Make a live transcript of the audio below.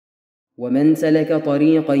ومن سلك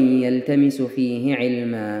طريقا يلتمس فيه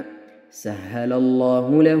علما سهل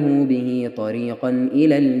الله له به طريقا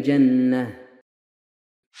إلى الجنة.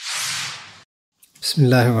 بسم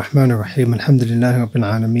الله الرحمن الرحيم. الحمد لله رب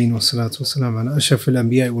العالمين والصلاة والسلام على أشرف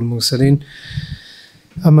الأنبياء والمرسلين.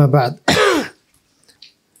 أما بعد.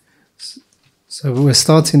 So we're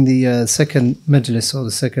starting the second majlis, or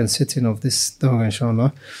the second sitting of this dawah,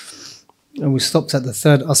 inshallah. And we stopped at the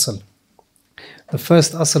third asl. The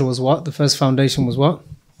first asl was what? The first foundation was what?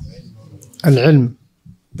 Al-ilm.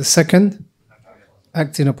 The second,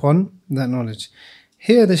 acting upon that knowledge.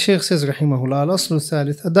 Here the Shaykh says, rahimahullah, al-aslu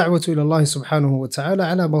thalith, ad-da'watu ila Allah subhanahu wa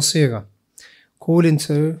ta'ala ala basira. Calling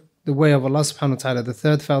to the way of Allah subhanahu wa ta'ala. The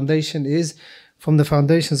third foundation is from the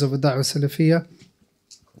foundations of ad-da'wa salafiyya,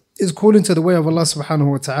 is calling to the way of Allah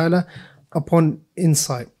subhanahu wa ta'ala upon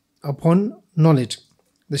insight, upon knowledge.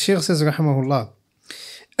 The Shaykh says, rahimahullah,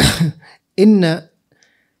 إن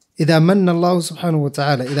إذا من الله سبحانه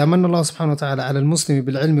وتعالى على المسلم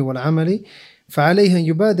بالعلم والعمل فعليه أن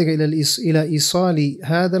يبادر إلى إيصال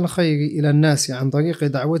هذا الخير إلى الناس عن طريق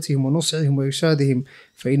دعوتهم ونصحهم وإرشادهم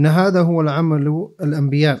فإن هذا هو عمل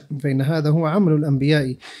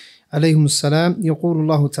الأنبياء عليهم السلام. يقول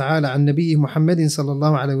الله تعالى عن نبيه محمد صلى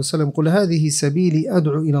الله عليه وسلم قل هذه سبيلي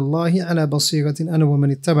أدعو إلى الله على بصيرة أنا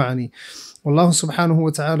ومن اتبعني. والله سبحانه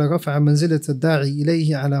وتعالى رفع منزلة الداعي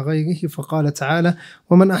إليه على غيره فقال تعالى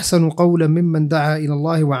ومن أحسن قولا ممن دعا إلى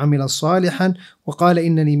الله وعمل صالحا وقال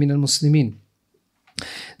إنني من المسلمين.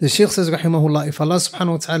 The Shaykh says rahimahullah, if Allah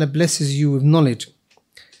subhanahu wa ta'ala blesses you with knowledge,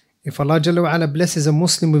 if Allah Jalla wa ala blesses a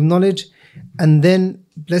Muslim with knowledge and then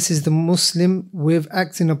blesses the Muslim with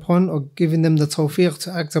acting upon or giving them the tawfiq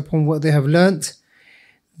to act upon what they have learnt,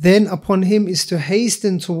 then upon him is to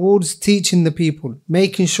hasten towards teaching the people,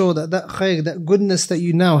 making sure that that khair, that goodness that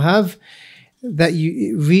you now have, that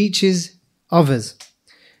it reaches others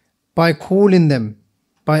by calling them,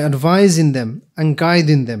 by advising them and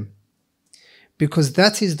guiding them. Because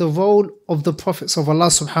that is the role of the prophets of Allah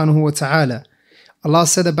subhanahu wa ta'ala. Allah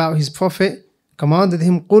said about his prophet, commanded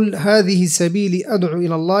him, قُلْ هَذِهِ سَبِيلِ أَدْعُ إِلَى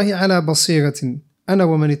اللَّهِ عَلَى بَصِيرَةٍ أَنَا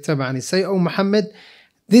وَمَنِ اتَّبَعَنِي. Say, O Muhammad,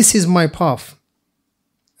 this is my path.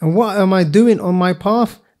 And what am I doing on my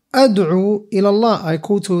path? أدعو إلى الله. I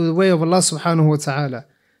call to the way of Allah subhanahu wa ta'ala.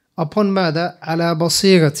 Upon ماذا? على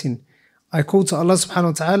بصيرة. I call to Allah subhanahu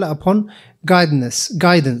wa ta'ala upon guidance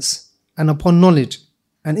and upon knowledge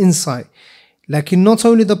and insight. Like not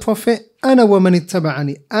only the Prophet, أنا ومن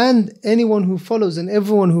اتبعني, and anyone who follows and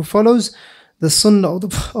everyone who follows the sunnah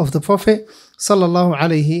of the Prophet sallallahu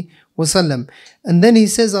alayhi wasallam. And then he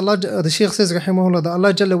says, the Shaykh says rahimahullah, that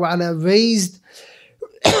Allah Jalla wa ala raised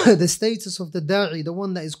the status of the da'i, the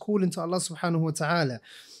one that is calling to Allah subhanahu wa ta'ala.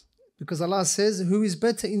 Because Allah says, who is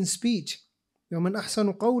better in speech? وَمَنْ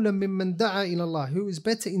أَحْسَنُ قَوْلًا مِمَّنْ دَعَى إِلَى اللَّهِ. Who is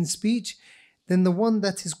better in speech than the one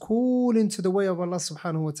that is calling to the way of Allah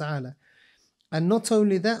subhanahu wa ta'ala. And not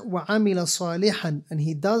only that, وَعَمِلَ صَالِحًا, and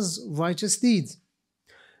he does righteous deeds.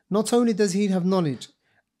 Not only does he have knowledge,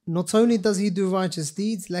 not only does he do righteous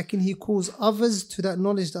deeds, lakin he calls others to that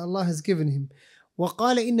knowledge that Allah has given him.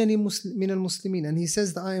 وَقَالَ إِنَّنِي مِنَ الْمُسْلِمِينَ, and he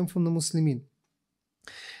says that I am from the Muslimin.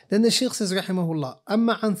 Then the Shaykh says rahimahullah,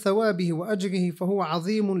 أما عن ثوابه وأجره فهو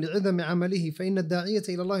عظيم لعظم عمله فإن الداعية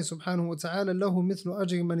إلى الله سبحانه وتعالى له مثل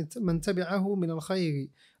أجر من تبعه من الخير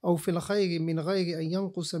أو في الخير من غير أن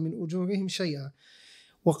ينقص من أجورهم شيئا.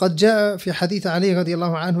 وقد جاء في حديث علي رضي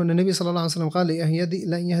الله عنه أن النبي صلى الله عليه وسلم قال لأن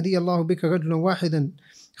يهدي الله بك رجلا واحدا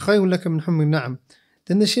خير لك من حمر النعم.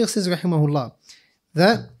 Then the Shaykh says rahimahullah,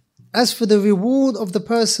 that as for the reward of the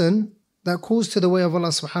person that calls to the way of Allah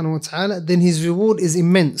subhanahu wa ta'ala, then his reward is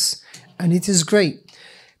immense and it is great.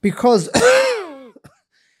 Because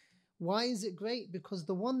why is it great? Because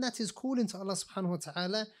the one that is calling to Allah subhanahu wa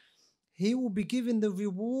ta'ala, he will be given the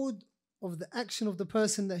reward of the action of the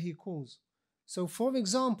person that he calls. So for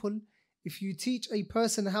example, if you teach a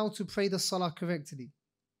person how to pray the salah correctly,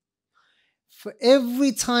 for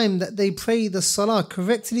every time that they pray the salah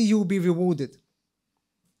correctly, you will be rewarded.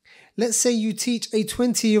 Let's say you teach a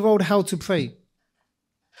 20-year-old how to pray,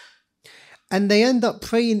 and they end up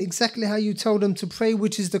praying exactly how you tell them to pray,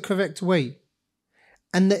 which is the correct way,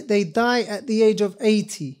 and that they die at the age of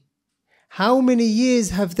 80. How many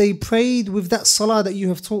years have they prayed with that salah that you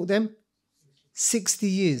have taught them? 60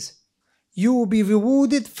 years. You will be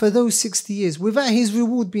rewarded for those 60 years without his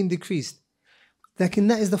reward being decreased. That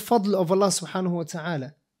is the fadl of Allah subhanahu wa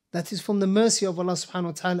ta'ala. That is from the mercy of Allah subhanahu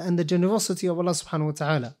wa ta'ala and the generosity of Allah subhanahu wa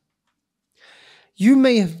ta'ala. You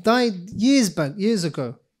may have died years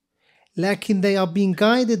ago, lakin they are being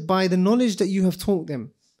guided by the knowledge that you have taught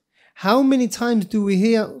them. How many times do we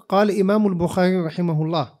hear قال إمام البخاري رحمه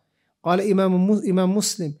الله, قال إمام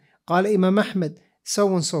مسلم, قال Imam Ahmad, so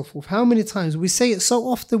on and so forth. How many times? We say it so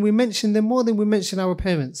often, we mention them more than we mention our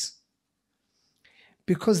parents.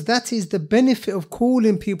 Because that is the benefit of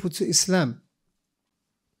calling people to Islam.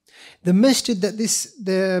 The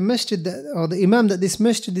Imam that this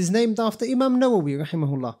masjid is named after, Imam Nawawi,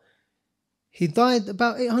 rahimahullah. He died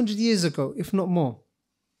about 800 years ago, if not more.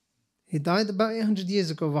 He died about 800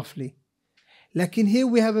 years ago, roughly. Lakin here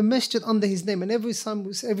we have a masjid under his name, and every time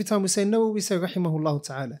we say Nawawi, we say rahimahullah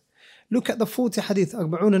ta'ala. Look at the 40 hadith,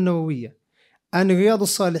 Arba'un al-Nawawiyya, and Riyadh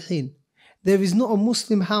al-Salihin. There is not a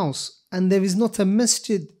Muslim house, and there is not a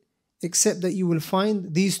masjid, except that you will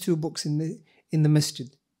find these two books in the masjid.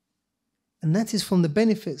 And that is from the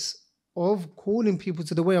benefits of calling people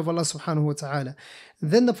to the way of Allah subhanahu wa ta'ala.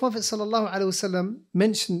 Then the Prophet sallallahu alaihi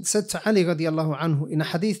wasallam said to Ali radiallahu anhu in a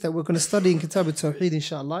hadith that we're going to study in Kitab al-Tawheed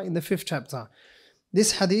inshallah in the 5th chapter.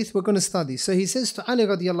 This hadith we're going to study. So he says to Ali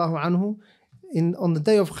radiallahu anhu on the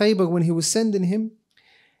day of Khaybar, when he was sending him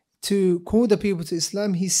to call the people to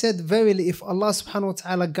Islam, he said, verily if Allah subhanahu wa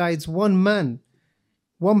ta'ala guides one man,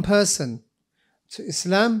 one person to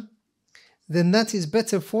Islam, then that is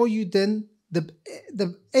better for you than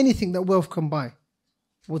anything that wealth can buy.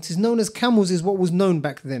 What is known as camels is what was known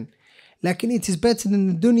back then. Like it is better than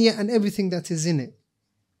the dunya and everything that is in it.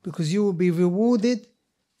 Because you will be rewarded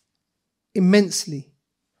immensely.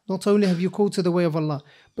 Not only have you called to the way of Allah,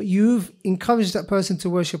 but you've encouraged that person to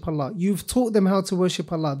worship Allah. You've taught them how to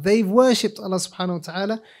worship Allah. They've worshipped Allah subhanahu wa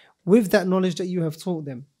ta'ala with that knowledge that you have taught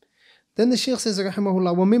them. Then the Shaykh says,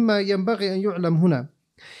 rahimahullah, وَمِمَّا يَنْبَغِي أَنْ يُعْلَمْ هُنَا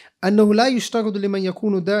أنه لا يشترط لمن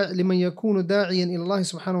يكون داعيا إلى الله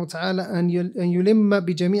سبحانه وتعالى أن يلم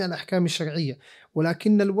بجميع الأحكام الشرعية،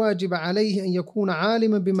 ولكن الواجب عليه أن يكون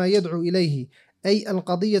عالما بما يدعو إليه، أي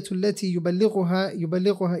القضية التي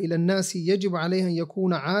يبلغها إلى الناس يجب عليه أن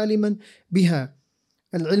يكون عالما بها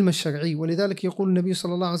العلم الشرعي. ولذلك يقول النبي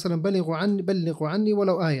صلى الله عليه وسلم بلغوا عني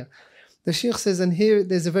ولو آية. The Shaykh says, and here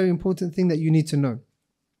there's a very important thing that you need to know,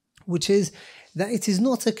 which is that it is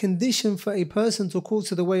not a condition for a person to call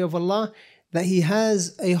to the way of Allah that he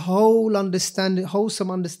has a wholesome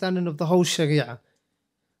understanding of the whole Sharia.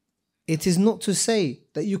 It is not to say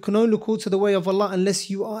that you can only call to the way of Allah unless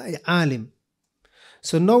you are a alim.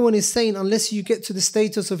 So no one is saying unless you get to the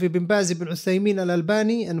status of Ibn Baz, Ibn Uthaymeen,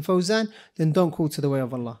 Al-Albani and Fawzan, then don't call to the way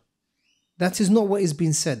of Allah. That is not what is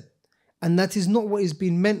being said. And that is not what is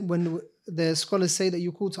being meant when the scholars say that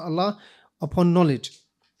you call to Allah upon knowledge.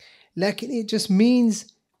 Like it just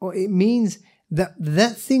means, or it means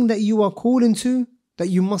that thing that you are calling to, that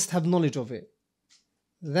you must have knowledge of it.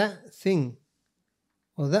 That thing,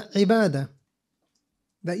 or that ibadah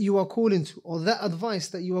that you are calling to, or that advice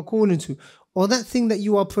that you are calling to, or that thing that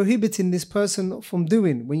you are prohibiting this person from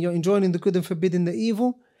doing, when you're enjoining the good and forbidding the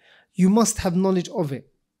evil, you must have knowledge of it.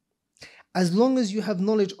 As long as you have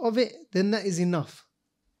knowledge of it, then that is enough.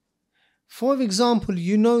 For example,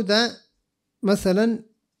 you know that, mathalan,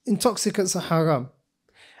 intoxicants are haram,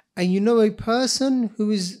 and you know a person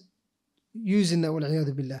who is using that,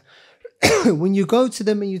 wal'iyadu billah. When you go to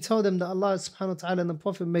them and you tell them that Allah subhanahu wa ta'ala and the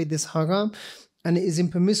Prophet made this haram and it is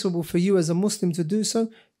impermissible for you as a Muslim to do so,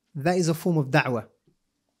 that is a form of da'wah.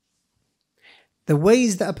 The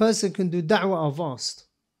ways that a person can do da'wah are vast.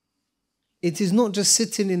 It is not just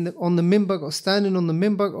sitting on the minbar or standing on the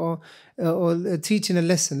minbar or teaching a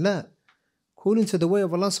lesson. La. Calling to the way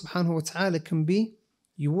of Allah subhanahu wa ta'ala can be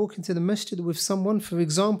you walk into the masjid with someone, for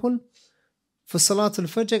example, for Salat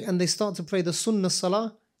al-Fajr, and they start to pray the Sunnah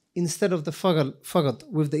Salah instead of the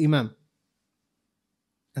Farad with the Imam.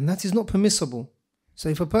 And that is not permissible. So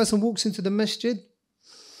if a person walks into the masjid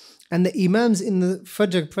and the Imam's in the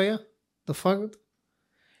Fajr prayer, the Farad,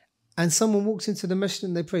 and someone walks into the masjid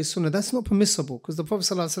and they pray Sunnah, that's not permissible, because the Prophet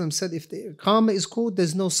ﷺ said if the Iqamah is called,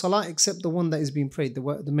 there's no Salah except the one that is being prayed,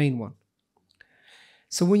 the main one.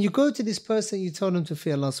 So when you go to this person, you tell them to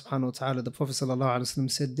fear Allah subhanahu wa ta'ala. The Prophet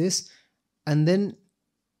ﷺ said this, and then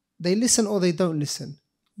they listen or they don't listen.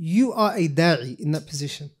 You are a da'i in that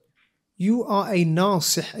position. You are a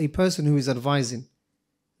nasih, a person who is advising.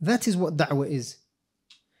 That is what da'wah is.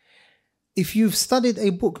 If you've studied a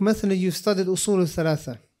book, mathalan you've studied Usul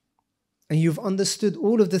al-Thalatha, and you've understood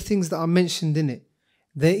all of the things that are mentioned in it,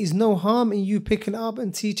 there is no harm in you picking it up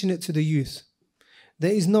and teaching it to the youth.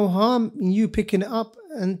 There is no harm in you picking it up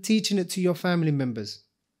and teaching it to your family members.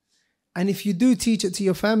 And if you do teach it to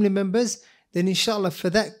your family members, then inshallah for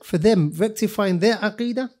them rectifying their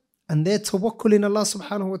aqeedah and their tawakkul in Allah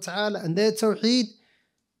subhanahu wa ta'ala and their tawheed,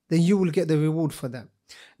 then you will get the reward for that.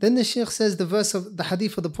 Then the Shaykh says the verse of the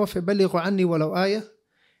hadith of the Prophet, بَلِّغُ عَنِّي وَلَوْ آيَةً,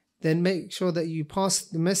 then make sure that you pass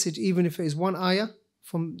the message even if it is one ayah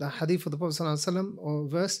from the hadith of the Prophet ﷺ or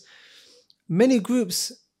verse. Many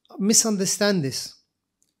groups misunderstand this.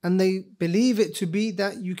 And they believe it to be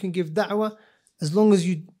that you can give da'wah as long as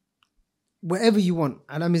you, wherever you want,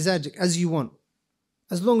 ala mizajik, as you want.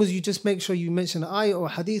 As long as you just make sure you mention an ayah or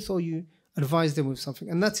hadith or you advise them with something.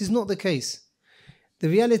 And that is not the case. The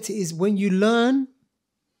reality is when you learn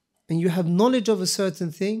and you have knowledge of a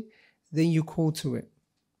certain thing, then you call to it.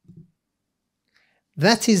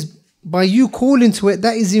 That is, by you calling to it,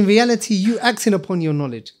 that is in reality you acting upon your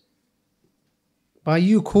knowledge. By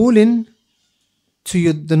you calling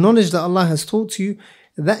to the knowledge that Allah has taught to you,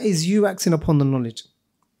 that is you acting upon the knowledge.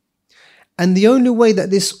 And the only way that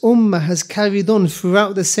this ummah has carried on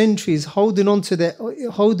throughout the centuries, holding on to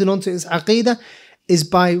its aqeedah, is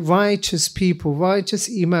by righteous people, righteous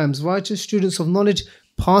imams, righteous students of knowledge,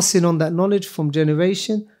 passing on that knowledge from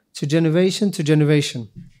generation to generation to generation.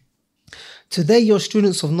 Today you're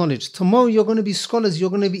students of knowledge. Tomorrow you're going to be scholars, you're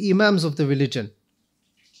going to be imams of the religion.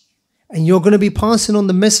 And you're going to be passing on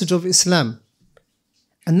the message of Islam.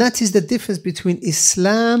 And that is the difference between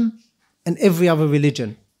Islam and every other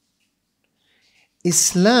religion.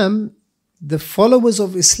 Islam, the followers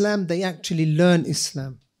of Islam, they actually learn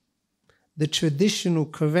Islam. The traditional,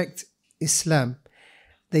 correct Islam.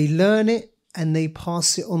 They learn it and they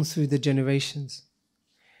pass it on through the generations.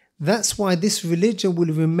 That's why this religion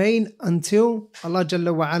will remain until Allah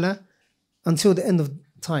Jalla wa'ala, until the end of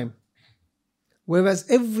time. Whereas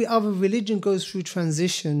every other religion goes through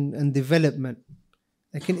transition and development.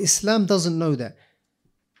 Like Islam doesn't know that.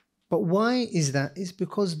 But why is that? It's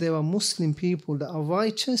because there are Muslim people that are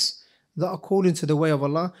righteous, that are calling to the way of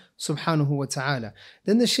Allah subhanahu wa ta'ala.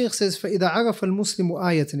 Then the Shaykh says, فَإِذَا عَرَفَ الْمُسْلِمُ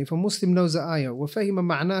آيَةً. If a Muslim knows the ayah, وَفَهِمَ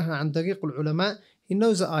مَعْنَاهَ عَنْ طَرِيقِ الْعُلَمَاءِ, he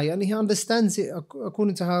knows the ayah and he understands it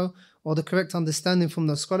according to how, or the correct understanding from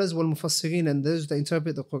the scholars والمفسرين and those that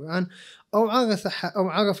interpret the Quran. أو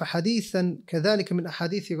عرف حديثا كذلك من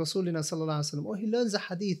أحاديث رسولنا صلى الله عليه وسلم. Or he learns a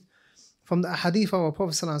hadith from the hadith of our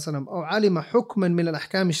Prophet صلى الله عليه وسلم. أو علم حكما من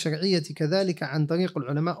الأحكام الشرعية كذلك عن طريق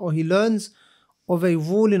العلماء. Or he learns of a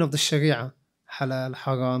ruling of the Sharia, halal,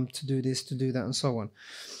 haram, to do this, to do that, and so on.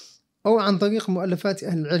 أو عن طريق مؤلفات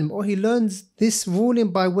أهل العلم. Or he learns this ruling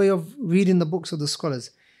by way of reading the books of the scholars.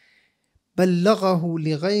 بلغه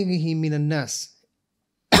لغيره من الناس.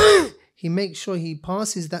 He makes sure he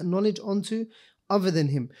passes that knowledge on to other than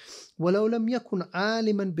him. ولو لم يكن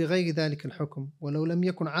عالما بغير ذلك الحكم. ولو لم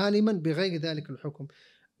يكن عالما بغير ذلك الحكم.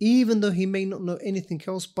 Even though he may not know anything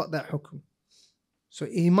else but that hukum. So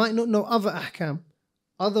he might not know other ahkam,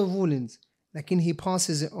 other rulings, lakin he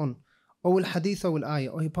passes it on. Or al-hadith or al-ayah.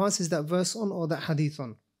 Or he passes that verse on or that hadith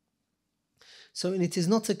on. So it is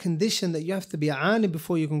not a condition that you have to be a alim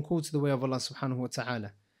before you can call to the way of Allah subhanahu wa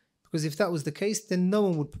ta'ala. Because if that was the case, then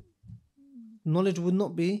knowledge would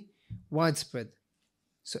not be widespread.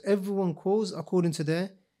 So everyone calls according to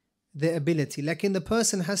their ability. Like the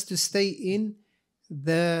person has to stay in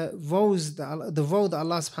the role that Allah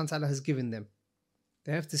subhanahu wa ta'ala has given them.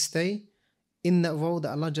 They have to stay in that role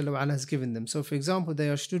that Allah Jalla wa'ala has given them. So for example, they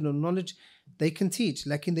are student of knowledge, they can teach,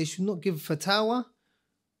 like they should not give fatwa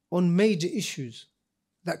on major issues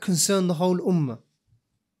that concern the whole ummah.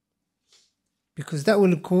 Because that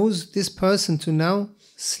will cause this person to now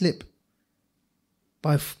slip.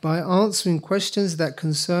 By answering questions that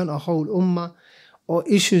concern a whole ummah, or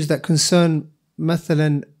issues that concern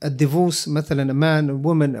مثلا a divorce, مثلا a man, a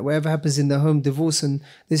woman, whatever happens in their home, divorce, and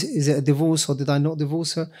this is it a divorce or did I not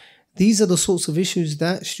divorce her? These are the sorts of issues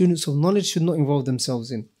that students of knowledge should not involve themselves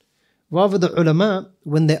in. Rather, the ulama,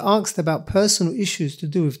 when they're asked about personal issues to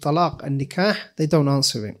do with talaq and nikah, they don't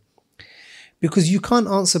answer it. Because you can't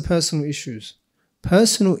answer personal issues.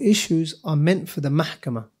 Personal issues are meant for the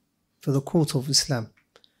mahkamah, for the court of Islam,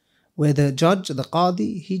 where the judge, the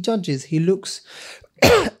qadi, he judges, he looks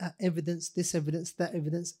at evidence, this evidence, that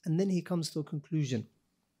evidence, and then he comes to a conclusion.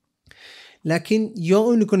 Lakin, you're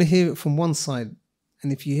only going to hear it from one side.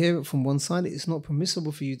 And if you hear it from one side, it's not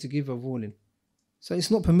permissible for you to give a ruling. So it's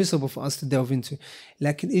not permissible for us to delve into.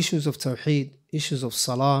 Like in issues of tawheed, issues of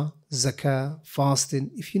salah, zakah, fasting.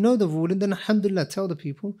 If you know the ruling, then alhamdulillah, tell the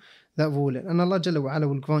people that ruling. And Allah Jalla wa'ala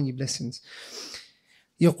will grant you blessings.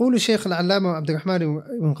 يقول الشيخ العلامة عبد الرحمن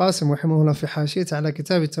بن قاسم رحمه الله في حاشيته على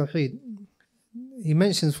كتاب التوحيد. He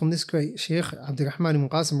mentions from this great Shaykh عبد الرحمن بن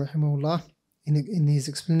قاسم رحمه الله in his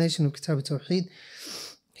explanation of كتاب التوحيد.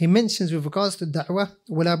 He mentions with regards to da'wah,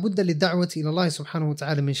 وَلَا بُدَّ لِلدَّعْوَةِ إِلَى اللَّهِ سُبْحَانَهُ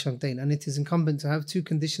وَتَعَالَى مِنْ شَرْطَيْنِ. And it is incumbent to have two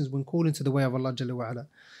conditions when calling to the way of Allah Jalla wa'ala.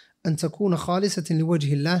 أَن تَكُونَ خَالِصَةً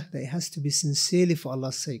لِوَجْهِ اللَّهِ, that it has to be sincerely for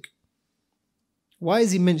Allah's sake. Why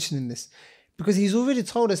is he mentioning this? Because he's already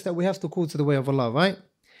told us that we have to call to the way of Allah, right?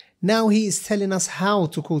 Now he is telling us how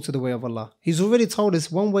to call to the way of Allah. He's already told us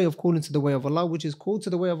one way of calling to the way of Allah, which is call to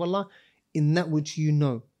the way of Allah in that which you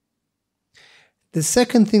know. The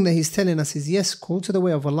second thing that he's telling us is, yes, call to the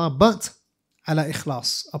way of Allah, but ala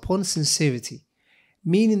ikhlas, upon sincerity.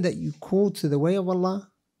 Meaning that you call to the way of Allah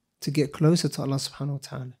to get closer to Allah subhanahu wa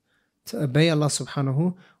ta'ala, to obey Allah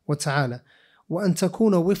subhanahu wa ta'ala. وَأَن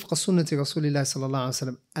تَكُونَ وِفْقَ سُنَّةِ رَسُولِ اللَّهِ صَلَى اللَّهُ عَلَيْهِ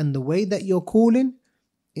وسلم. And the way that you're calling,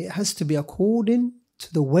 it has to be according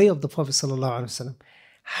to the way of the Prophet sallallahu alaihi wasallam.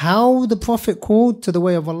 How the Prophet called to the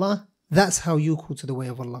way of Allah, that's how you call to the way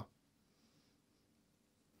of Allah.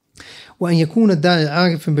 وَأَن يَكُونَ الدَّاعِي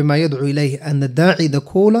عَارِفًا بِمَا يَدْعُو إِلَيْهِ. And the da'i, the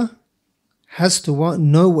caller, has to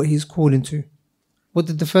know what he's calling to.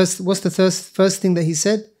 What's the first thing that he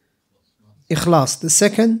said? Ikhlas. The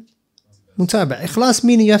second, mutaba'. Ikhlas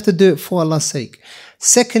meaning you have to do it for Allah's sake.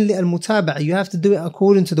 Secondly, al-mutaba', you have to do it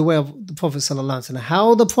according to the way of the Prophet sallallahu alaihi wasallam.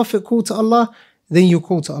 How the Prophet called to Allah, then you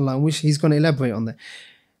call to Allah, which he's going to elaborate on that.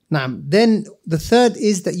 Then the third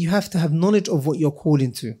is that you have to have knowledge of what you're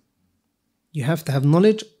calling to. You have to have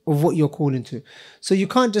knowledge of what you're calling to. So you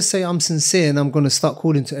can't just say, I'm sincere and I'm going to start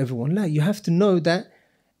calling to everyone. No, you have to know that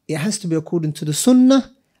it has to be according to the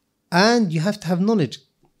sunnah, and you have to have knowledge.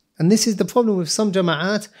 And this is the problem with some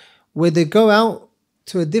jama'at, where they go out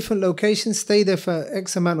to a different location, stay there for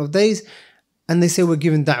X amount of days, and they say we're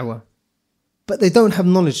giving da'wah. But they don't have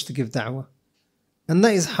knowledge to give da'wah. And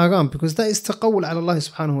that is haram, because that is taqawul ala Allah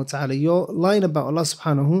subhanahu wa ta'ala. You're lying about Allah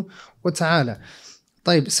subhanahu wa ta'ala.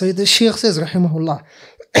 طيب, so the Shaykh says, rahimahullah,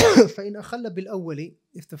 فَإِنْ أَخَلَّ بِالْأَوَّلِ.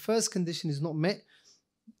 If the first condition is not met,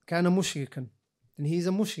 كَانَ مُشْرِكًا. Then he is a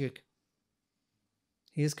mushrik.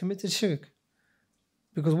 He has committed shirk.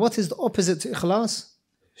 Because what is the opposite to ikhlas?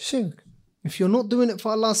 Shirk. If you're not doing it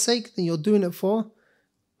for Allah's sake, then you're doing it for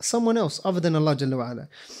someone else other than Allah Jalla wa'ala.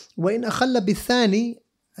 وَإِنْ أَخَلَّ بِالثَّانِ.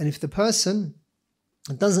 And if the person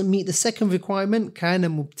doesn't meet the second requirement, كَانَ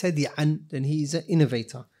مُبْتَدِعًا. Then he is an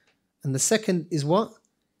innovator. And the second is what?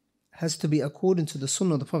 Has to be according to the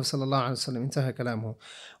sunnah of the Prophet sallallahu alaihi wasallam. انتهى كلامه.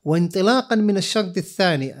 وانطلاقا من الشرط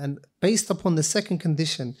الثاني. And based upon the second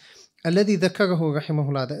condition, الذي ذكره رحمه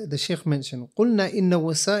الله, the Shaykh mentioned, قلنا إن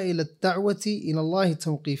وسائل الدعوة إلى الله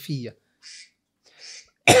توقيفية.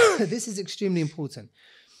 This is extremely important.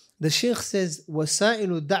 The Shaykh says,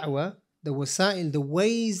 وسائل الدعوة, the wasail, the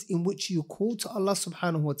ways in which you call to Allah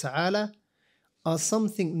subhanahu wa ta'ala, are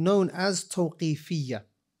something known as توقيفية.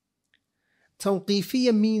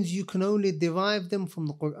 Tawqifiyya means you can only derive them from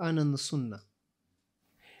the Quran and the Sunnah.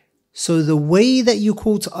 So the way that you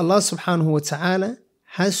call to Allah subhanahu wa ta'ala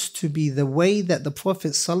has to be the way that the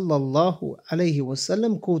Prophet sallallahu alayhi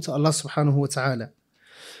wasallam called to Allah subhanahu wa ta'ala.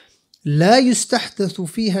 لا يستحدث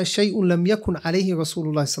فيها شيء لم يكن عليه رسول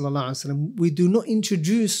الله صلى الله عليه وسلم.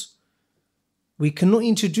 We cannot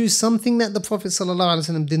introduce something that the Prophet sallallahu alayhi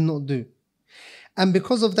wasallam did not do. And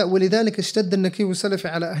because of that, ولذلك اشتد النكير السلفي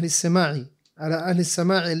على أهل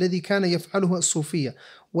السماع الذي كان يفعله الصوفية،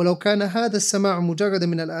 ولو كان هذا السماع مجرد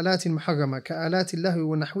من الآلات المحرمة كآلات الله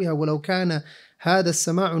ونحوها، ولو كان هذا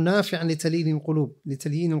السماع نافعا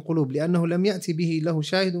لتليين القلوب لأنه لم يأتي به له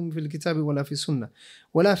شاهد في الكتاب ولا في السنة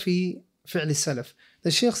ولا في فعل السلف.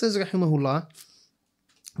 The Shaykh says rahimahullah,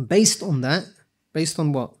 based on that, based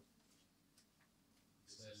on what?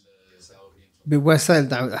 بوسائل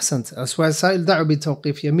دعوة. أحسنت. وسائل دعوة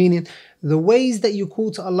بالتوقيفية, meaning the ways that you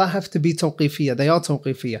call to Allah have to be tawqifiyya. They are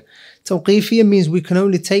tawqifiyya. Tawqifiyya means we can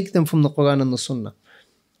only take them from the Quran and the Sunnah.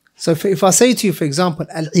 So if I say to you, for example,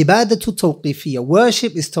 al-ibadatu tawqifiyya,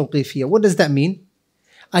 worship is tawqifiyya. What does that mean?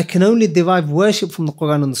 I can only derive worship from the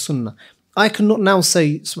Quran and the Sunnah. I cannot now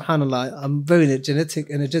say, subhanallah, I'm very energetic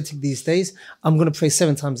these days, I'm going to pray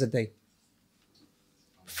 7 times a day.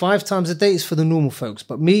 5 times a day is for the normal folks.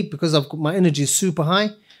 But me, because my energy is super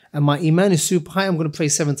high and my iman is super high, I'm going to pray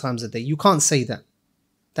 7 times a day. You can't say that.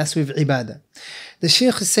 That's with ibadah. The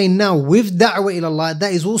Shaykh is saying now, with da'wah ila Allah,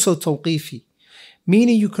 that is also tawqifi.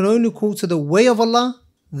 Meaning you can only call to the way of Allah,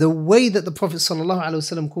 the way that the Prophet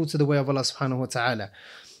ﷺ called to the way of Allah subhanahu wa ta'ala.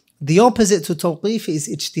 The opposite to tawqifi is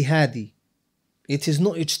ijtihadi. It is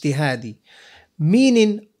not ijtihadi.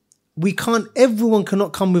 Meaning, everyone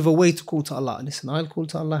cannot come with a way to call to Allah. Listen, I'll call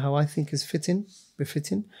to Allah how I think is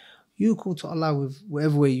befitting. You call to Allah with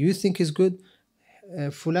whatever way you think is good.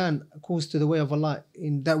 Fulan calls to the way of Allah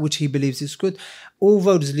in that which he believes is good. All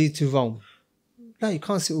roads lead to Rome. No, you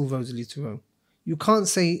can't say all roads lead to Rome. You can't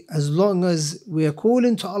say as long as we are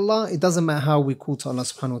calling to Allah, it doesn't matter how we call to Allah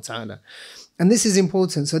subhanahu wa ta'ala. And this is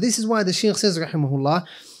important. So this is why the Shaykh says, rahimahullah,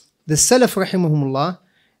 the Salaf rahimahumullah,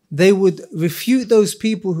 they would refute those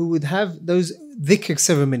people who would have those dhikr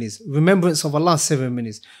ceremonies, remembrance of Allah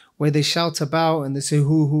ceremonies, where they shout about and they say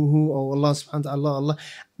who, oh Allah subhanahu wa ta'ala, Allah.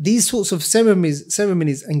 These sorts of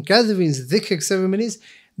ceremonies and gatherings, dhikr ceremonies,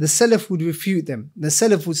 the Salaf would refute them. The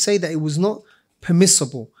Salaf would say that it was not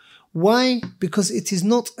permissible. Why? Because it is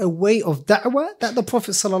not a way of da'wah that the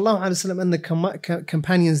Prophet ﷺ and the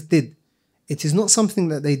companions did. It is not something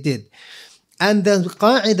that they did. And the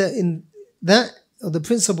qa'idah in that, or the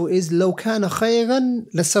principle is لو كان خيرا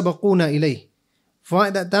لسبقونا إليه.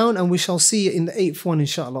 Write that down and we shall see it in the 8th one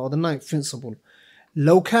inshallah, or the 9th principle.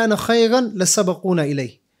 لو كان خيرا لسبقونا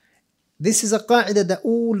إليه. This is a qa'idah that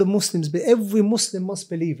all the Muslims, every Muslim must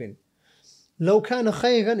believe in. لو كان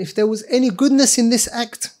خيرا, if there was any goodness in this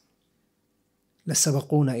act,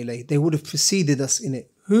 لسبقونا إليه, they would have preceded us in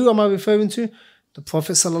it. Who am I referring to? The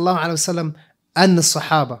Prophet sallallahu alaihi wasallam and the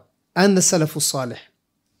Sahaba and the Salafus Salih.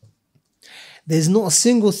 There's not a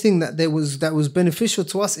single thing that was beneficial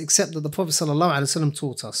to us except that the Prophet sallallahu alaihi wasallam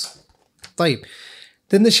taught us. طيب.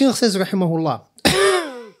 Then the Shaykh says rahimahullah.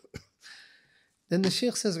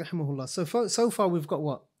 So far we've got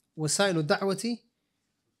what? وسائل الدعوة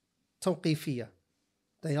توقيفية.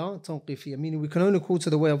 They are tawqifiyya, meaning we can only call to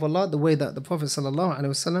the way of Allah the way that the Prophet sallallahu alaihi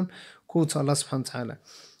wasallam called to Allah subhanahu wa ta'ala.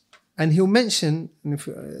 And he'll mention, and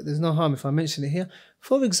there's no harm if I mention it here,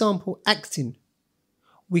 for example, acting.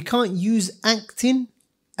 We can't use acting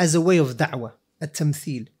as a way of da'wah,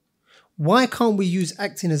 at-tamthil. Why can't we use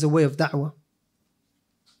acting as a way of da'wah?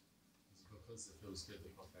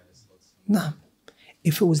 No.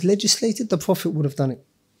 If it was legislated, the Prophet would have done it.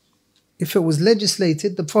 If it was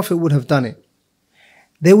legislated, the Prophet would have done it.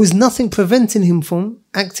 There was nothing preventing him from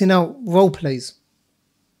acting out role plays.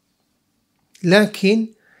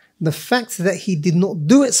 Lakin, the fact that he did not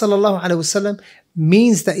do it, sallallahu alaihi wasallam,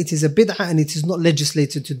 means that it is a bid'ah and it is not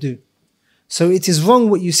legislated to do. So it is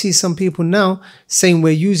wrong what you see some people now saying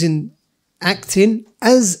we're using acting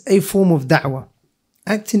as a form of da'wah.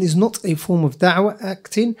 Acting is not a form of da'wah.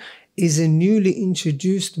 Acting is a newly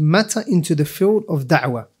introduced matter into the field of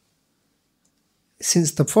da'wah.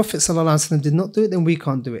 Since the Prophet ﷺ did not do it, then we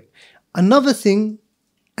can't do it. Another thing,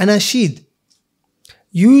 anashid.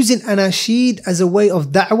 Using anashid as a way of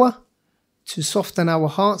da'wah to soften our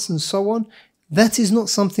hearts and so on, that is not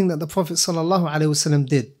something that the Prophet ﷺ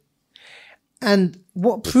did. And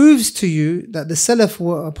what proves to you that the Salaf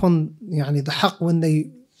were upon the haqq when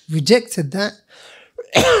they rejected that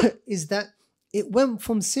is that it went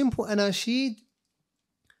from simple anashid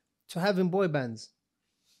to having boy bands.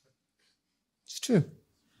 It's true.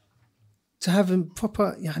 To having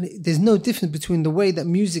proper, there's no difference between the way that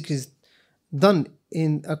music is done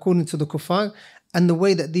according to the kuffar and the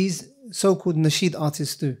way that these so-called nasheed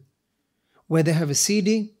artists do. Where they have a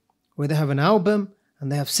CD, where they have an album, and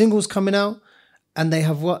they have singles coming out, and they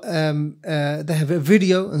have a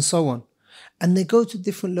video and so on. And they go to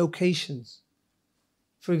different locations.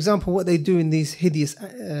 For example, what they do in these hideous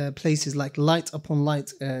places like light upon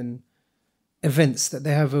light and events that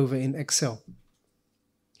they have over in Excel.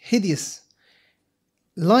 Hideous.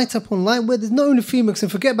 Light upon light, where there's not only females,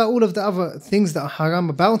 and forget about all of the other things that are haram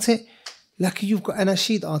about it, like you've got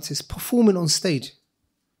anashid artists performing on stage.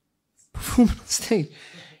 Performing on stage.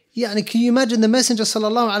 Can you imagine the Messenger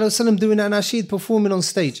sallallahu alaihi wasallam doing anashid performing on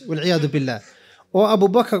stage? Wal-iyadu billah. Or Abu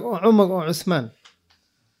Bakr or Umar or Uthman.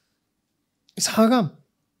 It's haram.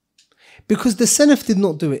 Because the Salaf did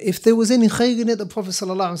not do it. If there was any khayr in it, the Prophet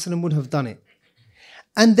sallallahu alaihi wasallam would have done it.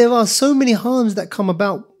 And there are so many harms that come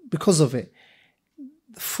about because of it.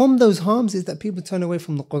 From those harms is that people turn away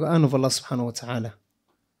from the Quran of Allah subhanahu wa ta'ala.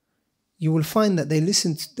 You will find that they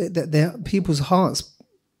listen to their people's hearts,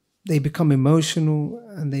 they become emotional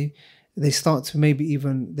and they start to maybe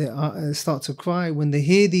even start to cry when they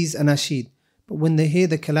hear these anashid. But when they hear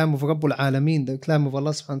the kalam of Rabbul Alameen, the kalam of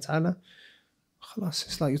Allah subhanahu wa ta'ala, khalas,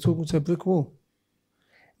 it's like you're talking to a brick wall.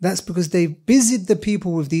 That's because they busied the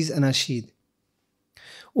people with these anashid.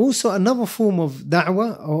 Also, another form of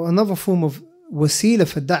da'wah or another form of wasila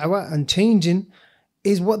for da'wah and changing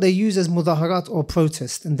is what they use as mudaharat or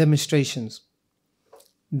protest and demonstrations.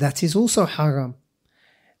 That is also haram.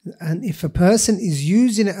 And if a person is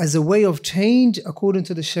using it as a way of change according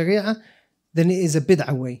to the Sharia, then it is a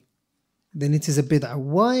bid'ah way. Then it is a bid'ah.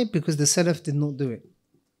 Why? Because the Salaf did not do it.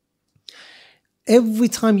 Every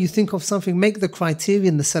time you think of something, make the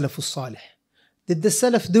criterion the Salafus Salih. Did the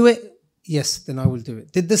Salaf do it? Yes, then I will do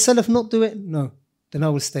it. Did the Salaf not do it? No, then I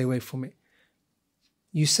will stay away from it.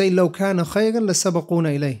 You say, لو كان خيرا لسبقونا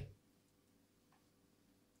إليه.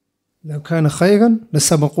 لو كان خيرا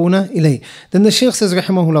لسبقونا إليه. Then the Shaykh says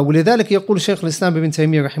رحمه الله ولذلك يقول شيخ الإسلام ابن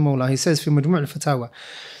تيمية رحمه الله, he says في مجموع الفتاوى,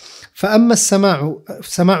 فأما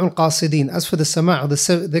سماع القاصدين, as for the سماع, the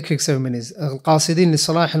dhikr ceremonies, القاصدين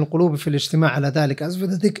لصلاح القلوب في الاجتماع على ذلك,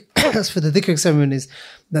 as for the dhikr ceremonies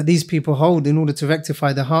that these people hold in order to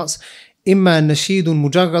rectify their hearts, إما نشيد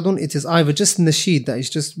مجرد, it is either just nasheed, that is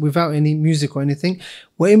just without any music or anything,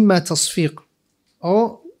 وإما تصفيق,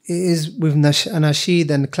 or is with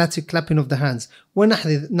anashid and clapping of the hands.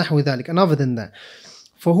 وَنَحْوِ ذَلك. And other than that.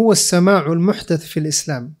 فهو السماع المحدث في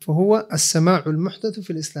الإسلام. فهو السماع المحدث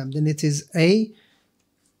في الإسلام. Then it is a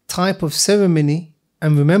type of ceremony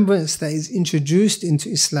and remembrance that is introduced into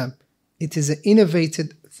Islam. It is an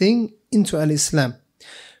innovated thing into al-Islam.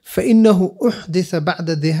 فإنه أحدث بعد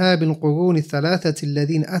ذهاب القرون الثلاثة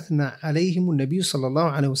الذين أثنى عليهم النبي صلى الله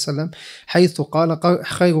عليه وسلم حيث قال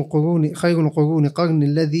خير القرون قرن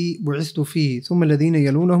الذي بعثت فيه ثم الذين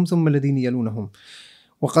يلونهم ثم الذين يلونهم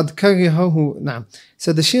وقد كرهه. نعم.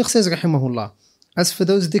 So the Shaykh says rahimahullah, as for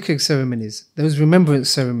those dhikr ceremonies, those remembrance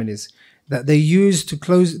ceremonies that they use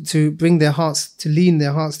to bring their hearts, to lean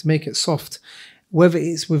their hearts, to make it soft, whether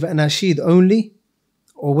it's with anashid only,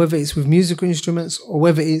 or whether it's with musical instruments, or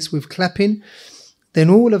whether it's with clapping, then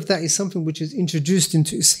all of that is something which is introduced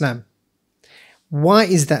into Islam. Why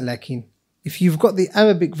is that lacking? If you've got the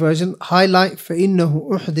Arabic version, highlight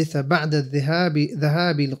فَإِنَّهُ أُحْدِثَ بَعْدَ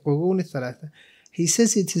ذَهَابِ الْقُرُونِ الثَّلَاثَةِ. He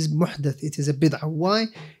says it is muhdath, it is a bid'ah. Why?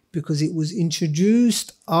 Because it was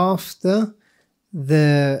introduced after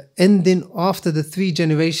the ending, after the 3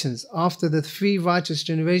 generations, after the 3 righteous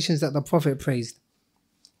generations that the Prophet praised.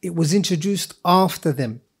 It was introduced after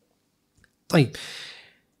them. طيب.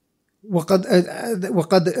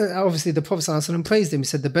 Obviously the Prophet ﷺ praised them. He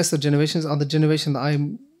said the best of generations are the generation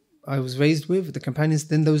that I was raised with, the companions,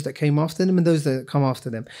 then those that came after them and those that come after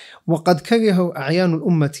them. وَقَدْ كَرِهُ أَعْيَانُ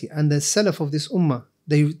الْأُمَّةِ. And the Salaf of this ummah,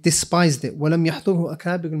 they despised it. وَلَمْ يَحْضُرْهُ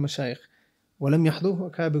أَكَابِرُ الْمَشَايِخِ.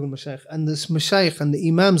 And the mashayikh and the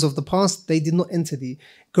imams of the past, they did not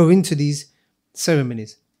go into these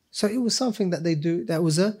ceremonies. So it was something that they do, that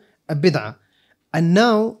was a bid'ah. And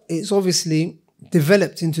now it's obviously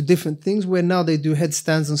developed into different things where now they do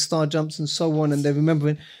headstands and star jumps and so on, and they're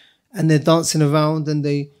remembering and they're dancing around and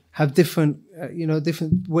they have different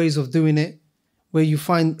ways of doing it, where you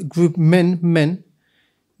find a group men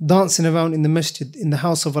dancing around in the masjid, in the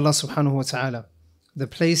house of Allah subhanahu wa ta'ala. The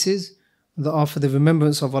places that are for the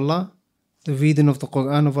remembrance of Allah, the reading of the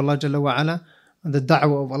Quran of Allah Jalla wa Ala, and the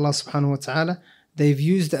da'wah of Allah subhanahu wa ta'ala. They've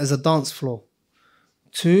used it as a dance floor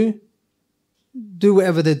to do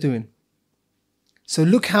whatever they're doing. So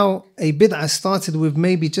look how a bid'ah started with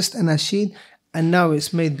maybe just an anashid, and now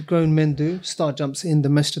it's made grown men do star jumps in the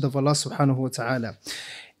masjid of Allah subhanahu wa ta'ala.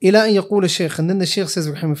 إلى أن يقول الشيخ, and then the Shaykh says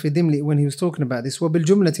رحمه في dimli, when he was talking about this,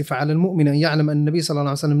 وبالجملة فعلى المؤمن أن يعلم أن النبي صلى الله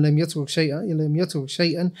عليه وسلم لم يترك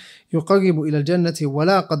شيئا يقرب إلى الجنة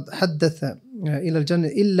ولا قد حدث إلى الجنة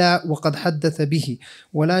إلا وقد حدث به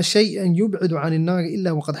ولا شيئا يبعد عن النار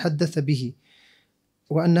إلا وقد حدث به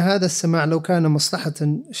وأن هذا السماع لو كان مصلحة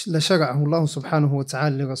لشرعه الله سبحانه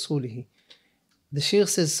وتعالى لرسوله. The Shaykh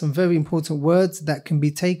says some very important words that can be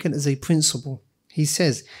taken as a principle. He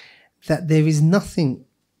says that there is nothing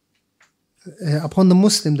upon the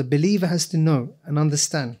Muslim, the believer has to know and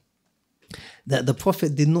understand that the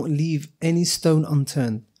Prophet did not leave any stone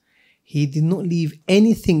unturned. He did not leave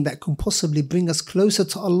anything that can possibly bring us closer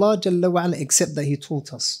to Allah Jalla wa Ala except that he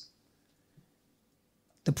taught us.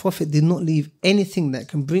 The Prophet did not leave anything that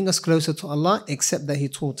can bring us closer to Allah except that he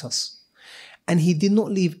taught us. And he did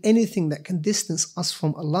not leave anything that can distance us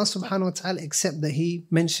from Allah subhanahu wa ta'ala except that he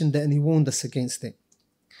mentioned it and he warned us against it.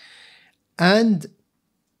 And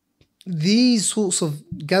these sorts of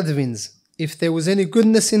gatherings, if there was any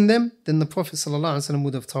goodness in them, then the Prophet ﷺ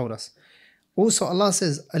would have told us. Also Allah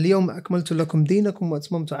says, اليوم أكملت لكم دينكم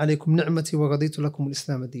وأتممت عليكم نعمتي ورضيت لكم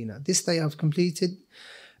الإسلام دينا. This day I've completed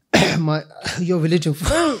your religion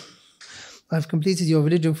I've completed your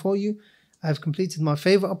religion for you. I've completed my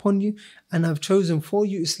favor upon you, and I've chosen for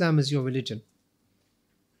you Islam as your religion.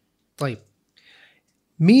 طيب.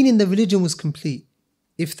 Meaning the religion was complete.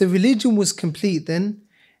 If the religion was complete, then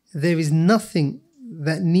there is nothing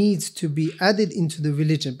that needs to be added into the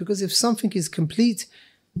religion. Because if something is complete,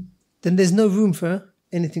 then there's no room for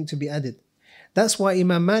anything to be added. That's why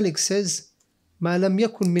Imam Malik says, ما لم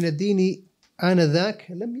يكن من الدين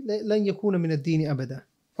آنذاك لن يكون من الدين أبدا.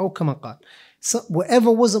 أو كما قال. So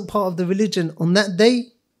whatever wasn't part of the religion on that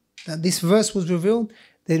day, that this verse was revealed,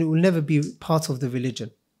 then it will never be part of the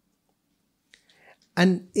religion.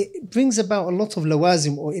 And it brings about a lot of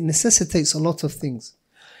lawazim, or it necessitates a lot of things.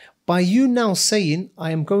 By you now saying,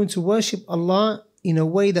 I am going to worship Allah in a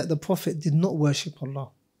way that the Prophet did not worship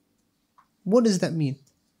Allah. What does that mean?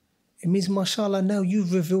 It means, mashallah, now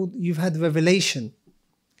you've had revelation.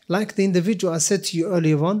 Like the individual I said to you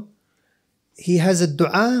earlier on, he has a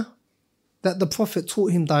dua that the Prophet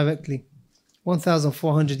taught him directly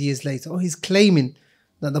 1,400 years later. Or he's claiming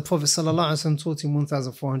that the Prophet ﷺ taught him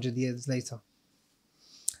 1,400 years later.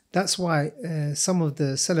 That's why some of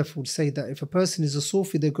the Salaf would say that if a person is a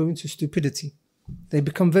Sufi, they go into stupidity. They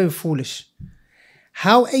become very foolish.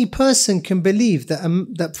 How a person can believe that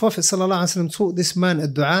that Prophet ﷺ taught this man a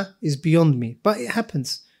dua is beyond me. But it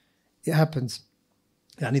happens. It happens.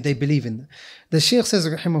 Yani they believe in that. The Shaykh says,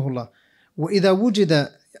 rahimahullah, وَإِذَا وُجِدَ,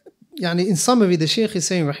 yani in summary, the Shaykh is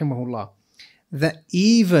saying, rahimahullah, that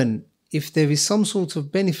even if there is some sort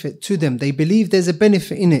of benefit to them, they believe there's a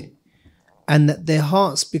benefit in it, and that their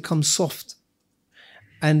hearts become soft,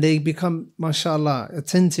 and they become, mashallah,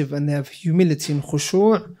 attentive, and they have humility and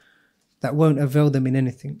khushu', that won't avail them in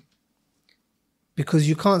anything. Because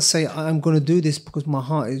you can't say, I'm going to do this because my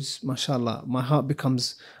heart is, mashallah,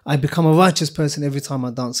 I become a righteous person every time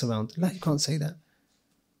I dance around. No, you can't say that.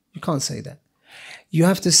 You can't say that. You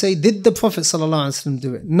have to say, did the Prophet ﷺ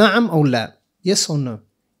do it? Na'am or la? Yes or no?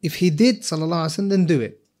 If he did, ﷺ, then do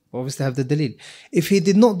it. Obviously have the dalil. If he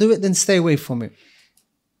did not do it, then stay away from it.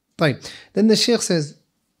 طيب. Then the Shaykh says,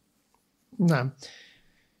 نعم.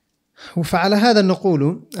 وفعلى هذا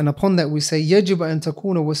نقول, and upon that we say, يجب أن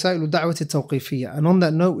تكون وسائل الدعوة التوقيفية. And on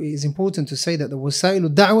that note, it is important to say that the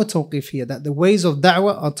وسائل الدعوة توقيفية, that the ways of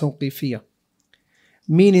da'wah are توقيفية.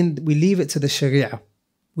 Meaning we leave it to the Sharia.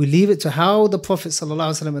 We leave it to how the Prophet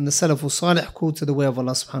ﷺ and the Salaf al-Salih called to the way of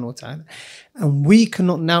Allah subhanahu wa ta'ala. And we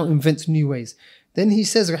cannot now invent new ways. Then he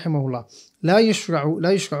says, رحمه الله, لا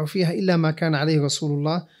يشرع فيها إلا ما كان عليه رسول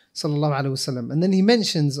الله صلى الله عليه وسلم. And then he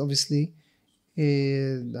mentions, obviously,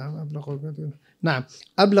 نعم.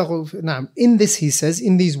 In this he says,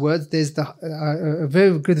 in these words, there's a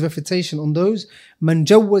very good refutation on those من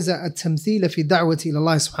جوز التمثيل في دعوة إلى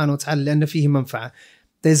الله سبحانه وتعالى لأن فيه منفعة.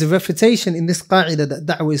 There's a refutation in this qa'idah that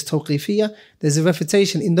da'wah is tawqifiyah. There's a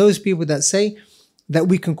refutation in those people that say that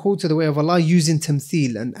we can call to the way of Allah using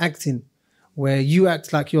tamthil and acting, where you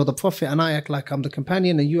act like you're the Prophet and I act like I'm the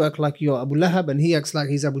companion, and you act like you're Abu Lahab and he acts like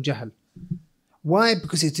he's Abu Jahl. Why?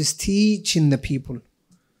 Because it is teaching the people.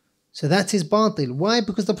 So that is batil. Why?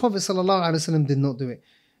 Because the Prophet ﷺ did not do it.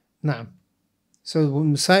 Na'am. So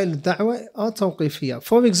masail al-da'wah are tawqifiyah.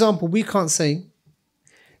 For example, we can't say,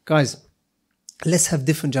 guys, let's have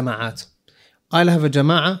different jama'at. I'll have a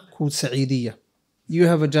jama'ah called Sa'idiyya. You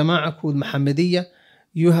have a jama'ah called Muhammadiyya.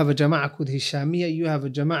 You have a jama'ah called Hishamiyya. You have a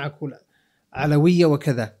jama'ah called Alawiyya wa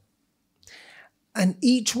kada. And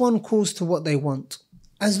each one calls to what they want,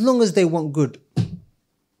 as long as they want good.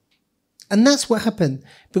 And that's what happened.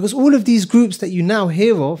 Because all of these groups that you now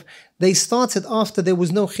hear of, they started after there was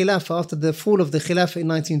no Khilafah, after the fall of the Khilafah in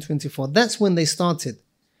 1924. That's when they started.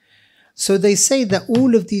 So they say that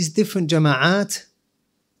all of these different jama'at,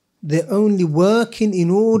 they're only working in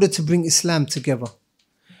order to bring Islam together.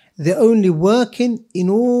 They're only working in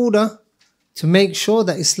order to make sure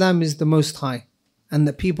that Islam is the most high and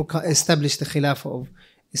that people can establish the Khilafah of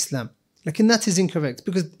Islam. And that is incorrect,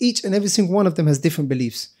 because each and every single one of them has different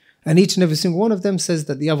beliefs. And each and every single one of them says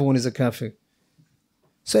that the other one is a kafir.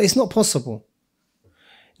 So it's not possible.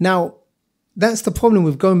 Now, that's the problem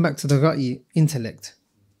with going back to the Ra'i intellect.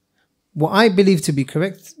 What I believe to be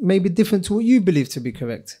correct may be different to what you believe to be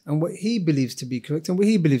correct, and what he believes to be correct, and what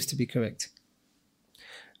he believes to be correct.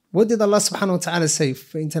 What did Allah subhanahu wa ta'ala say?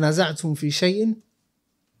 فَإِن تَنَازَعْتُمْ فِي شَيْءٍ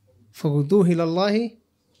فَرُدُّوهُ إِلَى اللَّهِ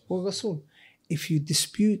وَالرَّسُولِ. If you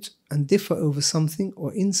dispute and differ over something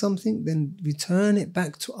or in something, then return it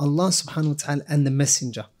back to Allah subhanahu wa ta'ala and the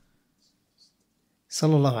Messenger.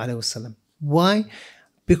 Sallallahu alayhi wasallam. Why?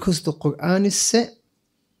 Because the Quran is set,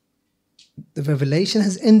 the revelation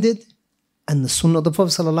has ended, and the Sunnah of the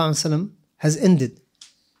Prophet sallallahu alayhi wasallam has ended.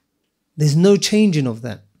 There's no changing of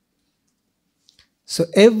that. So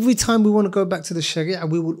every time we want to go back to the Sharia,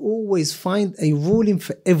 we will always find a ruling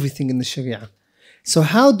for everything in the Sharia. So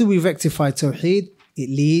how do we rectify Tawheed?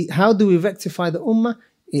 How do we rectify the Ummah?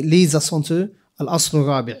 It leads us onto Al-Asl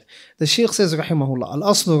Rabi'. The Shaykh says, rahimahullah,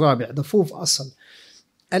 Al-Asl Rabi', the fourth Asl.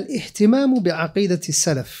 Al-Ihtimamu bi'aqidati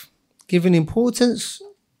Salaf. Giving importance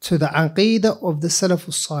to the Aqidah of the Salaf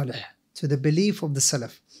al-Salih, to the belief of the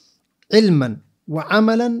Salaf. Ilman wa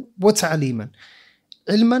amalan wa ta'liman.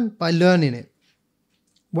 Ilman, by learning it.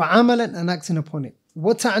 Wa amalan, and acting upon it.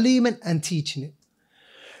 Wa ta'liman, and teaching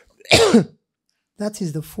it. That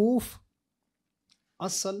is the fourth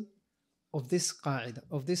asal of this qa'idah,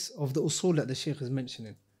 of the usul that the Shaykh is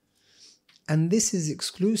mentioning. And this is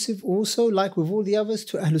exclusive also, like with all the others,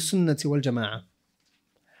 to Ahlul Sunnati wal Jama'ah.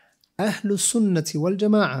 Ahlul Sunnati wal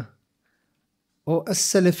Jama'ah, or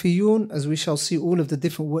As-Salafiyun, as we shall see all of the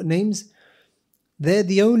different names, they're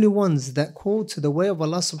the only ones that call to the way of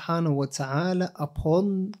Allah subhanahu wa ta'ala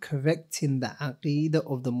upon correcting the aqidah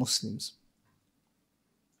of the Muslims.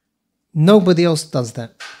 Nobody else does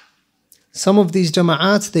that. Some of these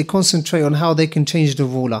jama'at, they concentrate on how they can change the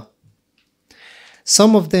ruler.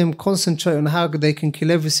 Some of them concentrate on how they can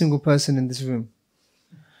kill every single person in this room.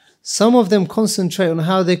 Some of them concentrate on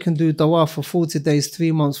how they can do tawaf for 40 days,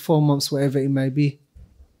 3 months, 4 months, whatever it may be,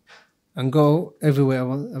 and go everywhere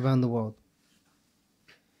around the world.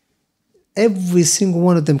 Every single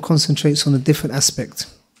one of them concentrates on a different aspect.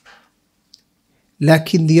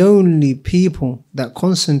 Lakin the only people that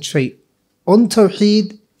concentrate on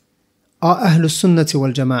Tawheed are Ahlul Sunnati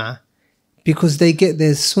wal Jama'ah, because they get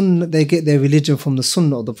their sunnah, they get their religion from the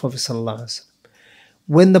Sunnah of the Prophet sallallahu alaihi wasallam.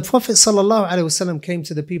 When the Prophet sallallahu alaihi wasallam came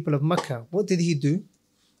to the people of Mecca, what did he do?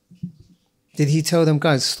 Did he tell them,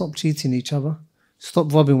 guys, stop cheating each other,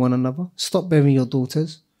 stop robbing one another, stop burying your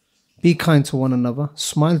daughters, be kind to one another,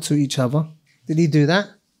 smile to each other? Did he do that?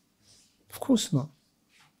 Of course not.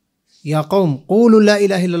 Ya qawm, qulu la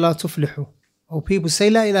ilaha illallah tuflihu. Oh people, say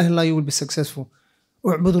la ilaha illallah, you will be successful.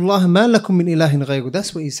 U'budullaha ma lakum min ilahin ghayru.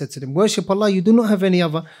 That's what he said to them. Worship Allah, you do not have any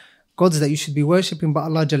other gods that you should be worshipping but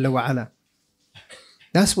Allah Jalla wa Ala.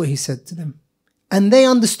 That's what he said to them. And they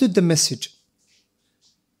understood the message.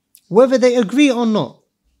 Whether they agree or not,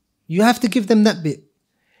 you have to give them that bit.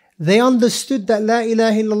 They understood that La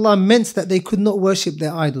ilaha illallah meant that they could not worship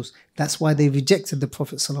their idols. That's why they rejected the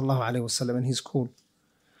Prophet sallallahu alaihi wasallam and his call.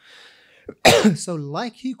 So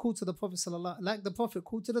like he called to the Prophet sallallahu, like the Prophet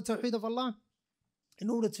called to the Tawheed of Allah, in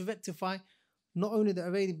order to rectify not only the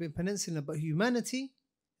Arabian Peninsula but humanity,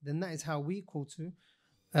 then that is how we call to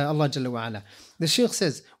Allah Jalla wa Ala. The Shaykh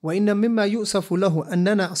says, وَإِنَّ مِمَّا يُؤْسَفُ لَهُ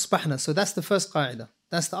أَنَّنَا أَصْبَحْنَا. So that's the first qa'idah.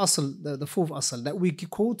 That's the asl, the fourth asl, that we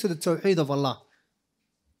call to the Tawheed of Allah.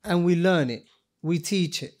 And we learn it, we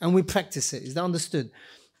teach it, and we practice it. Is that understood?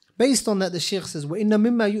 Based on that, the Shaykh says, وَإِنَّ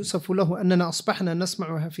مِمَّا يُؤْسَفُ لَهُ أَنَّنَا أَصْبَحْنَا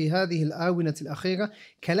نَسْمَعُهَا فِي هَذِهِ الْآوِنَةِ الْأَخِيرَةِ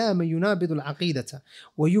كَلَامًا يُنَابِضُ الْعَقِيدَةَ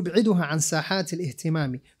وَيُبْعِدُهَا عَنْ سَاحَاتِ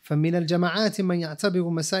الِاهْتِمَامِ فَمِنَ الْجَمَاعَاتِ مَنْ يَعْتَبِرُ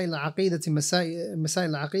مسائل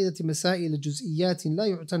العقيدة مسائل جزئيات لا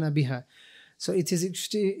يعتنى بها. So it is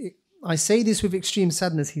extreme, I say this with extreme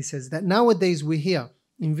sadness, he says, that nowadays we hear,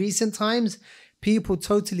 in recent times, people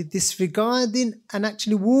totally disregarding and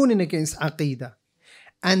actually warning against aqidah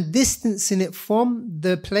and distancing it from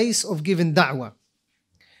the place of giving da'wah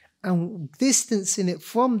and distancing it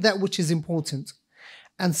from that which is important.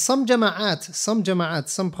 And some jama'at,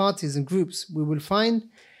 some parties and groups, we will find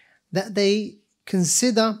that they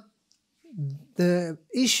consider the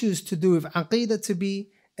issues to do with aqidah to be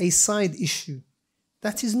a side issue.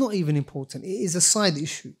 That is not even important. It is a side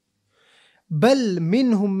issue. بل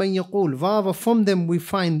منهم من يقول, rather from them we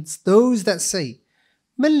find those that say,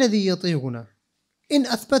 ما الذي يطيعنا إن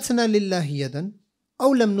أثبتنا لله يدا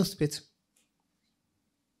أو لم نثبت.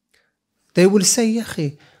 They will say, يا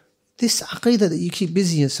أخي, this aqidah that you keep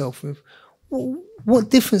busy yourself with, what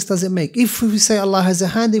difference does it make? If we say Allah has a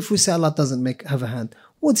hand, if we say Allah doesn't have a hand,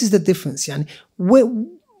 what is the difference? Yani,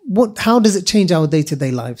 how does it change our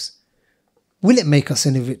day-to-day lives? Will it make us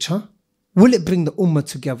any richer? Will it bring the ummah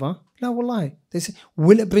together? No, wallahi. They say,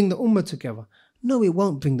 will it bring the ummah together? No, it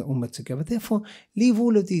won't bring the ummah together. Therefore, leave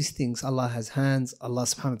all of these things. Allah has hands. Allah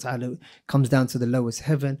subhanahu wa ta'ala comes down to the lowest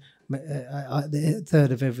heaven, the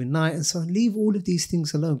third of every night, and so on. Leave all of these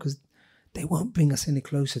things alone because they won't bring us any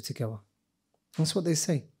closer together. That's what they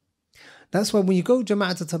say. That's why when you go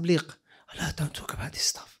Jama'at al-Tabligh, Allah, don't talk about this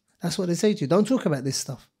stuff. That's what they say to you. Don't talk about this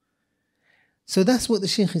stuff. So that's what the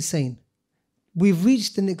Shaykh is saying. We've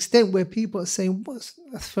reached an extent where people are saying, what's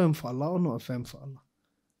affirmed for Allah or not affirmed for Allah?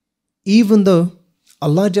 Even though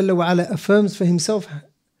Allah Jalla wa Ala affirms for himself,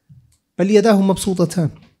 بَلْ يَدَاهُ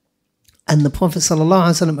مَبْسُوطَتَانِ. And the Prophet sallallahu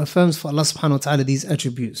alaihi wasallam affirms for Allah subhanahu wa ta'ala these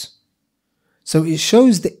attributes. So it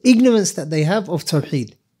shows the ignorance that they have of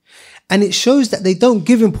Tawheed. And it shows that they don't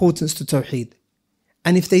give importance to Tawheed.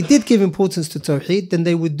 And if they did give importance to Tawheed, then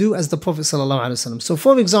they would do as the Prophet sallallahu alaihi wasallam. So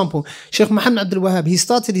for example, Shaykh Muhammad Abdul Wahhab, he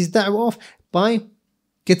started his da'wah off by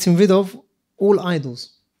getting rid of all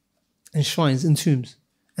idols and shrines and tombs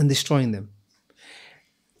and destroying them.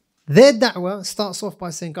 Their da'wah starts off by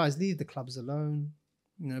saying, guys, leave the clubs alone,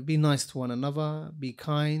 be nice to one another, be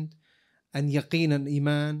kind, and yaqeen and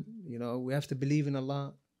iman, we have to believe in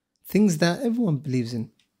Allah, things that everyone believes in.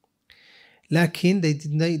 Lakin they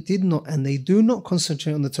did not and they do not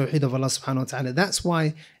concentrate on the Tawheed of Allah subhanahu wa ta'ala. That's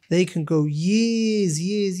why they can go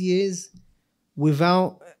years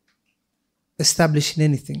without establishing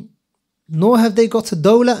anything. Nor have they got a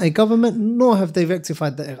dawla, a government, nor have they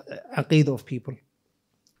rectified the aqidah of people.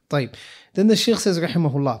 طيب. Then the Shaykh says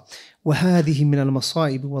رحمه الله وهذه من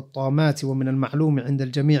المصائب والطامات ومن المعلوم عند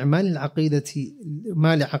الجميع ما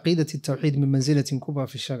لعقيدة التوحيد من منزلة كبرى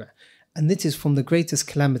في الشرع. And this is from the greatest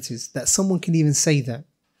calamities that someone can even say that.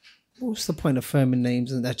 What's the point of affirming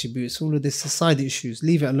names and attributes? All of this side issues.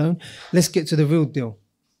 Leave it alone. Let's get to the real deal.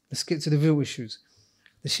 Let's get to the real issues.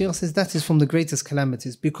 The Shaykh says that is from the greatest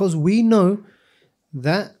calamities because we know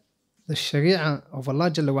that the Sharia of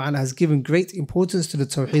Allah Jalla wa Ala has given great importance to the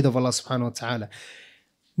Tawheed of Allah subhanahu wa ta'ala.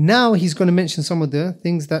 Now he's going to mention some of the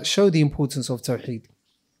things that show the importance of Tawheed.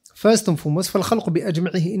 First and foremost, فَالْخَلْقُ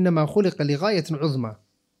بِأَجْمِعِهِ إِنَّمَا خُلِقَ لِغَايَةٍ عُظْمَى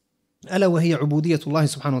ألا وهي عبودية الله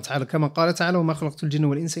سبحانه وتعالى كما قال تعالى وما خلقت الجن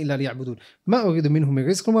والإنس إلا ليعبدون ما أريد منهم من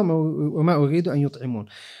رزق وما أريد أن يطعمون.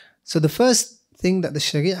 So the first thing that the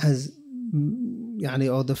Sharia has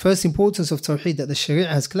or the first importance of Tawheed that the Sharia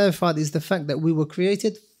has clarified is the fact that we were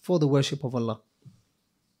created for the worship of Allah.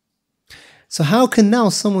 So how can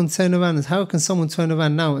someone turn around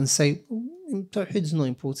now and say Tawheed is not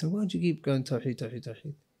important? Why do you keep going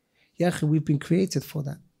Tawheed? Ya akhi, we've been created for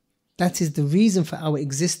that. That is the reason for our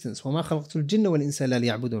existence. وَمَا خَلَقْتُ الْجِنَّ وَالْإِنسَ إِلَّا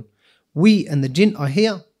لِيَعْبُدُونَ. We and the jinn are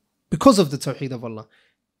here because of the Tawheed of Allah.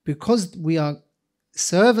 Because we are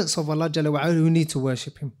servants of Allah Jalla wa Ala who need to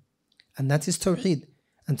worship Him. And that is Tawheed.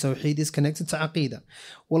 And Tawheed is connected to Aqeedah.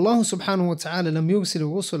 وَاللَّهُ سُبْحَانَهُ وَتَعَالَى لَمْ يُرْسِلِ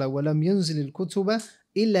الرُّسُلَ وَلَمْ يُنزِلِ الْكُتُبَ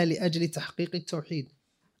إِلَّا لِأَجْلِ تَحْقِيقِ التَّوْحِيدِ.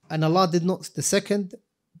 And Allah did not, the second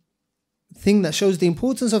thing that shows the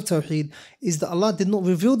importance of Tawheed is that Allah did not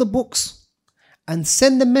reveal the books and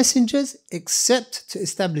send the messengers except to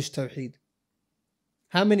establish Tawheed.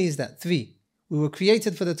 How many is that? 3. We were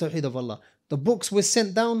created for the Tawheed of Allah. The books were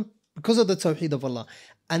sent down because of the Tawheed of Allah.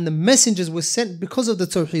 And the messengers were sent because of the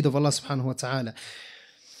Tawheed of Allah subhanahu wa ta'ala.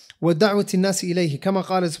 وَدَعْوَةِ النَّاسِ إِلَيْهِ كما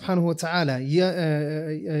قال سبحانه وتعالى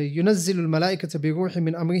ينزل الملائكة بروح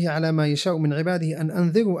من أمره على ما يشاء من عباده أن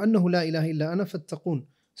أنذروا أنه لا إله إلا أنا فاتقون.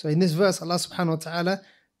 So in this verse Allah subhanahu wa ta'ala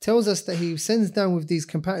tells us that He sends down with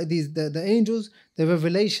the angels the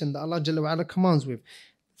revelation that Allah Jalla wa Ala commands with.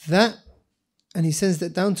 That, and He sends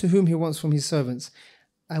that down to whom He wants from His servants.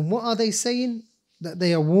 And what are they saying? That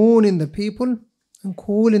they are warning the people and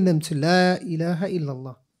calling them to La ilaha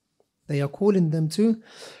illallah. They are calling them to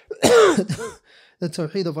the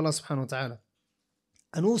Tawheed of Allah subhanahu wa ta'ala.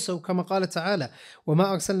 And also, كما قال تعالى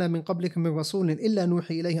وما أرسلنا من قبلك من رسول إلا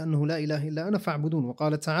نوحي إليه أنه لا إله إلا أنا فاعبدون.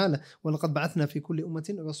 وقال تعالى ولقد بعثنا في كل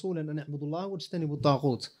أمة رسولا أن اعبدوا الله واجتنبوا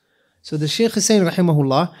الطاغوت. So the Shaykh is saying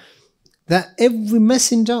رحمه that every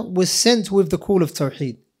messenger was sent with the call of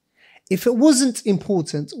Tawheed. If it wasn't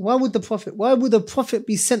important, why would the Prophet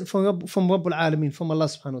be sent from Rabbul Alameen, from Allah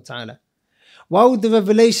subhanahu wa ta'ala? Why would the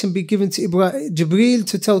revelation be given to Jibreel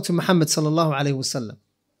to tell to Muhammad sallallahu alayhi wa sallam?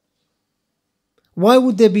 Why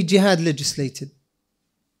would there be jihad legislated?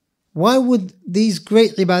 Why would these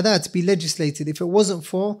great ibadat be legislated if it wasn't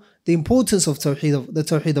for the importance of the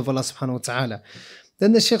Tawheed of Allah subhanahu wa ta'ala?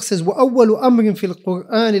 Then the Shaykh says, وَأَوَّلُ أَمْرٍ فِي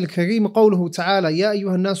الْقُرْآنِ الْكَرِيمِ قَوْلُهُ تَعَالَى يَا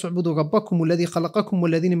أَيُّهَا النَّاسُ اعْبُدُوا رَبَّكُمُ الَّذِي خَلَقَكُمْ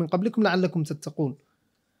وَالَّذِينَ مِنْ قَبْلِكُمْ لَعَلَّكُمْ تَتَّقُونَ.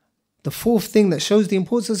 The fourth thing that shows the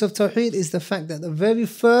importance of Tawheed is the fact that the very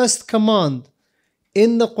first command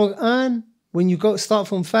in the Quran, when you start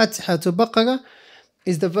from Fatiha to Baqarah,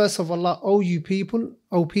 is the verse of Allah, O people,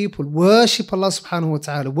 worship Allah subhanahu wa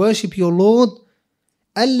ta'ala, worship your Lord,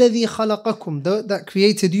 الَّذِي خَلَقَكُمْ, that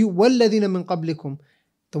created you, وَالَّذِينَ مِنْ قَبْلِكُمْ,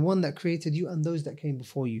 the one that created you and those that came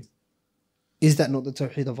before you. Is that not the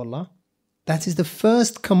Tawheed of Allah? That is the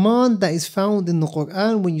first command that is found in the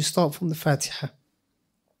Quran when you start from the Fatiha.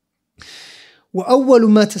 وأول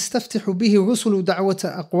ما تستفتح به الرسل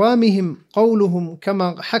دعوة أقوامهم قولهم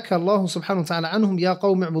كما حكى الله سبحانه وتعالى عنهم يا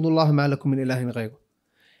قوم اعبدوا الله ما لكم من إله غيره.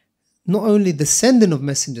 Not only the sending of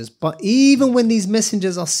messengers, but even when these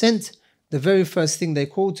messengers are sent, the very first thing they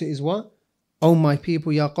call to is what? O my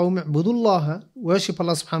people, يا قوم اعبدوا الله, worship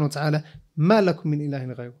Allah subhanahu wa ta'ala, ما لكم من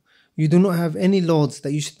إله غيره. You do not have any lords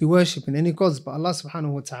that you should be worshipping, any gods but Allah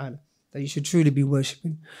subhanahu wa ta'ala, that you should truly be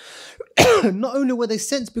worshipping. Not only were they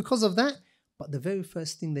sent because of that, but the very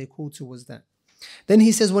first thing they called to was that. Then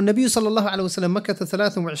he says, وَالنَّبِيُّ صَلَّى اللَّهُ عَلَيْهِ وَسَلَّمَ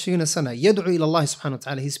مَكَثَ 23 سَنَةً يَدْعُو إِلَى اللَّهِ سُبْحَانَهُ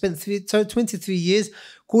وَتَعَالَى. He spent 23 years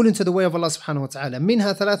calling to the way of Allah subhanahu wa ta'ala.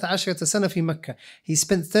 منها 13 سنة في مكة. He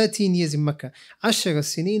spent 13 years in Mecca. 10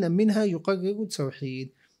 سنين منها يقرر التوحيد.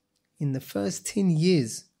 In the first 10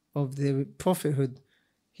 years of the prophethood,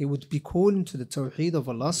 he would be calling to the Tawheed of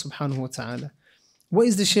Allah subhanahu wa ta'ala. What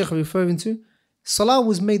is the Shaykh referring to? Salah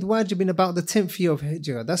was made wajib in about the 10th year of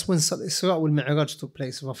Hijrah. That's when Isra wal Mi'raj took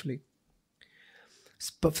place, roughly.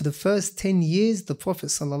 But for the first 10 years, the Prophet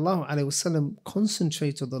ﷺ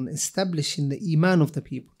concentrated on establishing the Iman of the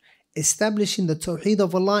people, establishing the Tawheed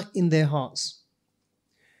of Allah in their hearts.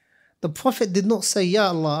 The Prophet did not say, Ya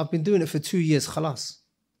Allah, I've been doing it for 2 years, khalas.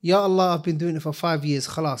 Ya Allah, I've been doing it for 5 years,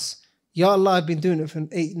 khalas. Ya Allah, I've been doing it for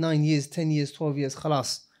 8, 9 years, 10 years, 12 years,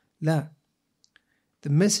 khalas. La. The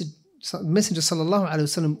Messenger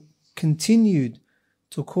ﷺ continued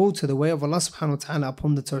to call to the way of Allah subhanahu wa ta'ala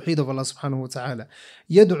upon the tawheed of Allah subhanahu wa ta'ala.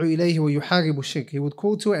 يدعو إليه ويحارب الشرك. He would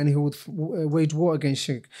call to it and he would wage war against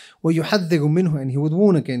shirk. ويحذر منه, and he would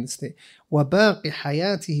warn against it. وباقي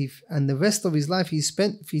حياته, and the rest of his life he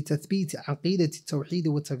spent في تثبيت عقيدة التوحيد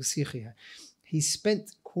وترسيخها. He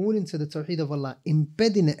spent calling to the tawheed of Allah,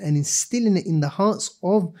 embedding it and instilling it in the hearts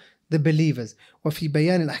of the believers. وفي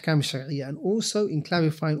بيان الأحكام الشرعية, and also in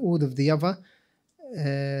clarifying all of the other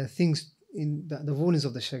things in the rulings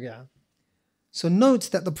of the Sharia. So note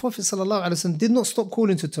that the Prophet ﷺ did not stop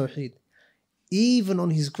calling to Tawheed. Even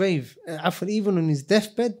on his grave, even on his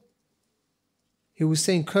deathbed, he was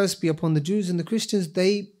saying, curse be upon the Jews and the Christians.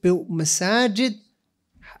 They built masajid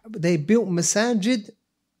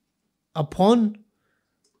upon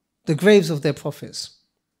the graves of their prophets.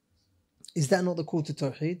 Is that not the call to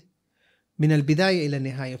Tawheed? من البداية إلى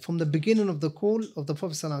النهاية. From the beginning of the call of the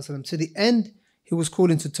Prophet ﷺ to the end, he was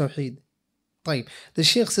calling to Tawheed. طيب, the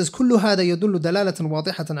Shaykh says كل هذا يدل دلالة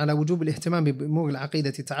واضحة على وجوب الاهتمام بأمور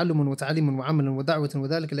العقيدة تعلم وتعليم وعمل ودعوة،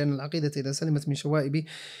 وذلك لأن العقيدة إذا سلمت من شوائب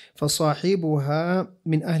فصاحبها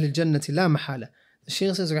من أهل الجنة لا محالة. The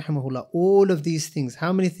Shaykh says رحمه الله, all of these things,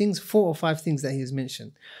 how many things? 4 or 5 things that he has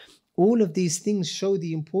mentioned. All of these things show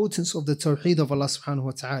the importance of the Tawheed of Allah subhanahu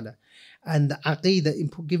wa ta'ala, and the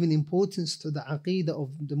Aqidah, giving importance to the Aqidah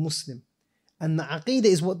of the Muslim. And the Aqidah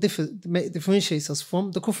is what differentiates us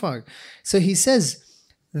from the Kuffar. So he says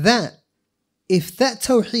that if that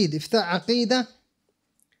Tawheed, if that Aqidah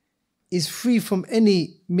is free from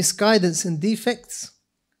any misguidance and defects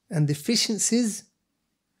and deficiencies,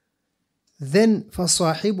 then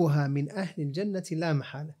فَصَاحِبُهَا مِنْ أَهْلِ الْجَنَّةِ لَا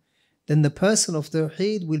مَحَالَةً. Then the person of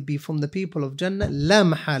Tawheed will be from the people of Jannah, لا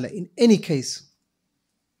محالة, in any case.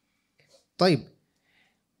 طيب,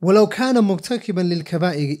 ولو كان مرتكبا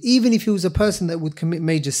للكبائر, even if he was a person that would commit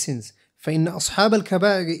major sins, فإن أصحاب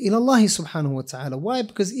الكبائر إلى الله سبحانه وتعالى. Why?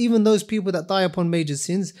 Because even those people that die upon major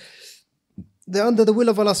sins, they're under the will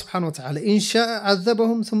of Allah subhanahu wa ta'ala. إن شاء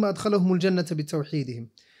عذبهم ثم أدخلهم الجنة بتوحيدهم.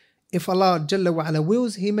 If Allah Jalla wa Ala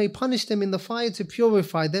wills, He may punish them in the fire to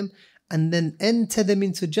purify them and then enter them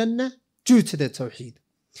into Jannah due to their Tawheed.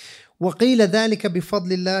 وقيل ذلك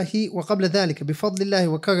بفضل الله وقبل ذلك بفضل الله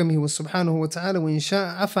وكرمه سبحانه وتعالى وإن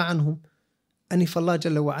شاء عفى عنهم. And if Allah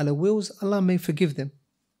Jalla wa Ala wills, Allah may forgive them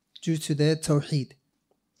due to their Tawheed.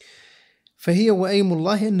 فهي وأيم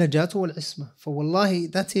الله النجاة والعصمة. For wallahi,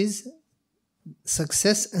 that is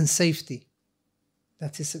success and safety.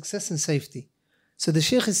 That is success and safety. So the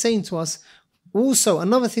Shaykh is saying to us, also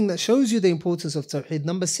another thing that shows you the importance of Tawheed,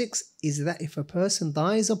 number 6, is that if a person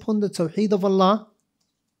dies upon the Tawheed of Allah,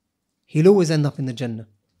 he'll always end up in the Jannah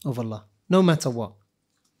of Allah, no matter what.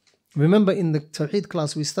 Remember in the Tawheed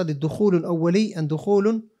class we studied دخول أولي and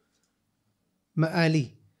دخول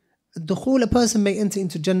مآلي. الدخول, a person may enter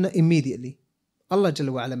into Jannah immediately. Allah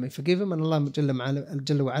Jalla wa Ala may forgive him and Allah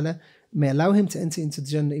Jalla wa Ala may allow him to enter into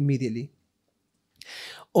Jannah immediately.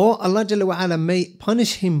 Or Allah Jalla wa Ala may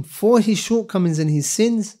punish him for his shortcomings and his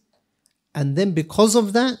sins, and then because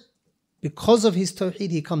of that, because of his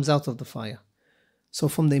Tawheed, he comes out of the fire. So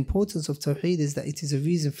from the importance of Tawheed is that it is a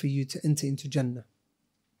reason for you to enter into Jannah.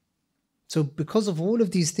 So because of all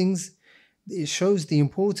of these things, it shows the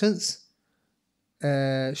importance,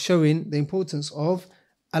 showing the importance of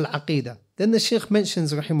Al-Aqidah. Then the Shaykh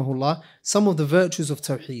mentions, rahimahullah, some of the virtues of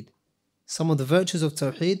Tawheed. Some of the virtues of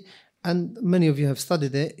Tawheed, and many of you have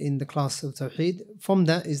studied it in the class of Tawheed. From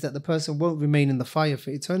that is that the person won't remain in the fire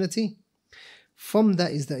for eternity. From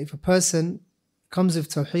that is that if a person comes with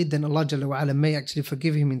Tawheed, then Allah Jalla wa Ala may actually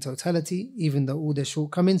forgive him in totality, even though all their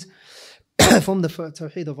shortcomings. From the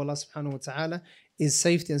Tawheed of Allah subhanahu wa ta'ala is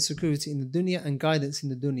safety and security in the dunya and guidance in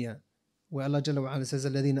the dunya. Where Allah Jalla wa Ala says,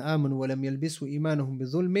 الَّذِينَ آمَنُوا وَلَمْ يَلْبِسُوا إِيمَانَهُم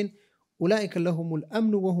بِظُلْمٍ أُولَٰئِكَ لَهُمُ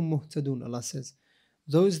الْأَمْنُ وَهُمْ مُهْتَدُونَ. Allah says,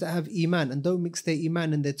 those that have Iman and don't mix their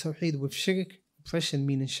Iman and their Tawheed with shirk, oppression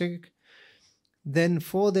meaning shirk, then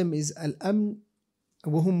for them is al-amn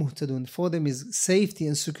wa hum muhtadun. For them is safety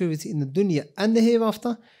and security in the dunya and the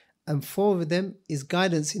hereafter, and for them is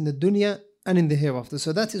guidance in the dunya and in the hereafter.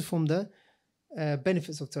 So that is from the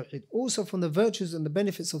benefits of Tawheed. Also from the virtues and the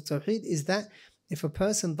benefits of Tawheed is that if a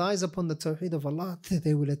person dies upon the Tawheed of Allah,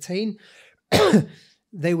 they will attain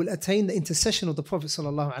the intercession of the Prophet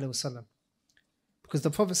sallallahu alaihi wasallam. Because the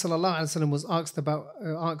Prophet ﷺ was asked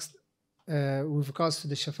with regards to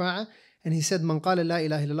the shafa'ah, and he said, "Man qala la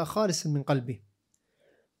ilaha illallah khalisan min qalbi."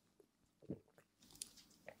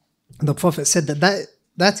 The Prophet said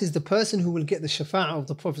that is the person who will get the shafa'ah of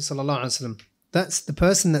the Prophet ﷺ. That's the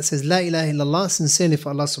person that says la ilaha illallah sincerely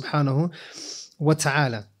for Allah subhanahu wa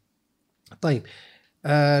ta'ala. طيب.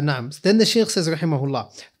 نعم. Then the Shaykh says رحمه الله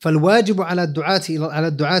فالواجب على الدعاة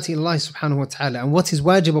إلى الله سبحانه وتعالى, and what is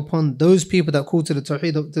wajib upon those people that call to the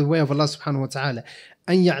tawheed, the way of Allah subhanahu wa ta'ala,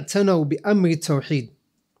 أن يعتنوا بأمر التوحيد,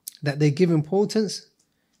 that they give importance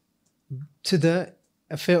to the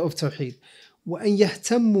affair of tawheed, وأن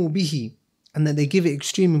يهتموا به, and that they give it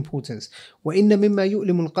extreme importance. وإن مما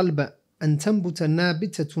يؤلم القلب أن تنبت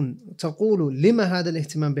نابتة تقول لما هذا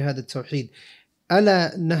الاهتمام بهذا التوحيد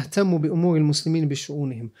ألا نهتم بأمور المسلمين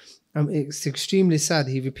بشؤونهم. It's extremely sad.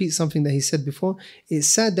 He repeats something that he said before. It's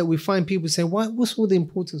sad that we find people saying, what's all the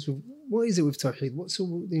importance of, what is it with Tawheed? What's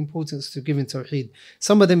all the importance to giving Tawheed?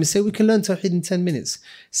 Some of them say we can learn Tawheed in 10 minutes.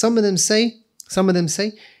 Some of them say,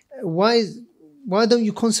 why don't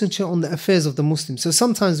you concentrate on the affairs of the Muslims? So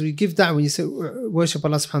sometimes we give da'wah when you say worship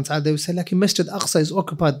Allah subhanahu wa ta'ala, they will say like Masjid Aqsa is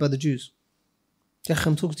occupied by the Jews.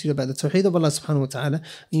 I'm talking to you about the Tawheed of Allah subhanahu wa ta'ala,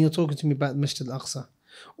 and you're talking to me about Masjid Aqsa.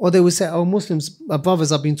 Or they will say, our Muslims, our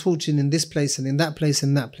brothers are being tortured in this place and in that place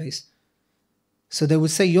and that place. So they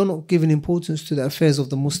would say, you're not giving importance to the affairs of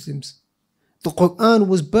the Muslims. The Quran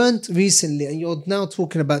was burnt recently and you're now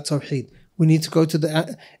talking about Tawheed. We need to go to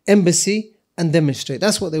the embassy and demonstrate.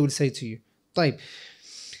 That's what they would say to you. طيب.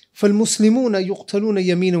 فالمسلمون يقتلون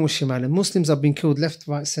يمينا وشمالا. Muslims are being killed left,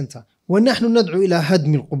 right, center. ونحن ندعو إلى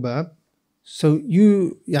هدم القباب. So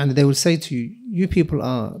they will say to you, you people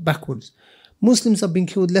are backwards. Muslims are being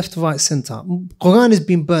killed left, right, center. Quran is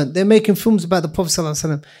being burnt. They're making films about the Prophet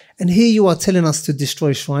ﷺ. And here you are telling us to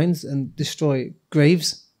destroy shrines and destroy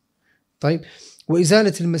graves. طيب.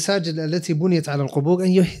 وإزالة المساجد التي بنيت على القبور.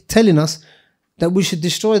 And you're telling us that we should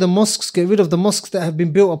destroy the mosques, get rid of the mosques that have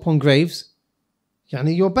been built upon graves.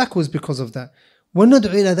 You're backwards because of that.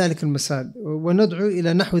 وندعو إلى ذلك المسائل. وندعو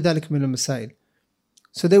إلى نحو ذلك من المسائل.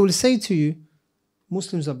 So they will say to you,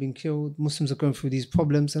 Muslims are being killed, Muslims are going through these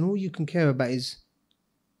problems, and all you can care about is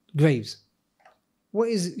graves. What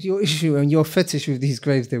is your issue and your fetish with these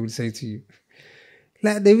graves, they will say to you.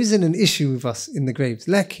 Like, there isn't an issue with us in the graves.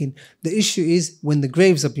 Lakin, the issue is when the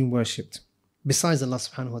graves are being worshipped, besides Allah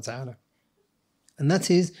subhanahu wa ta'ala. And that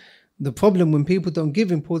is the problem when people don't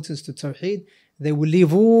give importance to Tawheed. They will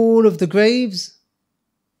leave all of the graves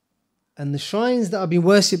and the shrines that are being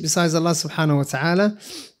worshipped besides Allah subhanahu wa ta'ala,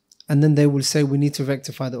 and then they will say we need to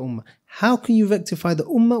rectify the ummah. How can you rectify the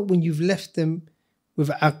ummah when you've left them with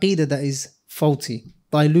aqeedah that is faulty,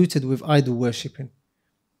 diluted with idol worshipping?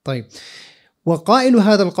 طيب. وقائل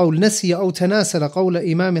هذا القول نسي أو تناسل قول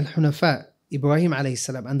إمام الحنفاء إبراهيم عليه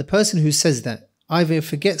السلام. And the person who says that either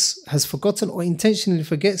has forgotten or intentionally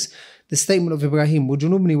forgets the statement of Ibrahim,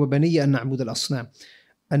 وَجُنُوبْنِي وَبَنِيَّ أَن نَعْبُدَ الْأَصْنَامِ.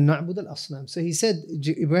 And na'bud al-asnam. So he said,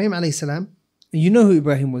 Ibrahim alayhi salam, and you know who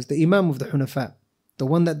Ibrahim was, the Imam of the Hunafa, the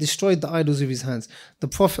one that destroyed the idols with his hands, the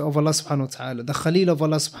Prophet of Allah subhanahu wa ta'ala, the Khalil of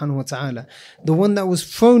Allah subhanahu wa ta'ala, the one that was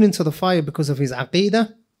thrown into the fire because of his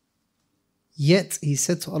aqeedah. Yet he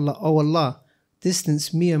said to Allah, oh Allah,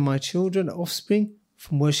 distance me and my children, offspring,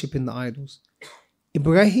 from worshipping the idols.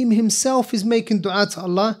 Ibrahim himself is making dua to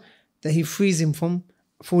Allah that he frees him from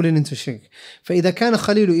falling into shirk. فإذا كان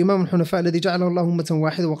خليل إمام الحنفاء الذي جعله الله أمة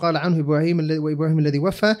واحدة وقال عنه وإبراهيم الذي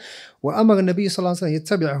وفى وأمر النبي صلى الله عليه وسلم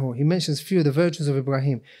يتبعه. He mentions few of the virtues of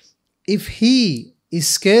Ibrahim. If he is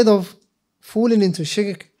scared of falling into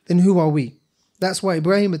shirk, then who are we? That's why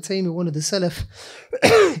Ibrahim at-Taymi, one of the Salaf,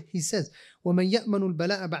 he says, وَمَنْ يَأْمَنُ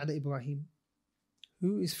الْبَلَاءَ بَعْدَ إِبْرَاهِيمِ.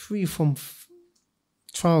 Who is free from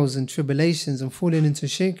trials and tribulations and falling into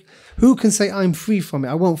shirk? Who can say I'm free from it,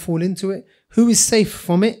 I won't fall into it? Who is safe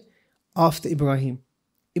from it after Ibrahim?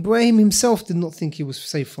 Ibrahim himself did not think he was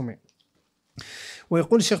safe from it.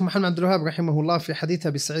 ويقول الشيخ محمد عبد الوهاب رحمه الله في حديث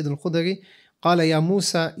أبي سعيد الخدري قال يا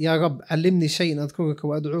موسى يا رب علمني شيء أذكرك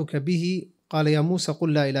وأدعوك به قال يا موسى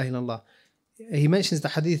قل لا إله إلا الله. He mentions the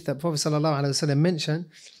hadith that Prophet sallallahu alaihi wasallam mentioned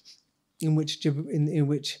in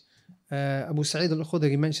which Abu Sa'id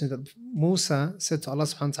al-Khudri mentions that Musa said to Allah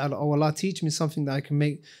subhanahu wa ta'ala, oh Allah, teach me something that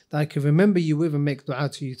I can remember you with and make dua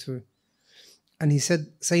to you through. And he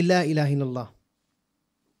said, say la ilaha illallah.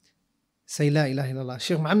 Say la ilaha illallah.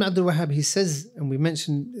 Shaykh Muhammad Abdul Wahhab, he says, and we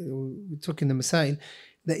took in the Masail,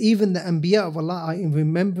 that even the Anbiya of Allah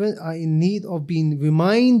are in need of being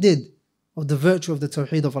reminded of the virtue of the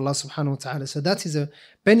Tawheed of Allah subhanahu wa ta'ala. So that is a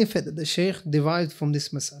benefit that the Shaykh derived from this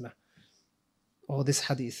Mas'ala, or this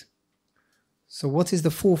hadith. So what is the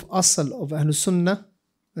fourth asl of Ahlul Sunnah,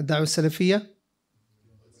 the Da'wah Salafiyah?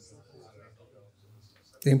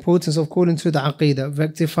 The importance of calling to the aqeedah,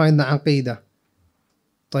 rectifying the aqeedah.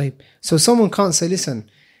 طيب. So someone can't say, listen,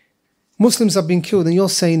 Muslims have been killed and you're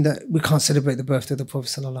saying that we can't celebrate the birthday of the Prophet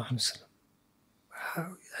sallallahu alaihi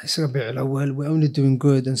wasallam. We're only doing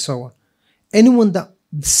good and so on. Anyone that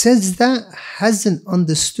says that hasn't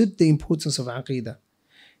understood the importance of aqeedah.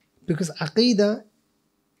 Because Aqidah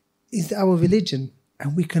is our religion,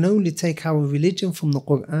 and we can only take our religion from the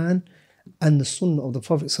Quran and the Sunnah of the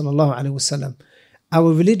Prophet sallallahu alaihi wasallam.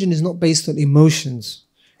 Our religion is not based on emotions.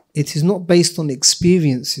 It is not based on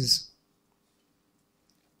experiences.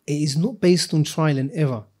 It is not based on trial and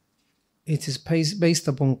error. It is based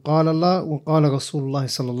upon قال الله وقال رسول الله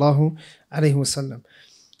صلى الله عليه وسلم.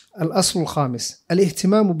 الأصل الخامس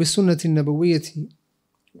الاهتمام بالسنة النبوية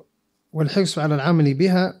والحرص على العمل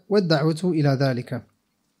بها والدعوة إلى ذلك.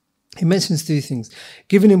 He mentions three things: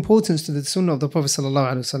 giving importance to the Sunnah of the Prophet صلى الله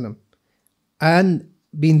عليه وسلم, and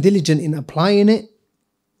being diligent in applying it,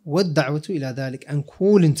 وَالدَّعْوَةُ إِلَى ذَلِكَ, and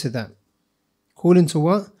calling to that. Calling to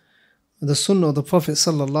what? The Sunnah of the Prophet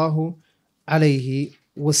sallallahu alayhi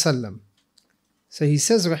wasallam. So he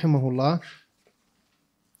says, rahimahullah,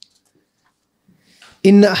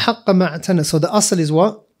 إِنَّ أَحَقَّ مَا اعْتَنَى. So the asl is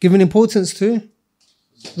what? Giving importance to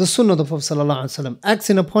the Sunnah of the Prophet sallallahu alayhi wasallam,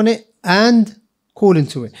 acting upon it and calling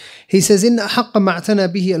to it. He says, إن أحق ما اعتنى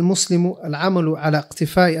به المسلم العمل على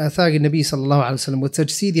اقتفاء آثار النبي صلى الله عليه وسلم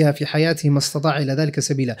وتجسيدها في حياته ما استطاع إلى ذلك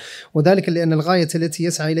سبيلا، وذلك لأن الغاية التي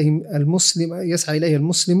يسعى إليها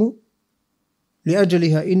المسلم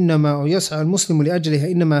لأجلها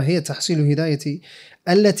إنما هي تحصيل هداية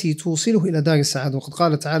التي توصله إلى دار السعادة، وقد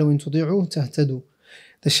قال تعالى وإن تطيعوه تهتدوا.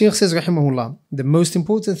 The Shaykh says, rahimahullah, the most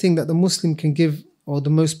important thing that the Muslim can give, or the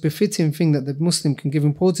most befitting thing that the Muslim can give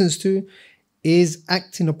importance to, is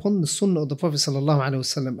acting upon the Sunnah of the Prophet sallallahu alaihi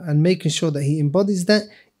wasallam and making sure that he embodies that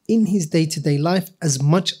in his day-to-day life as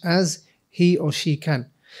much as he or she can,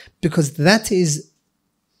 because that is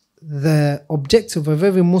the objective of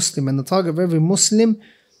every Muslim and the target of every Muslim,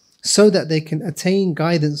 so that they can attain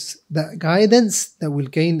guidance that will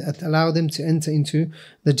allow them to enter into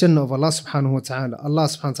the Jannah of Allah subhanahu wa ta'ala. Allah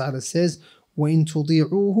subhanahu wa ta'ala says, وَإِن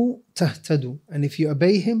تُطِيعُوهُ تَهْتَدُوا, and if you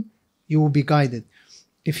obey him, you will be guided.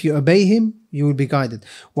 If you obey him, you will be guided.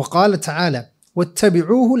 وَقَالَ تَعَالَى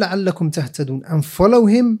وَاتَّبِعُوهُ لَعَلَّكُمْ تَهْتَدُونَ, and follow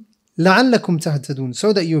him لَعَلَّكُمْ تَهْتَدُونَ,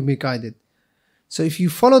 so that you will be guided. So if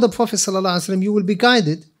you follow the Prophet sallallahu alaihi wasallam, you will be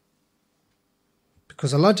guided,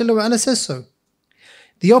 because Allah Jalla wa Ala says so.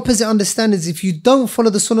 The opposite understanding is if you don't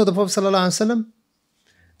follow the Sunnah of the Prophet sallallahu alaihi wasallam,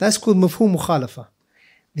 that's called mafhum mukhalafa.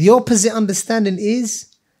 The opposite understanding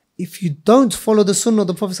is if you don't follow the Sunnah of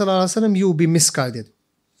the Prophet sallallahu alaihi wasallam, you will be misguided.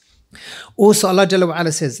 Also, Allah Jalla wa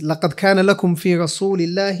Ala says, لَقَدْ كَانَ لَكُمْ فِي رَسُولِ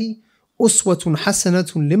اللَّهِ أُسْوَةٌ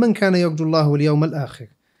حَسَنَةٌ لِمَنْ كَانَ يَرْجُو اللَّهَ وَالْيَوْمَ الْآخِرِ.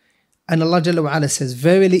 And Allah Jalla wa Ala says,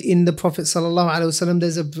 verily in the Prophet sallallahu alaihi wasallam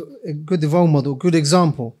there's a good role model, good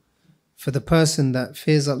example for the person that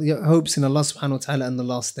hopes in Allah subhanahu wa ta'ala and the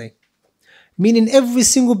last day. Meaning every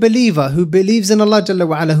single believer who believes in Allah Jalla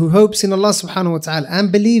wa Ala, who hopes in Allah subhanahu wa ta'ala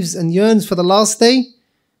and believes and yearns for the last day,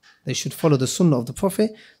 they should follow the Sunnah of the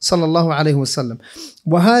Prophet sallallahu alaihi wasallam.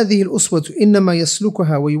 وهذه الأسوة إنما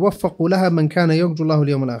يسلكها ويوفق لها من كان يرجو الله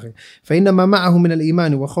اليوم الآخر، فإنما معه من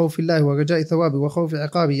الإيمان وخوف الله ورجاء ثوابه وخوف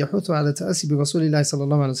عقابه يحث على تأسي برسول الله صلى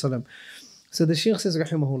الله عليه وسلم. So the Shaykh says,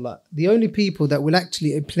 rahimahullah, the only people that will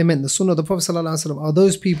actually implement the Sunnah of the Prophet sallallahu alaihi wasallam are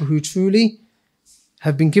those people who truly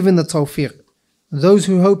have been given the tawfiq, those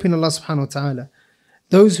who hope in Allah subhanahu wa ta'ala,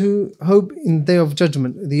 those who hope in the Day of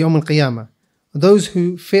Judgment, the Yawm al-Qiyamah, those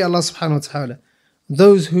who fear Allah subhanahu wa ta'ala,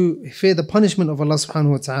 those who fear the punishment of Allah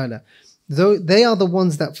subhanahu wa ta'ala. They are the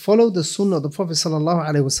ones that follow the Sunnah of the Prophet sallallahu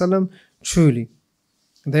alaihi wasallam truly.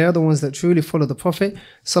 They are the ones that truly follow the Prophet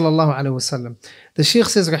sallallahu alaihi wasallam. The Shaykh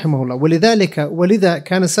says, rahimahullah, وَلِذَا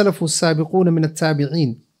كَانَ سَلَفُ السَّابِقُونَ مِنَ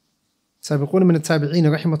التَّابِعِينَ سابقون من التابعين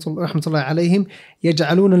رحمة الله عليهم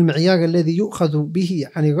يجعلون المعيار الذي يؤخذ به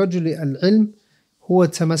عن رجل العلم هو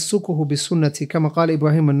تمسكه بالسنة، كما قال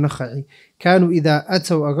إبراهيم النخعي كانوا إذا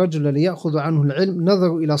أتوا الرجل ليأخذوا عنه العلم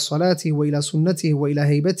نظروا إلى صلاته وإلى سنته وإلى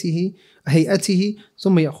هيئته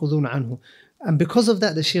ثم يأخذون عنه. And because of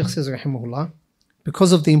that, the Shaykh says rahimahullah,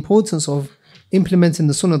 because of the importance of implementing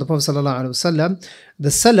the Sunnah of the Prophet sallallahu alaihi wasallam, the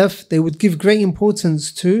Salaf, they would give great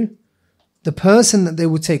importance to the person that they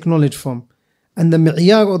would take knowledge from, and the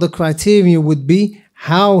mi'yar or the criteria would be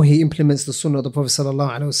how he implements the Sunnah of the Prophet sallallahu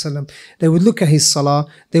alaihi wasallam. They would look at his salah,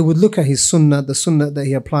 they would look at his sunnah, the sunnah that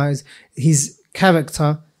he applies, his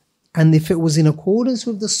character, and if it was in accordance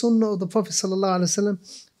with the Sunnah of the Prophet sallallahu alaihi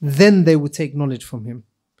wasallam, then they would take knowledge from him.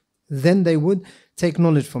 Then they would take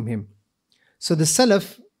knowledge from him. So the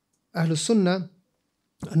Salaf, Ahlul Sunnah,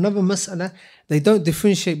 another mas'ala, they don't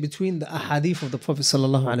differentiate between the ahadith of the Prophet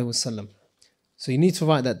sallallahu alaihi wasallam. So you need to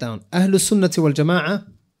write that down. Ahlul Sunnati wal Jama'ah,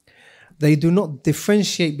 they do not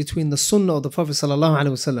differentiate between the Sunnah of the Prophet sallallahu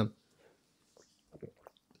alaihi wasallam,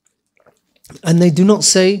 and they do not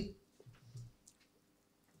say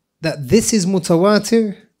that this is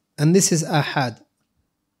mutawatir and this is ahad.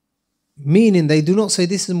 Meaning they do not say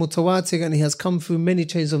this is mutawatir and it has come through many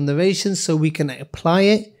chains of narration so we can apply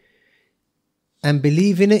it and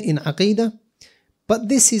believe in it in aqeedah. But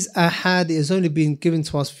this is ahad, it has only been given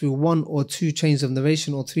to us through 1 or 2 chains of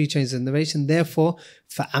narration or 3 chains of narration. Therefore,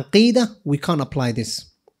 for aqeedah, we can't apply this.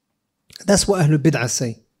 That's what Ahlul Bid'ah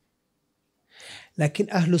say. Lakin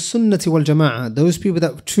Ahlul Sunnati wal Jama'ah, those people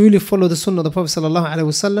that truly follow the Sunnah of the Prophet sallallahu alaihi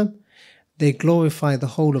wasallam, they glorify the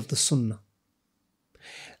whole of the Sunnah.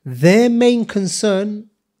 Their main concern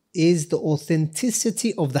is the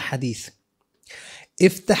authenticity of the hadith.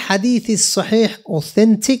 If the hadith is sahih,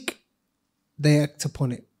 authentic, they act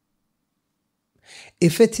upon it.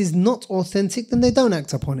 If it is not authentic, then they don't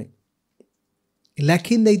act upon it.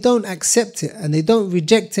 Lakin they don't accept it and they don't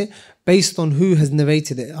reject it based on who has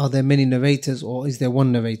narrated it. Are there many narrators or is there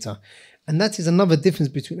one narrator? And that is another difference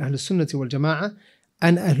between Ahlul Sunnati wal Jama'ah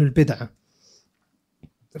and Ahlul Bid'ah.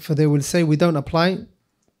 For they will say we don't apply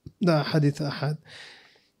the hadith ahad.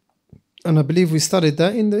 And I believe we studied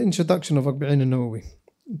that in the introduction of Arba'in al-Nawawi.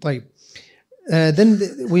 طيب. Then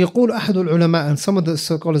ويقول أحد العلماء, and some of the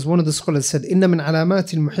scholars, one of the scholars said, إن من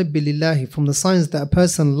علامات المحب لله, from the signs that a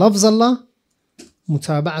person loves Allah,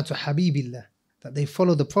 متابعة حبيب الله, that they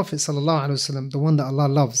follow the Prophet sallallahu alaihi wasallam, the one that Allah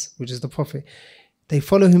loves, which is the Prophet. They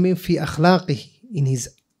follow him in في أخلاقه,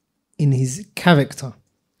 in his character,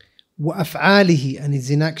 وأفعاله, and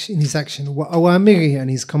in his action, وأوامره,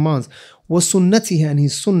 and his commands, وسنته, and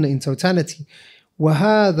his sunnah in totality.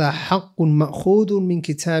 وهذا حق مأخوذ من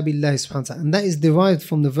كتاب الله سبحانه وتعالى, and that is derived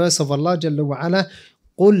from the verse of Allah جل وعلا,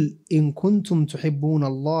 قل إن كنتم تحبون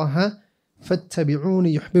الله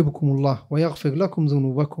فاتبعوني يحببكم الله ويغفر لكم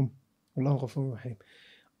ذنوبكم والله غفور رحيم.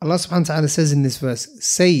 Allah subhanahu wa ta'ala says in this verse,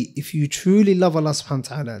 say, if you truly love Allah subhanahu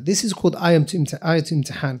wa ta'ala. This is called ayat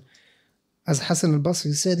imtihan. As Hassan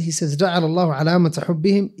al-Basri said, he says, جعل الله علامة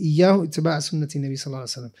حبهم إياه اتباع سنة النبي صلى الله عليه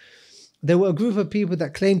وسلم. There were a group of people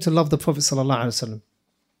that claimed to love the Prophet sallallahu alaihi wasallam.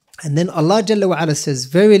 And then Allah Jalla wa Ala says,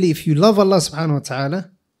 verily, if you love Allah subhanahu wa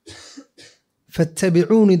ta'ala,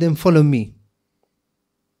 فَاتَّبِعُونِ, then follow me.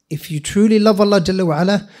 If you truly love Allah Jalla wa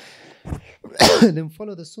Ala, then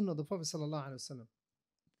follow the sunnah of the Prophet sallallahu alaihi wasallam.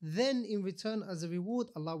 Then in return, as a reward,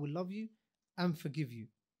 Allah will love you and forgive you.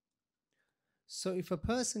 So if a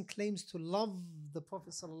person claims to love the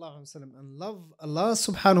Prophet sallallahu alaihi wasallam and love Allah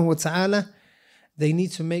subhanahu wa ta'ala, they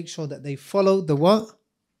need to make sure that they follow the what?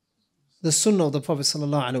 The sunnah of the Prophet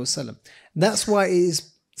sallallahu alaihi wasallam. That's why it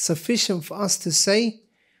is sufficient for us to say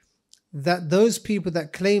that those people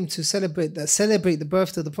that claim to celebrate the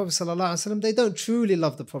birthday of the Prophet sallallahu alaihi wasallam, they don't truly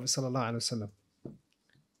love the Prophet sallallahu alaihi wasallam.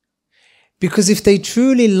 Because if they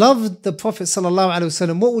truly loved the Prophet sallallahu alaihi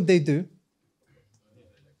wasallam, what would they do?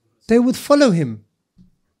 They would follow him.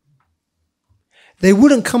 They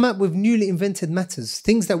wouldn't come up with newly invented matters,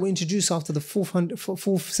 things that were introduced after the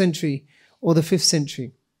 4th century or the 5th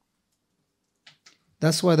century.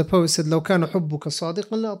 That's why the Prophet said, لو كان حبك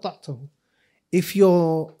صادقا لأطعته. If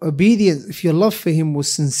your obedience, if your love for him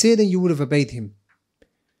was sincere, then you would have obeyed him.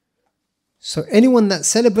 So anyone that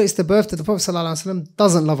celebrates the birthday of the Prophet ﷺ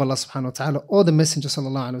doesn't love Allah subhanahu wa ta'ala or the Messenger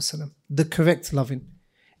ﷺ, the correct loving.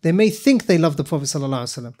 They may think they love the Prophet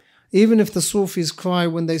ﷺ. Even if the Sufis cry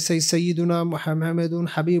when they say Sayyiduna Muhammadun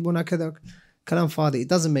Habibuna kada kalam fadi,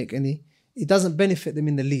 it doesn't benefit them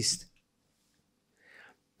in the least.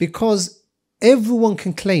 Because everyone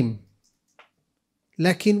can claim.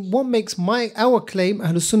 Lakin what makes our claim,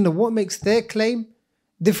 Ahlul Sunnah, what makes their claim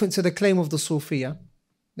different to the claim of the Sufiya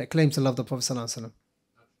that claim to love the Prophet sallallahu alaihi wasallam?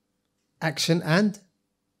 Action and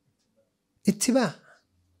ittiba,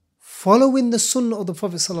 following the Sunnah of the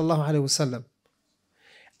Prophet sallallahu alaihi wasallam.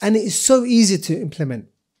 And it is so easy to implement.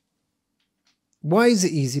 Why is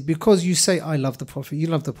it easy? Because you say, I love the Prophet. You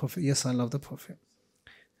love the Prophet. Yes, I love the Prophet.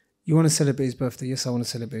 You want to celebrate his birthday? Yes, I want to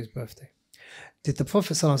celebrate his birthday. Did the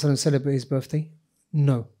Prophet ﷺ celebrate his birthday?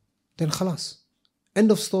 No. Then khalas. End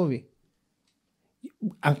of story. The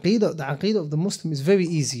aqeedah of the Muslim is very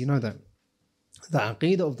easy, you know that. The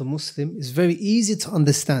aqeedah of the Muslim is very easy to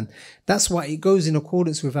understand. That's why it goes in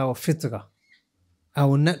accordance with our fitrah,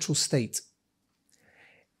 our natural state.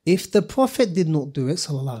 If the Prophet did not do it,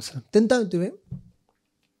 sallallahu alaihi wasallam, then don't do it.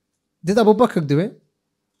 Did Abu Bakr do it?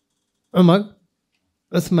 Umar,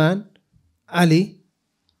 Uthman, Ali,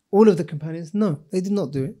 all of the companions? No, they did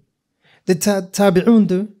not do it. Did Tabi'un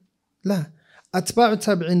do it? La. Atba'u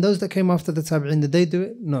Tabi'in, those that came after the Tabi'in, did they do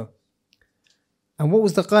it? No. And what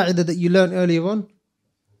was the qa'idah that you learned earlier on?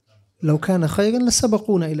 لو كان خيرا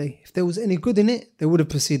لسبقونا إليه. If there was any good in it, they would have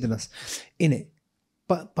preceded us in it.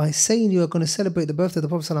 But by saying you are going to celebrate the birthday of the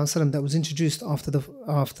Prophet ﷺ that was introduced after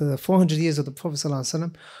the 400 years of the Prophet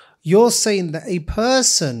ﷺ, you're saying that a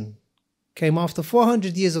person came after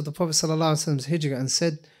 400 years of the Prophet ﷺ's hijrah and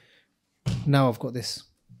said, now I've got this.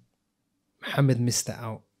 Muhammad missed that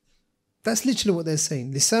out. That's literally what they're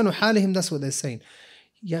saying. Lisanu halihim, that's what they're saying.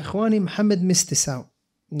 Ya Ikhwani, Muhammad missed this out.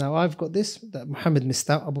 Now I've got this, that Muhammad missed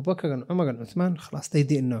out. Abu Bakr and Umar and Uthman, khalas, they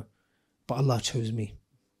didn't know. But Allah chose me.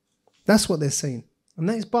 That's what they're saying. And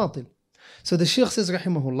that is batil. So the Shaykh says,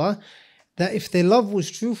 rahimahullah, that if their love was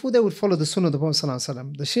truthful, they would follow the sunnah of the Prophet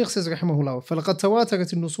ﷺ. The Shaykh says, rahimahullah, فَلَقَدْ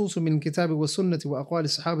تَوَاتَرَتِ النُّصُوص مِنْ الْكِتَابِ وَالسُنَّةِ وَأَقْوَالِ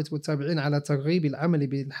الصَّحَابَةِ وَالتَّابِعِينَ عَلَى تَرْغِيبِ الْعَمَلِ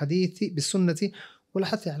بِالْحَدِيثِ بِالسُنَّةِ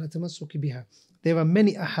وَالْحَثِّ عَلَى التَّمَسُّكِ بِهَا. There are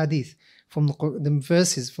many ahadith from the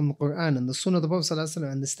verses from the Quran and the Sunnah of the Prophet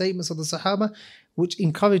ﷺ and the statements of the Sahaba which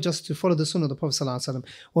encourage us to follow the Sunnah of the Prophet ﷺ.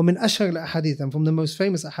 وَمِنْ أَشْهَرِ الْأَحَادِيث, and from the most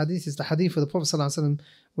famous ahadith is the hadith of the Prophet ﷺ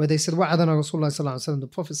where they said, وَعَدَنَا رَسُولُ اللَّهِ ﷺ, the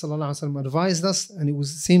Prophet ﷺ advised us, and it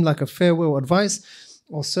seemed like a farewell advice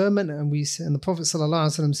or sermon, and the Prophet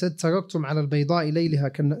ﷺ said, تَرَكْتُمْ عَلَى الْبَيْضَاءِ لَيْلِهَا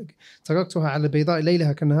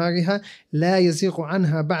كَنَهَارِهَا لَا يَزِيغُ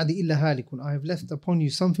عَنْهَا بَعْدِ إِلَّا هَالِكٌ. I have left upon you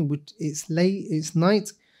something which it's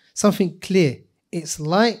night, something clear. It's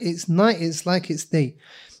light, it's night, it's like it's day.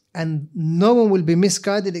 And no one will be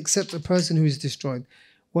misguided except a person who is destroyed.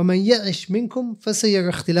 وَمَنْ يَعِشْ مِنْكُمْ فَسَيَرَ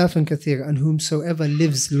اخْتِلَافًا كَثِيرًا, and whomsoever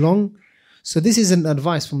lives long. So this is an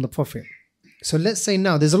advice from the Prophet. So let's say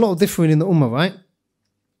now, there's a lot of differing in the Ummah, right?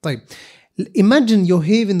 Like, imagine you're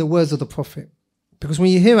hearing the words of the Prophet. Because when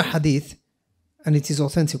you hear a hadith, and it is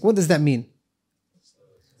authentic, what does that mean?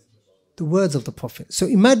 The words of the Prophet. So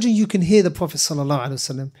imagine you can hear the Prophet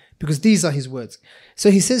ﷺ, because these are his words. So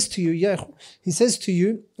he says to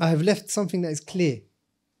you, I have left something that is clear.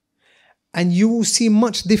 And you will see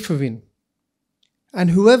much differing. And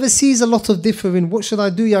whoever sees a lot of differing, what should I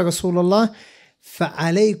do, Ya Rasulullah?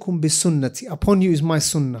 فَعَلَيْكُمْ بِالسُنَّةِ, upon you is my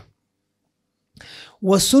sunnah.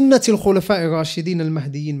 وَسُنَّةِ الْخُلَفَاءِ الرَّاشِدِينَ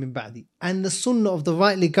الْمَهْدِيِّينَ مِنْ بَعْدِي, and the sunnah of the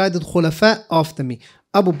rightly guided khulafa after me.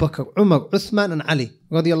 Abu Bakr, Umar, Uthman and Ali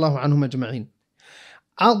radiyallahu anhum ajma'in.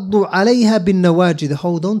 عَضُّوا عَلَيْهَا بِالنَّوَاجِدِ,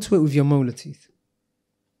 hold on to it with your molar teeth.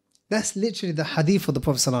 That's literally the hadith of the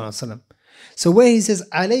Prophet ﷺ. So where he says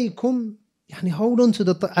alaykum, hold on to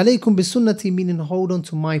the alaykum bisunnati, meaning hold on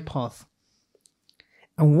to my path.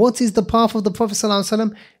 And what is the path of the Prophet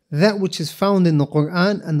ﷺ? That which is found in the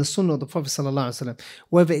Quran and the Sunnah of the Prophet ﷺ.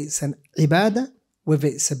 Whether it's an ibadah, whether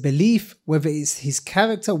it's a belief, whether it's his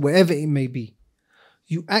character, wherever it may be,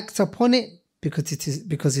 you act upon it because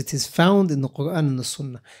it is found in the Quran and the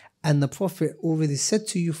Sunnah. And the Prophet already said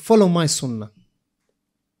to you, follow my Sunnah.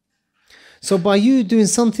 So by you doing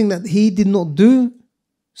something that he did not do,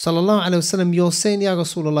 sallallahu alayhi wasallam, you're saying, Ya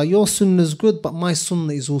Rasulullah, your sunnah is good, but my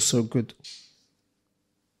sunnah is also good.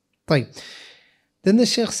 طيب. Then the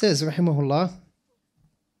Shaykh says, rahimahullah,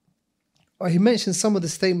 he mentions some of the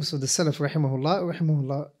statements of the Salaf,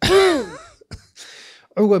 rahimahullah.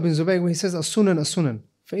 Urwa bin Zubayr, when he says, as-sunan,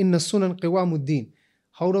 فَإِنَّ السُّنَنْ قِوَامُ الدِّينِ,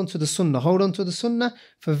 hold on to the sunnah,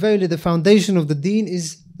 for verily the foundation of the deen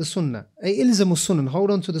is the sunnah. Ay ilzamu sunnah,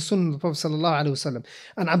 hold on to the sunnah of the Prophet sallallahu alaihi wasallam.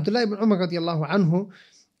 And Abdullah ibn Umar radiyallahu anhu,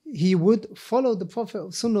 he would follow the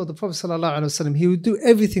Prophet, sunnah of the Prophet sallallahu alaihi wasallam. He would do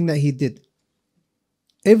everything that he did.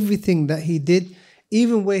 Everything that he did,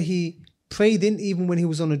 even where he prayed in, even when he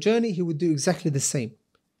was on a journey, he would do exactly the same.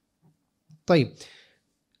 طيب.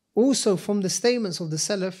 Also from the statements of the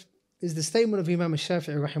Salaf is the statement of Imam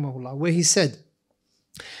al-Shafi'i rahimahullah, where he said,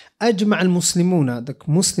 أجمع المسلمون, the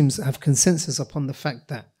Muslims have consensus upon the fact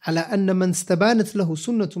that على أن من استبانت له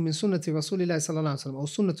سنة من سنة رسول الله صلى الله عليه وسلم أو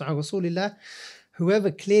سنة عن رسول الله,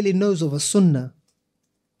 whoever clearly knows of a sunnah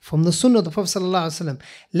from the sunnah of the Prophet صلى الله عليه وسلم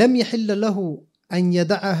لم يحل له أن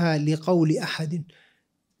يدعها لقول أحد,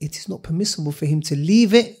 it is not permissible for him to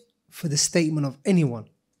leave it for the statement of anyone.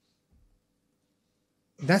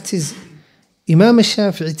 That is Imam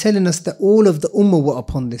al-Shafi'i telling us that all of the ummah were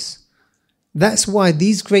upon this. That's why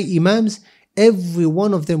these great imams, every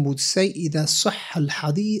one of them would say, إِذَا صَحَّ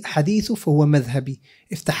الْحَدِيثُ فَهُوَ مَذْهَبِي.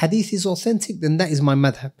 If the hadith is authentic, then that is my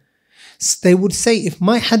madhab. They would say, if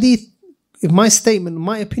my statement,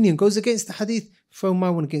 my opinion goes against the hadith, throw my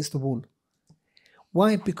one against the wall.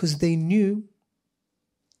 Why? Because they knew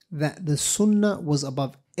that the sunnah was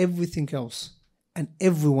above everything else and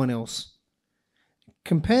everyone else.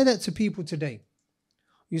 Compare that to people today.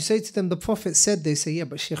 You say to them, the Prophet said, they say, yeah,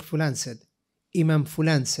 but Shaykh Fulan said, Imam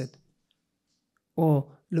Fulan said, or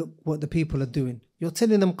look what the people are doing. You're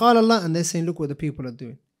telling them, Qala Allah, and they're saying, look what the people are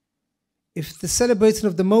doing. If the celebrating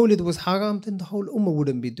of the Mawlid was haram, then the whole ummah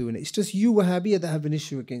wouldn't be doing it. It's just you Wahhabiyya that have an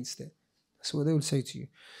issue against it. That's what they will say to you.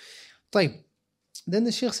 طيب. Then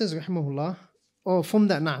the Shaykh says, rahimahullah, or from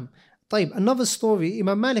that, na'am. طيب. Another story,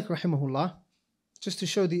 Imam Malik, rahimahullah, just to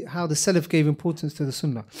show how the Salaf gave importance to the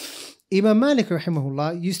Sunnah. Imam Malik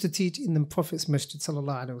rahimahullah used to teach in the Prophet's Masjid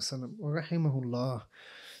sallallahu alaihi wasallam. Rahimahullah.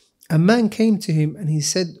 A man came to him and he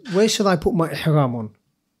said, where should I put my ihram on?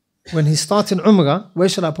 When he's starting Umrah, where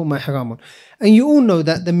should I put my ihram on? And you all know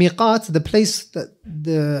that the miqat, the place that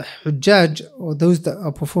the Hujjaj or those that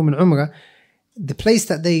are performing Umrah, the place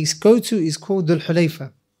that they go to is called Dhul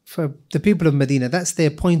Hulayfa. For the people of Medina, that's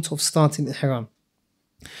their point of starting ihram.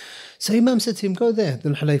 So Imam said to him, go there,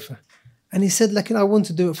 Dhul Hulayfa. And he said, like, I want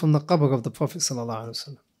to do it from the qabr of the Prophet sallallahu alaihi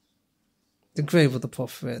wasallam. The grave of the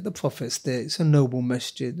Prophet's there, it's a noble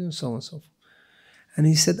masjid, and so on and so forth. And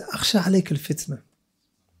he said, Akhsha alayk al-fitna.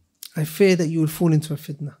 I fear that you will fall into a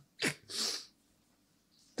fitna.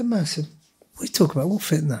 The man said, what are you talking about? What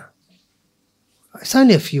fitna? It's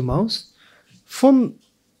only a few miles. From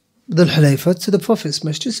Dhul Hulayfa to the Prophet's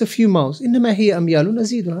masjid, it's a few miles. إِنَّمَا هِيَ أَمْيَالٌ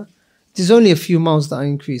أَزِيدُهَا. It is only a few miles that I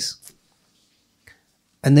increase.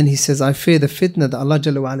 And then he says, I fear the fitna that Allah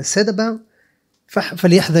Jalla wa Ala said about.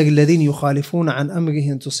 فَلْيَحْذَرِ الَّذِينَ يُخَالِفُونَ عَنْ أَمْرِهِ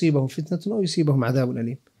أَنْ تُصِيبَهُمْ فِتْنَةٌ أَوْ يُصِيبَهُمْ عَذَابٌ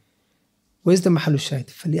أَلِيمٌ. Where's the mahal shahid?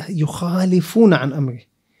 يُخَالِفُونَ عَنْ أَمْرِهِ.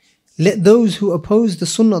 Let those who oppose the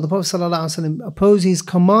sunnah of the Prophet ﷺ, oppose his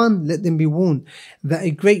command, let them be warned that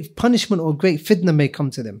a great punishment or great fitna may come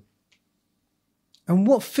to them. And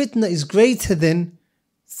what fitna is greater than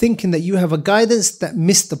thinking that you have a guidance that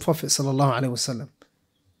missed the Prophet ﷺ?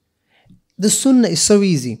 The sunnah is so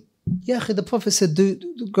easy. Ya akhi, the Prophet said,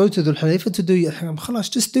 go to Dhul Hulayfa to do your ihram. Khalas,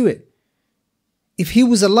 just do it. If he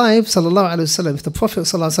was alive, sallallahu alaihi wasallam, if the Prophet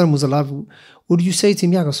sallallahu alaihi wasallam was alive, would you say to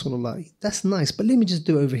him, Ya Rasulullah, that's nice, but let me just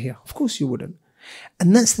do it over here? Of course you wouldn't.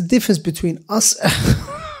 And that's the difference between us.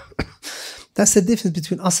 That's the difference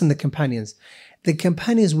between us and the companions. The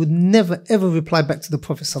companions would never ever reply back to the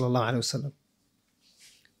Prophet sallallahu alaihi wasallam.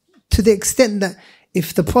 To the extent that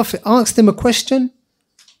if the Prophet asked them a question,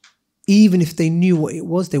 even if they knew what it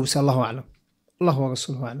was, they would say, Allahu A'lam. Allahu wa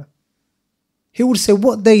Rasuluhu A'lam. He would say,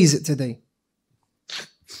 what day is it today?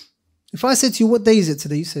 If I said to you, what day is it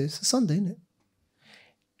today? You say, it's a Sunday, isn't it?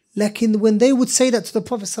 Like when they would say that to the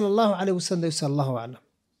Prophet sallallahu alaihi wasallam, they would say, Allahu A'lam.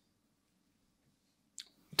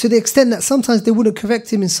 To the extent that sometimes they wouldn't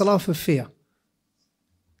correct him in salah for fear.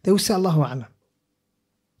 They would say, Allahu A'lam.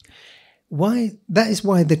 Why? That is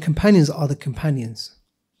why the companions are the companions.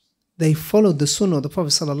 They followed the sunnah of the Prophet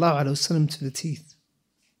sallallahu alaihi wasallam to the teeth.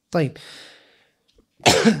 طيب.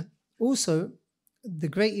 Also, the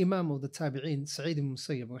great Imam of the Tabi'een, Saeed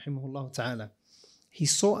Musayyib, rahimahullah ta'ala, he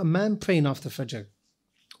saw a man praying after Fajr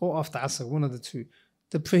or after Asr, one of the two,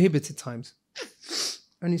 the prohibited times.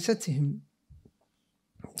 And he said to him,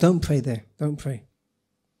 don't pray there, don't pray.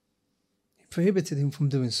 He prohibited him from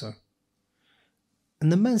doing so.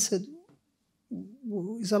 And the man said,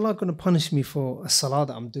 is Allah going to punish me for a salah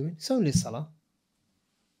that I'm doing? It's only a salah.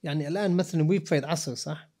 يعني الآن مثلا we prayed Asr,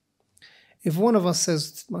 صح? If one of us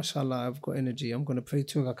says, mashallah, I've got energy, I'm going to pray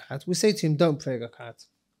 2 rak'at, we say to him, don't pray rak'at.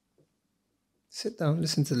 Sit down,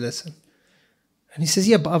 listen to the lesson. And he says,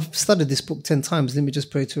 yeah, but I've studied this book 10 times, let me just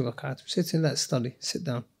pray 2 rak'at. We say to him, let's study, sit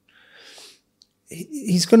down.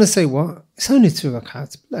 He's going to say, what? It's only 2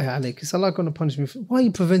 rak'at. Is Allah going to punish me? Why are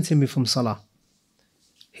you preventing me from salah?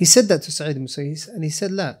 He said that to Saeed Musayyib, and he said,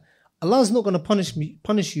 la, Allah is not going to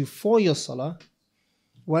punish you for your salah,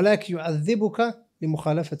 وَلَكِ يُعَذِّبُكَ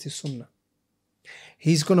لِمُخَالَفَةِ السُّنَّةِ.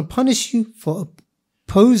 He's going to punish you for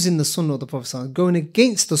opposing the sunnah of the Prophet, going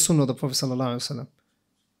against the sunnah of the Prophet sallallahu alaihi wasallam.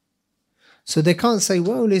 So they can't say,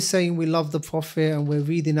 well, they're saying we love the Prophet and we're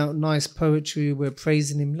reading out nice poetry, we're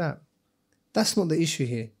praising him. La. That's not the issue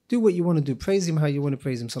here. Do what you want to do. Praise him how you want to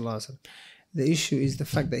praise him, sallallahu alaihi wasallam. The issue is the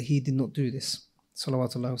fact that he did not do this.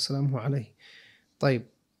 Salawatullah wa salamuhu alayhi. طيب.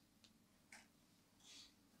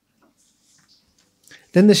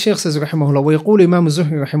 Then the Shaykh says, rahimahullah, ويقول إمام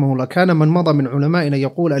الزهري رحمه الله كان من مضى من علمائنا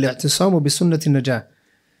يقول الاعتصام بسنة النجاة.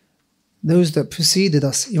 Those that preceded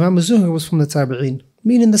us, Imam al-Zuhri was from the Tabi'een,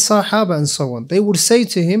 meaning the Sahaba and so on. They would say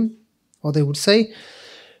to him, or they would say,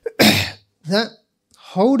 that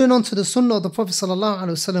holding on to the sunnah of the Prophet sallallahu alaihi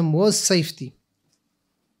wasallam was safety.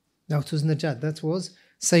 Now it was najat, that was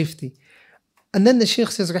safety. And then the Shaykh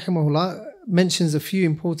says, rahimahullah, mentions a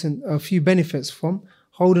few benefits from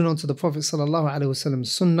holding on to the Prophet sallallahu alaihi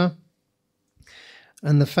wasallam's sunnah,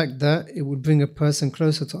 and the fact that it would bring a person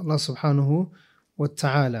closer to Allah subhanahu wa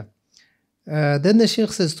ta'ala. Then the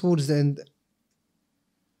Shaykh says towards the end,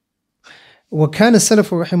 وَكَانَ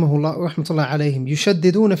السَّلَفُ رَحْمَةُ اللَّهِ عَلَيْهِمْ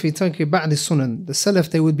يُشَدِّدُونَ فِي تَرْكِ بَعْدِ السُّنَنِ. The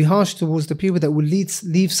Salaf, they would be harsh towards the people that would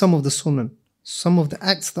leave some of the sunnah, some of the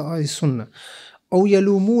acts that are sunnah. أَوْ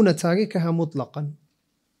يَلُومُونَ تَارِكَهَا مُطْلَقًا.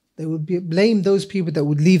 They would blame those people that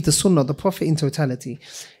would leave the sunnah of the Prophet in totality.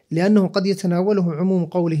 لأنه قد يتناوله عموم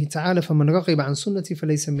قوله تعالى فمن رغب عن سنتي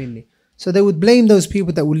فليس مني. So they would blame those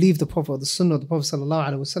people that would leave the Prophet or the Sunnah of the Prophet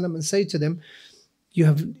ﷺ and say to them,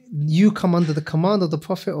 you come under the command of the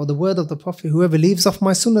Prophet or the word of the Prophet. Whoever leaves off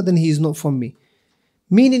my Sunnah, then he is not from me.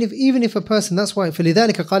 Meaning, even if a person, that's why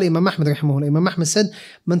فلذلك قال Imam Ahmad رحمه الله, Imam Ahmad said,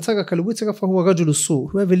 من ترك الوتر فهو رجل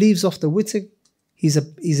السوء. Whoever leaves off the witr, he's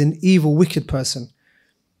an evil, wicked person.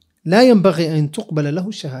 لا ينبغي أن تقبل له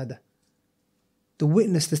الشهادة. The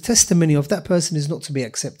witness, the testimony of that person is not to be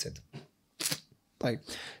accepted. Like,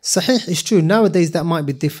 Sahih is true. Nowadays that might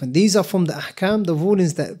be different. These are from the ahkam, the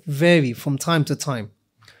rulings that vary from time to time.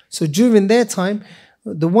 So during their time,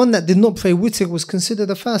 the one that did not pray witr was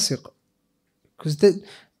considered a fasiq. Because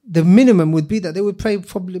the minimum would be that they would pray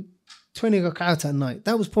probably 20 rak'at at night.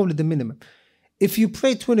 That was probably the minimum. If you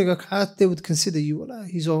pray 20 rak'at, they would consider you, well,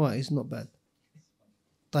 he's alright, he's not bad.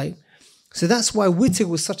 Right? So that's why witr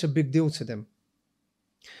was such a big deal to them.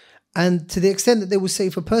 And to the extent that they would say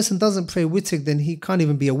if a person doesn't pray witr, then he can't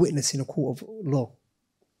even be a witness in a court of law.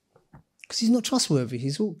 Because he's not trustworthy.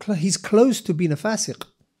 He's close to being a fasiq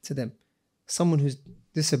to them. Someone who's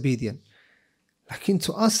disobedient. Like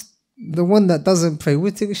to us, the one that doesn't pray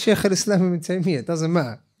witr is Shaykh al-Islam ibn Taymiyyah. It doesn't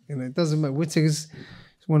matter. It doesn't matter. Witr is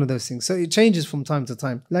one of those things. So it changes from time to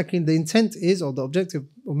time. Like the intent is, or the objective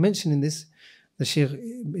of mentioning this, the Shaykh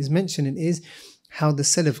is mentioning is how the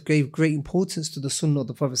Salaf gave great importance to the Sunnah of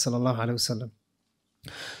the Prophet ﷺ.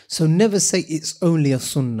 So never say it's only a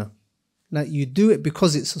Sunnah. Like you do it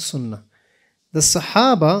because it's a Sunnah. The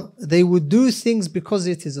Sahaba, they would do things because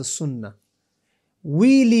it is a Sunnah.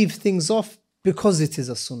 We leave things off because it is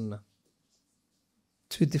a Sunnah.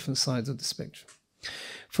 Two different sides of the spectrum.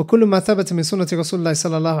 فكل ما ثبت من سنة رسول الله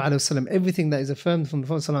صلى الله عليه وسلم, everything that is affirmed from the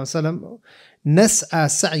Prophet صلى الله عليه وسلم, نسعى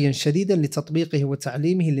سعيا شديدا لتطبيقه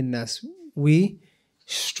وتعليمه للناس. We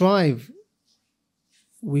strive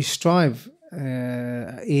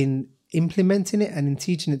in implementing it and in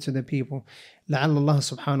teaching it to the people. لعل الله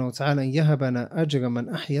سبحانه وتعالى أن يهبنا أجر من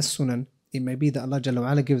أحيا السنن. It may be that Allah Jalla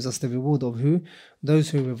wa Ala gives us the reward of who?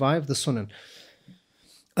 Those who revive the sunan.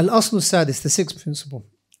 Al-Aslu Sadis, the sixth principle,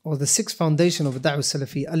 or the sixth foundation of the Da'wah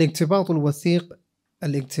Salafi, Al-Iqtibat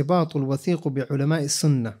al-Wathiq bi-ulama'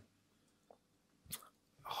 as-Sunnah.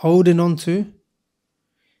 Holding on to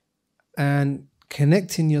and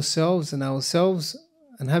connecting yourselves and ourselves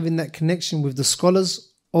and having that connection with the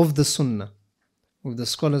scholars of the Sunnah. With the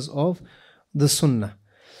scholars of the Sunnah.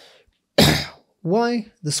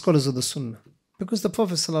 Why the scholars of the Sunnah? Because the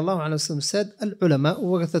Prophet ﷺ said, Al-ulama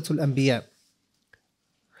warathatul anbiya.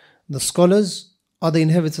 The scholars are the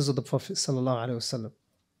inheritors of the Prophet ﷺ.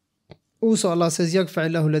 Also Allah says, يَغْفَعِ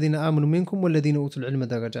اللَّهُ الَّذِينَ آمَنُوا مِنْكُمْ وَالَّذِينَ أُوتُوا الْعِلْمَ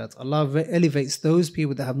دَرَجَاتٍ. Allah elevates those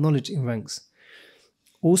people that have knowledge in ranks.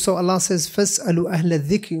 Also Allah says, فَاسْأَلُوا أَهْلَ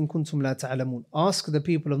الذِّكْرِ إِن كُنْتُمْ لَا تَعْلَمُونَ. Ask the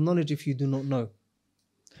people of knowledge if you do not know.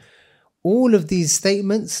 All of these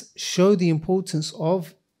statements show the importance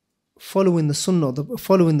of following the Sunnah,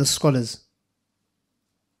 following the scholars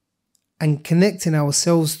and connecting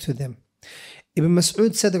ourselves to them. Ibn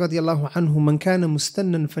Mas'ud said radiyallahu anhu, من كان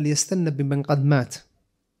مستنا فليستن بمن قد مات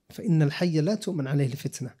فإن الحي لا تؤمن عليه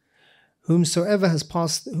الفتنة. Whomsoever has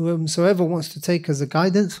passed, whomsoever wants to take as a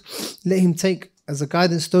guidance, let him take as a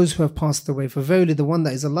guidance those who have passed away. For verily the one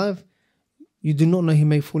that is alive, you do not know, he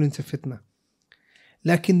may fall into fitna.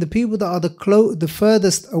 Lakin the people that are the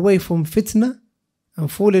furthest away from fitna and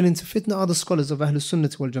falling into fitna are the scholars of Ahlul Sunnah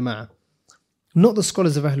wal Jama'ah, not the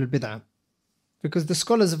scholars of Ahlul Bid'ah. Because the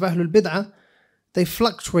scholars of Ahlul Bid'ah, they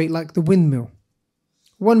fluctuate like the windmill.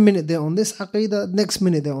 1 minute they're on this aqidah, next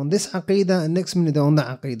minute they're on this aqidah, and next minute they're on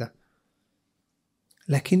that aqidah.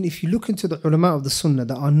 Lakin if you look into the ulama of the Sunnah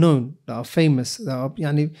that are known, that are famous, that are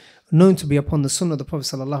known to be upon the Sunnah of the Prophet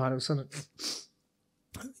sallallahu alaihi wasallam,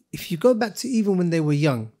 if you go back to even when they were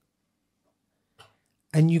young,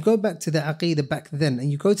 and you go back to the aqidah back then,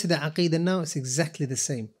 and you go to the aqidah now, it's exactly the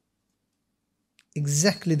same.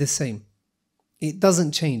 Exactly the same. It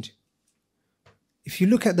doesn't change. If you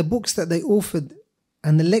look at the books that they authored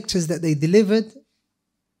and the lectures that they delivered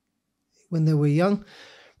when they were young,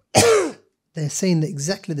 they're saying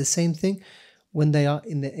exactly the same thing when they are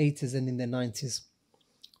in their 80s and in their 90s.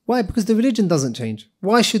 Why? Because the religion doesn't change.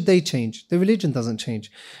 Why should they change? The religion doesn't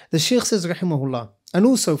change. The Shaykh says, rahimahullah, and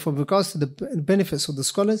also for regards to the benefits of the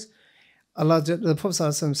scholars, the Prophet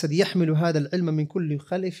ﷺ said, يَحْمِلُ هَذَا الْعِلْمَ مِنْ كُلِّ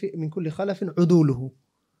خَلَفٍ عُدُولُهُ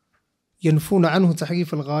ينفون عنه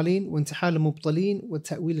تحريف الغالين وانتحال المبطلين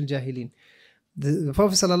والتأويل الجاهلين. The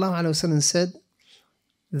Prophet ﷺ said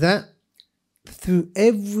that through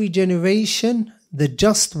every generation, the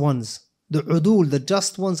just ones, the udul, the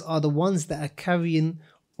just ones are the ones that are carrying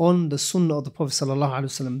on the sunnah of the Prophet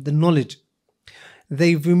ﷺ, the knowledge.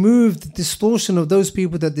 They've removed the distortion of those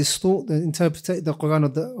people that distort the interpret the Quran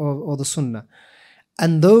or the Sunnah,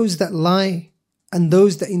 and those that lie, and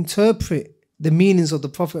those that interpret the meanings of the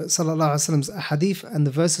Prophet ﷺ's hadith and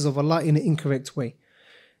the verses of Allah in an incorrect way.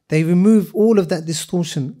 They remove all of that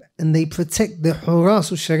distortion and they protect the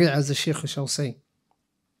huras al-sharia, as the Shaykh shall say.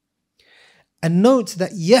 And note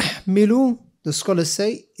that yahmilu, the scholars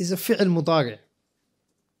say, is a fi'l mudari'.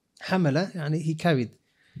 Hamala, yani he carried.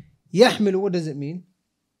 Yahmilu, what does it mean?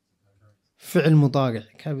 Fi'l mudari',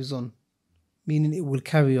 carries on. Meaning it will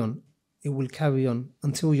carry on. It will carry on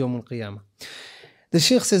until Yawm al-Qiyamah. The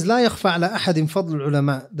Shaykh says, لا يخفى على أحد فضل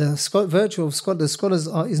العلماء. The virtue of the scholars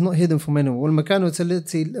is not hidden from anyone.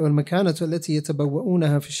 والمكانة التي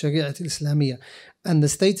يتبوؤونها في الشريعة الإسلامية. And the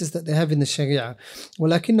status that they have in the Sharia.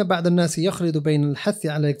 ولكن بعض الناس يخلط بين الحث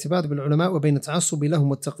على الاقتباس بالعلماء وبين التعصب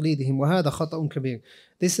لهم وتقليدهم وهذا خطأ كبير.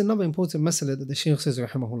 This is another important مسألة that the Shaykh says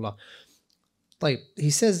رحمه الله. طيب,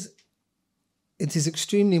 he says it is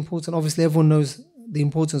extremely important. Obviously everyone knows the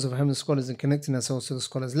importance of having the scholars and connecting ourselves to the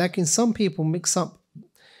scholars. Like in some people mix up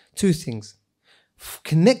two things.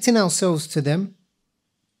 Connecting ourselves to them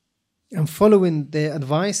and following their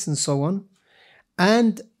advice and so on,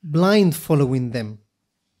 and blind following them.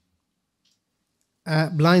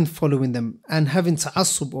 Blind following them and having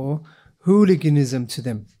ta'assub or hooliganism to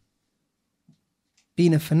them.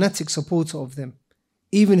 Being a fanatic supporter of them,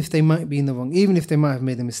 even if they might be in the wrong, even if they might have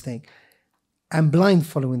made a mistake. And blind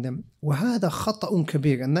following them. وَهَذَا خَطَأٌ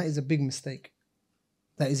كَبِيرٌ. And that is a big mistake.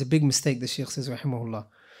 That is a big mistake, the Shaykh says, rahimahullah.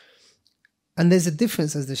 And there's a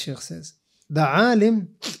difference, as the Shaykh says. The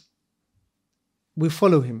alim, we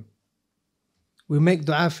follow him. We make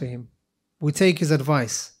dua for him. We take his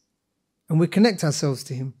advice. And we connect ourselves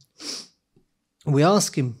to him. We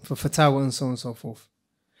ask him for fatwa and so on and so forth.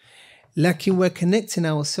 Lakin we're connecting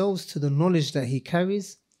ourselves to the knowledge that he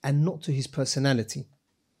carries and not to his personality.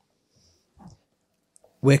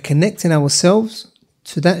 We're connecting ourselves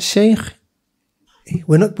to that Shaykh.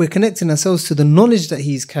 We're connecting ourselves to the knowledge that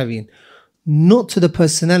he's carrying, not to the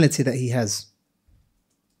personality that he has.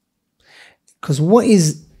 Because what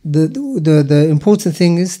is the important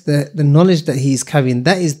thing is the knowledge that he is carrying.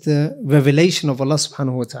 That is the revelation of Allah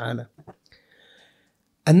subhanahu wa ta'ala.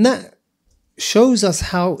 And that shows us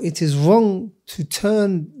how it is wrong to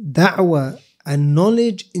turn da'wah and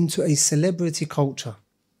knowledge into a celebrity culture,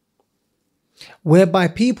 whereby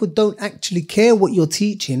people don't actually care what you're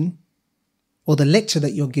teaching or the lecture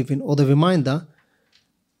that you're giving or the reminder.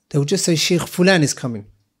 They'll just say Shaykh Fulan is coming.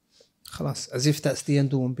 Khalas, as if that's the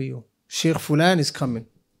end all and be all. Shaykh Fulan is coming.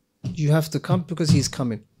 You have to come because he's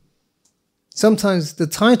coming. Sometimes the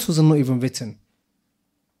titles are not even written.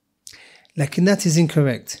 Like, and that is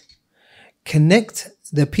incorrect. Connect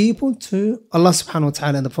the people to Allah subhanahu wa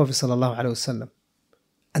ta'ala and the Prophet sallallahu alaihi wasallam.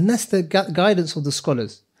 And that's the guidance of the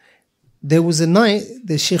scholars. There was a night,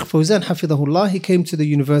 the Shaykh Fawzan Hafidahullah, he came to the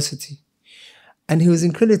university and he was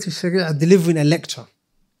in Qillat Sharia delivering a lecture.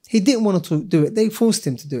 He didn't want to do it. They forced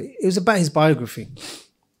him to do it. It was about his biography.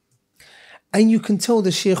 And you can tell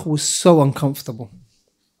the Shaykh was so uncomfortable.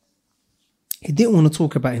 He didn't want to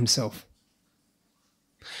talk about himself.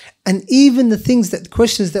 And even the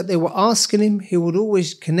questions that they were asking him, he would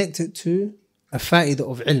always connect it to a fa'idah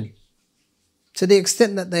of ilm. To the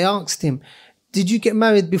extent that they asked him, did you get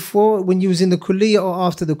married before when you was in the kulliyah or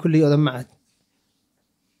after the kulliyah or the ma'ad?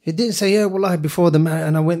 He didn't say, yeah, wallahi, before the ma'ad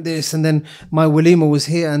and I went this and then my walima was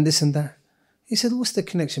here and this and that. He said, what's the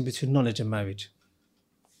connection between knowledge and marriage?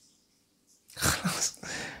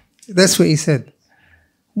 That's what he said.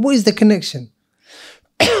 What is the connection?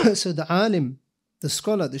 So the alim, the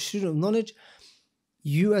scholar, the student of knowledge,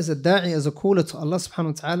 you as a da'i, as a caller to Allah subhanahu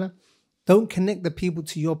wa ta'ala, don't connect the people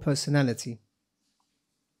to your personality.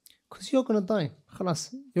 Because you're going to die.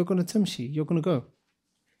 Khalas, you're going to tamshi, you're going to go.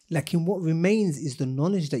 Lakin what remains is the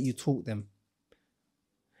knowledge that you taught them.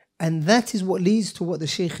 And that is what leads to what the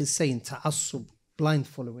Shaykh is saying, ta'assub, blind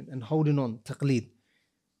following and holding on, taqleed.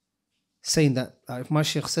 Saying that if my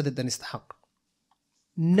Shaykh said it, then it's the haqq.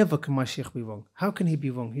 Never can my Shaykh be wrong. How can he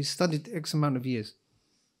be wrong? He's studied X amount of years.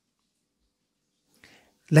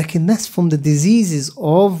 Lakin that's from the diseases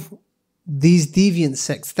of these deviant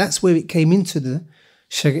sects. That's where it came into the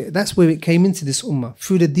Sharia. That's where it came into this ummah,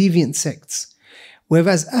 through the deviant sects.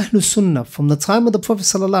 Whereas Ahlul Sunnah, from the time of the Prophet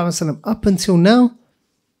ﷺ up until now,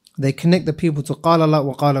 they connect the people to قال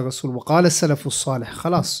الله وقال رسول وقال السلف الصالح.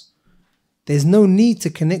 خلاص. There's no need to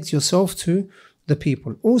connect yourself to the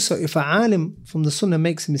people. Also, if an alim from the Sunnah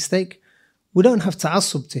makes a mistake, we don't have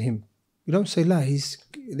ta'assub to him. We don't say, la, he's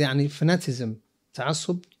fanatism,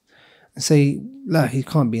 ta'assub, and say, la, he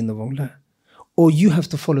can't be in the wrong, la. Or you have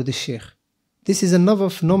to follow the Shaykh. This is another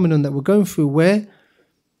phenomenon that we're going through where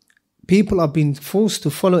people are being forced to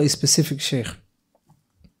follow a specific sheikh.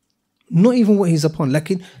 Not even what he's upon.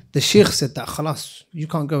 Like the sheikh said that, khalas, you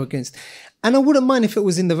can't go against. And I wouldn't mind if it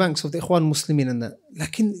was in the ranks of the Ikhwan Muslimin and that.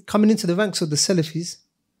 Like coming into the ranks of the Salafis,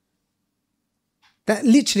 that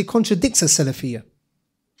literally contradicts a Salafiyya.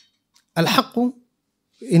 Al-Haqqu,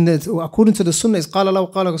 according to the Sunnah, is قال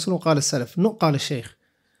الله وقال رسوله وقال السلف, not قال الشيخ.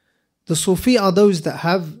 The Sufi are those that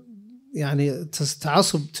have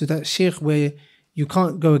ta'asub to that sheikh where you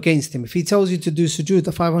can't go against him. If he tells you to do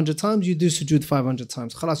sujood 500 times, you do sujood 500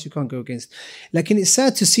 times. Khalas, you can't go against. Like, and it's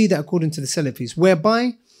sad to see that according to the Salafis,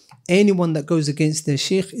 whereby anyone that goes against their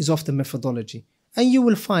sheikh is off the methodology. And you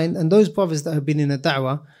will find, and those brothers that have been in a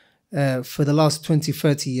da'wah for the last 20,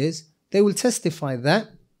 30 years, they will testify that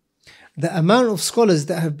the amount of scholars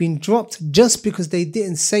that have been dropped just because they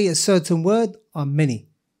didn't say a certain word are many.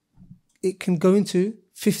 It can go into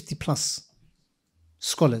 50 plus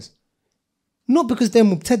scholars. Not because they're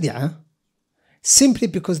mubtadi'ah, simply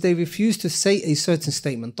because they refuse to say a certain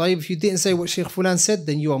statement. If you didn't say what Shaykh Fulan said,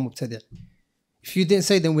 then you are mubtadi'. If you didn't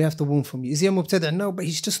say, then we have to warn from you. Is he a mubtadi'? No, but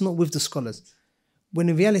he's just not with the scholars. When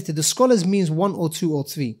in reality, the scholars means 1 or 2 or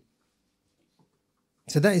 3.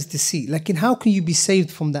 So that is deceit. Like, how can you be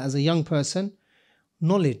saved from that as a young person?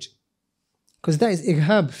 Knowledge. Because that is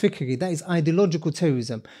irhab fikri, that is ideological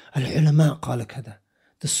terrorism. Al-ulama qala kada.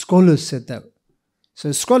 The scholars said that.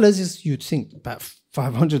 So scholars is, you'd think about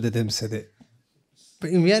 500 of them said it.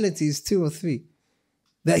 But in reality it's 2 or 3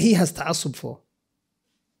 that he has ta'assub for.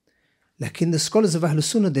 Like in the scholars of Ahlul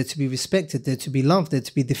Sunnah, they're to be respected, they're to be loved, they're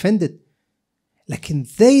to be defended. Like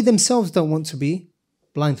they themselves don't want to be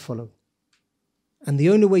blind followed. And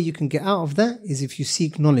the only way you can get out of that is if you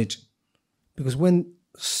seek knowledge. Because when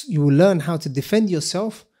you will learn how to defend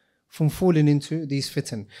yourself from falling into these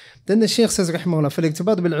fitan. Then the Shaykh says رحمه الله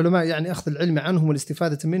فالاقتباض بالعلماء يعني أخذ العلم عنهم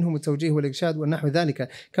والاستفادة منهم والتوجيه والإرشاد والنحو ذلك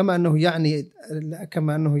كما أنه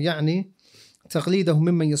يعني تقليده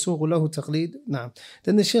ممن يسوغ له تقليد. نعم.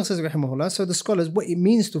 Then the Shaykh says رحمه الله, so the scholars, what it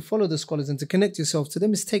means to follow the scholars and to connect yourself to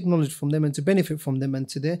them is take knowledge from them and to benefit from them and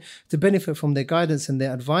to benefit from their guidance and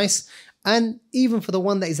their advice. And even for the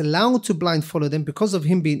one that is allowed to blind follow them because of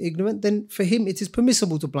him being ignorant, then for him it is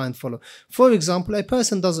permissible to blind follow. For example, a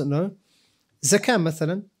person doesn't know zakah,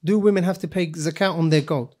 mathalan. Do women have to pay zakah on their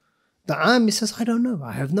gold? The Ami says, I don't know.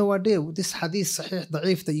 I have no idea. This hadith, sahih,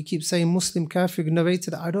 da'if, that you keep saying Muslim, kafir,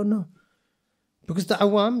 narrated, I don't know. Because the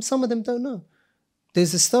awam, some of them don't know.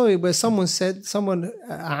 There's a story where someone said,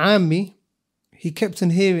 Ami, he kept on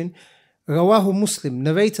hearing, Rawahu Muslim,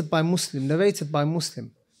 narrated by Muslim, narrated by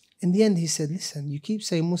Muslim. In the end, he said, listen, you keep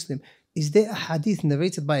saying Muslim. Is there a hadith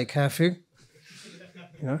narrated by a kafir?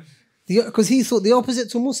 Because he thought the opposite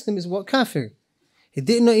to Muslim is what? Kafir. He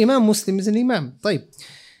didn't know Imam Muslim is an Imam. طيب.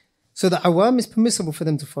 So the awam is permissible for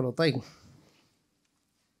them to follow. طيب.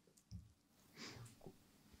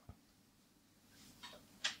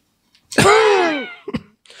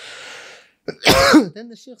 Then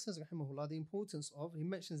the Shaykh says, rahimahullah, the importance of, he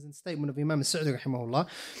mentions in the statement of Imam Sa'di, rahimahullah,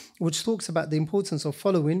 which talks about the importance of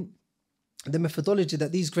following the methodology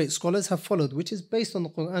that these great scholars have followed, which is based on the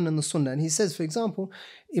Quran and the Sunnah. And he says, for example,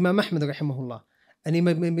 Imam Ahmad, rahimahullah, and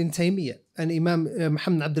Imam Ibn Taymiyyah, and Imam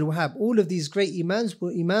Muhammad Abdul Wahhab, all of these great Imams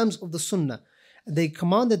were Imams of the Sunnah. They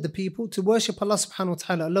commanded the people to worship Allah subhanahu wa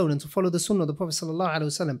ta'ala alone and to follow the Sunnah of the Prophet sallallahu alaihi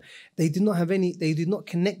wasallam. They did not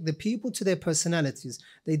connect the people to their personalities.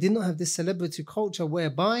 They did not have this celebrity culture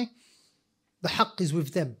whereby the haqq is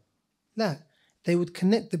with them. No, they would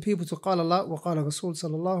connect the people to قال Allah wa قال Rasul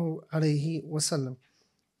sallallahu alaihi wasallam.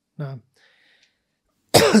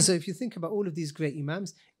 So if you think about all of these great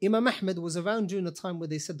Imams, Imam Ahmad was around during the time where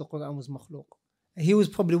they said the Quran was makhluq. He was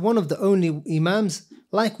probably one of the only Imams,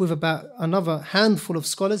 like with about another handful of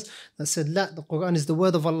scholars, that said, la, the Quran is the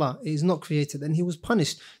word of Allah, it is not created. And he was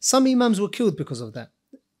punished. Some Imams were killed because of that.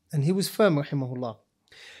 And he was firm, rahimahullah.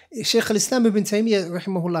 Shaykh al-Islam ibn Taymiyyah,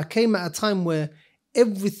 rahimahullah, came at a time where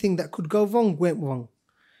everything that could go wrong went wrong.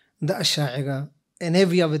 The Ash'a'ira and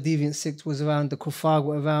every other deviant sect was around, the Kuffar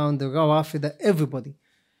were around, the Rawafida, everybody.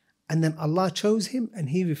 And then Allah chose him and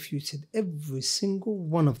he refuted every single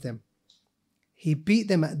one of them. He beat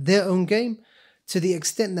them at their own game to the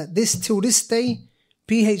extent that till this day,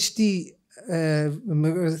 PhD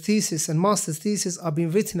thesis and master's thesis are being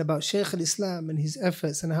written about Shaykh al-Islam and his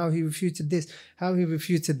efforts and how he refuted this, how he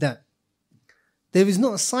refuted that. There is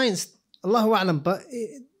not a science, Allahu A'lam, but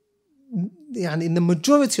in the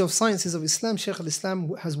majority of sciences of Islam, Shaykh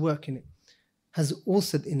al-Islam has work in it, has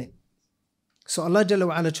authored in it. So Allah Jalla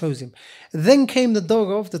wa Ala chose him. Then came the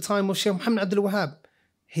dawah of the time of Shaykh Muhammad Abdul Wahhab.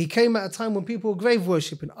 He came at a time when people were grave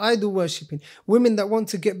worshipping, idol worshipping. Women that want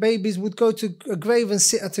to get babies would go to a grave and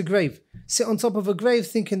sit at a grave. Sit on top of a grave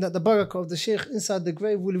thinking that the barakah of the sheikh inside the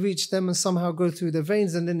grave will reach them and somehow go through their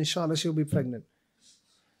veins, and then inshallah she'll be pregnant.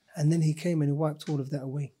 And then he came and he wiped all of that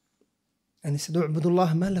away. And he said,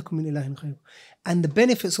 "U'budullah ma lakum min ilahin ghayruh." And the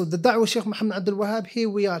benefits of the da'wah Shaykh Muhammad Abdul Wahhab, here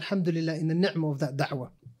we are, alhamdulillah, in the ni'mah of that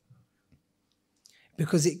da'wah.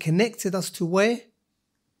 Because it connected us to where?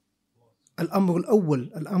 Al-Amr al-Awwal,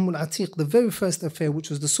 Al-Amr al-Atiq, the very first affair, which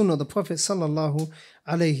was the Sunnah of the Prophet sallallahu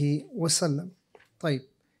alayhi wasallam. طيب.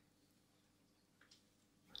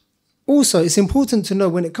 Also, it's important to know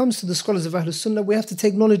when it comes to the scholars of Ahlul Sunnah, we have to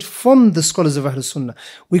take knowledge from the scholars of Ahlul Sunnah.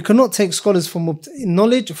 We cannot take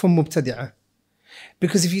knowledge from Mubtadi'ah.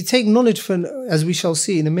 Because if you take knowledge from, as we shall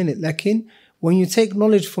see in a minute, lakin, when you take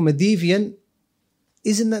knowledge from a deviant,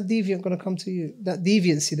 isn't that deviant going to come to you? That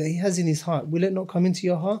deviancy that he has in his heart, will it not come into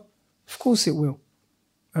your heart? Of course it will.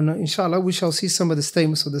 And inshallah, we shall see some of the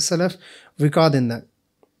statements of the Salaf regarding that.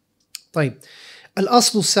 طيب.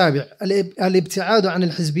 الأصل السابع الابتعاد عن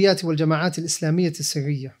الحزبيات والجماعات الإسلامية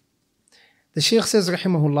السرية. The Shaykh says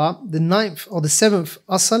rahimahullah, the ninth or the seventh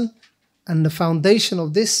asl and the foundation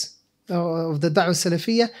of this, of the da'wah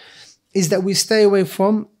salafiyah, is that we stay away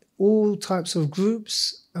from all types of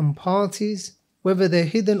groups and parties, whether they're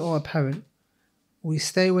hidden or apparent. We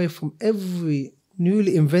stay away from every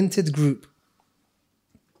newly invented group.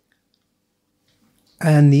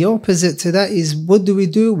 And the opposite to that is, what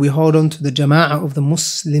do? We hold on to the jama'ah of the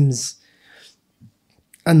Muslims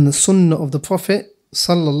and the sunnah of the Prophet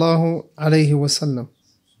sallallahu alayhi wasallam.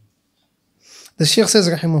 The Shaykh says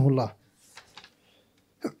rahimahullah,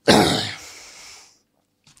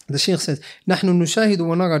 the Shaykh says, نحن نشاهد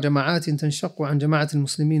ونرى جماعات تنشق عن جماعة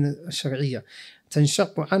المسلمين الشرعية،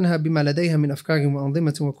 تنشق عنها بما لديها من أفكار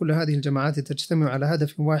وأنظمة، وكل هذه الجماعات تجتمع على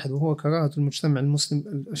هدف واحد وهو كراهة المجتمع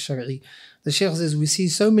المسلم الشرعي. The Shaykh says, we see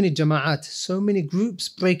so many jama'at, so many groups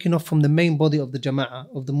breaking off from the main body of the jama'ah,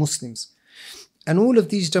 of the Muslims. And all of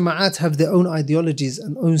these jama'at have their own ideologies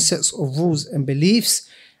and own sets of rules and beliefs,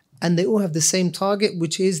 and they all have the same target,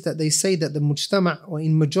 which is that they say that the mujtama', or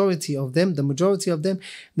in majority of them,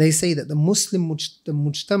 they say that the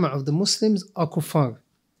mujtama' of the Muslims are kuffar.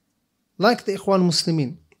 Like the Ikhwan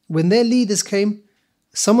Muslimin. When their leaders came,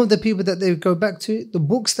 some of the people that they go back to, the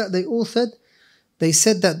books that they authored, they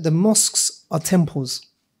said that the mosques are temples.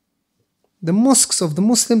 The mosques of the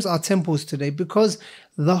Muslims are temples today because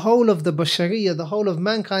the whole of the Bashariyah, the whole of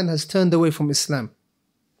mankind has turned away from Islam.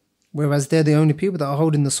 Whereas they're the only people that are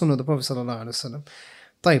holding the sunnah of the Prophet sallallahu alaihi wasallam.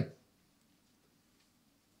 طيب.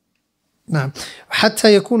 نعم.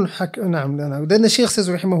 حتى يكون نعم. Then the Shaykh says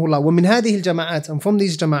رحمه الله, ومن هذه الجماعات, and from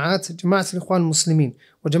these جماعات, جماعة الإخوان المسلمين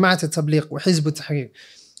وجماعة التبليغ وحزب التحرير.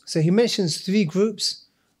 So he mentions three groups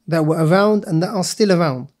that were around and that are still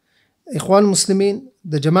around. إخوان المسلمين,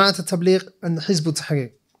 the جماعة التبليغ, and the حزب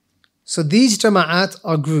التحرير. So these جماعات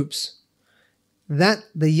are groups that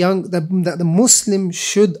the Muslim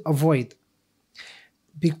should avoid,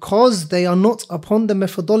 because they are not upon the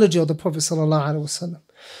methodology of the Prophet sallallahu alaihi wasallam.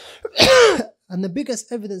 And the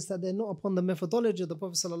biggest evidence that they're not upon the methodology of the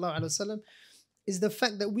Prophet sallallahu alaihi wasallam is the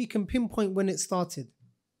fact that we can pinpoint when it started.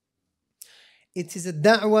 It is a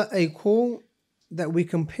da'wah, a call that we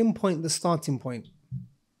can pinpoint the starting point.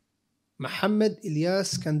 Muhammad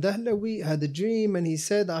Ilyas Kandahlawi had a dream and he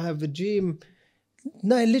said, I have a dream.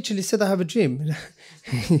 No, he literally said, I have a dream.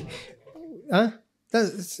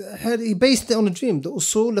 He based it on a dream. The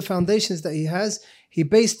usul, the foundations that he has, he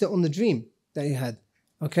based it on the dream that he had.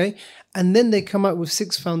 Okay? And then they come up with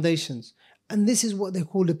 6 foundations. And this is what they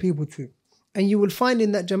call the people to. And you will find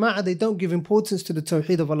in that jama'ah, they don't give importance to the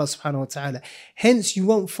tawheed of Allah subhanahu wa ta'ala. Hence, you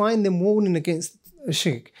won't find them warning against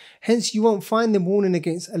shirk. Hence, you won't find them warning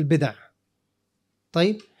against al-bid'ah.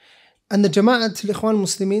 طيب? And the Jama'at al-Ikhwan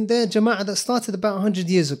Muslimin, they're a Jama'at that started about 100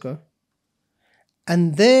 years ago.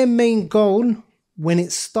 And their main goal, when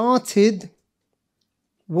it started,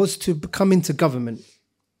 was to come into government,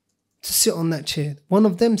 to sit on that chair. One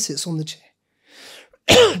of them sits on the chair.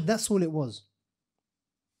 That's all it was.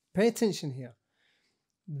 Pay attention here.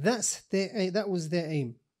 That was their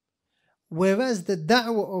aim. Whereas the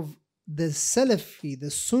da'wah of the Salafi,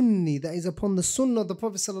 the Sunni, that is upon the Sunnah of the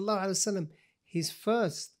Prophet sallallahu alaihi wasallam, his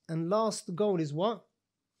first and last goal is what?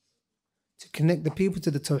 To connect the people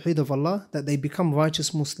to the Tawheed of Allah, that they become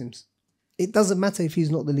righteous Muslims. It doesn't matter if he's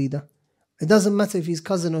not the leader. It doesn't matter if his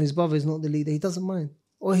cousin or his brother is not the leader. He doesn't mind.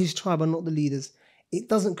 Or his tribe are not the leaders. It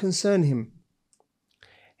doesn't concern him.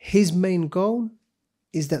 His main goal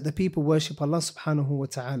is that the people worship Allah subhanahu wa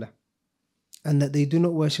ta'ala, and that they do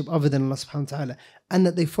not worship other than Allah subhanahu wa ta'ala, and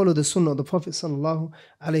that they follow the sunnah of the Prophet sallallahu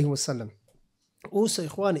alayhi wa sallam. Also,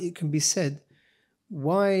 Ikhwan, it can be said,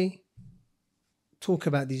 why talk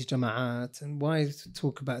about these jama'at and why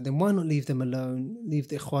talk about them? Why not leave them alone? Leave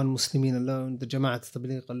the Ikhwan Muslimin alone, the Jama'at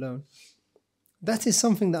Tabligh alone. That is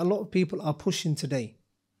something that a lot of people are pushing today.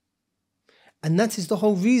 And that is the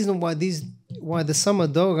whole reason why the summer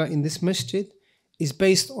dawah in this masjid is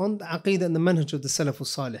based on the aqeedah and the manhaj of the Salaf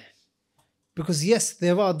Salih. Because yes,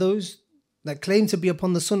 there are those that claim to be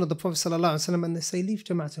upon the sunnah of the Prophet ﷺ, and they say, leave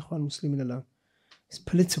Jama'at Ikhwan Muslimin alone. It's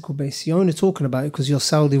political based. You're only talking about it because your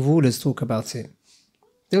Saudi rulers talk about it.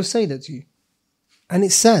 They'll say that to you. And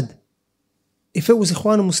it's sad. If it was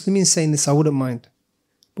Ikhwan Muslimin saying this, I wouldn't mind.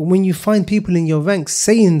 But when you find people in your ranks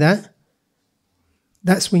saying that,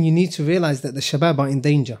 that's when you need to realize that the Shabab are in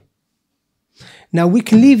danger. Now we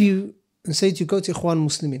can leave you and say to you, go to Ikhwan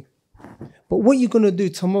Muslimin. But what you're going to do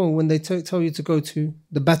tomorrow when they tell you to go to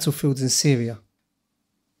the battlefields in Syria,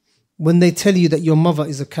 when they tell you that your mother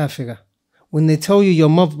is a kafira, when they tell you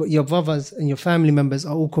your brothers and your family members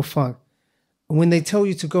are all kuffar, and when they tell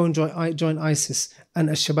you to go and join ISIS and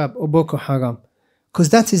Al-Shabaab or Boko Haram, because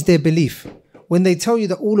that is their belief. When they tell you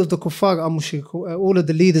that all of the kuffar are mushrikun, all of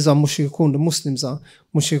the leaders are mushrikun, the Muslims are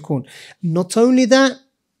mushrikun. Not only that,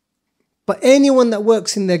 but anyone that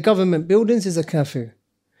works in their government buildings is a kafir.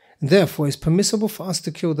 And therefore, it's permissible for us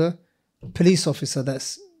to kill the police officer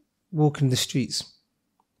that's walking the streets.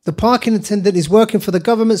 The parking attendant is working for the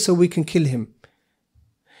government, so we can kill him.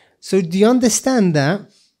 So do you understand that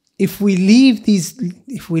if we leave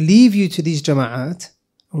you to these jama'at,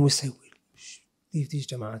 and we say, leave these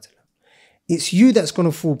jama'at, it's you that's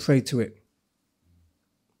going to fall prey to it.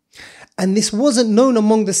 And this wasn't known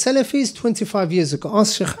among the Salafis 25 years ago.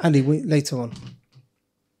 Ask Sheikh Ali later on.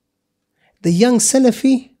 The young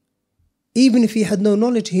Salafi, even if he had no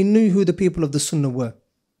knowledge, he knew who the people of the Sunnah were.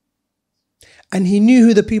 And he knew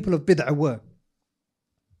who the people of Bid'ah were.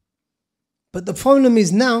 But the problem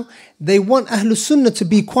is now, they want Ahlul Sunnah to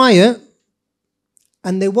be quiet,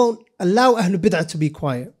 and they won't allow Ahlul Bid'ah to be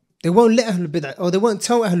quiet. They won't let Ahlul Bid'ah, or they won't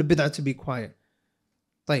tell Ahlul Bid'ah to be quiet.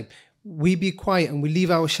 We be quiet and we leave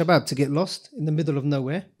our Shabab to get lost in the middle of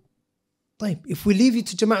nowhere. If we leave you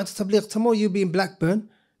to Jama'at Tabligh, tomorrow you'll be in Blackburn,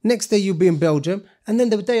 next day you'll be in Belgium, and then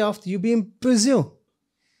the day after you'll be in Brazil,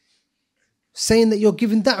 saying that you're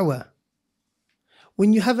giving da'wah.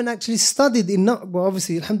 When you haven't actually studied enough. Well,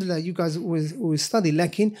 obviously, alhamdulillah, you guys always study.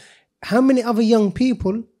 Lakin, how many other young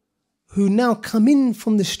people who now come in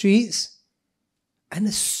from the streets, and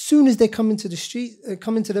as soon as they come into the street,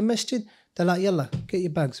 come into the masjid, they're like, yalla, get your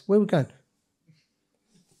bags. Where are we going?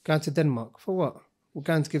 Going to Denmark. For what? We're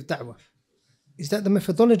going to give da'wah. Is that the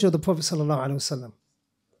methodology of the Prophet sallallahu alaihi wasallam?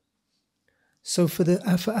 So for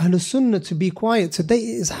Ahlul Sunnah to be quiet today,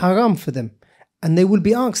 it is haram for them. And they will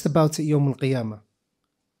be asked about it Yawm al-Qiyamah.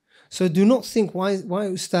 So do not think why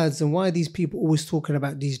ustads and why these people always talking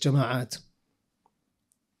about these jama'at.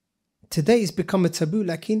 Today it's become a taboo,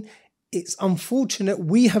 lakin it's unfortunate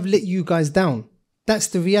we have let you guys down. That's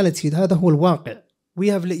the reality, the whole waqi'. We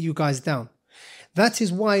have let you guys down. That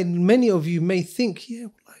is why many of you may think, yeah,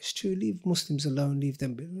 well, it's true, leave Muslims alone, leave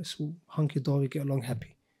them, let's all hunky-dory, get along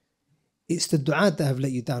happy. It's the du'at that have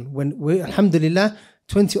let you down. When we, alhamdulillah,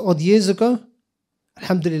 20 odd years ago,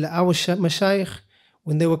 alhamdulillah, our mashayikh,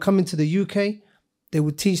 when they were coming to the UK, they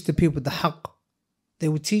would teach the people the haqq. They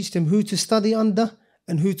would teach them who to study under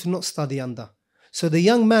and who to not study under. So the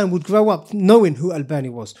young man would grow up knowing who Albani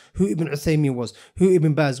was, who Ibn Uthaymin was, who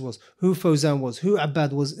Ibn Baz was, who Fawzan was, who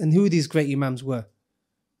Abbad was, and who these great imams were.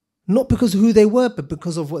 Not because of who they were, but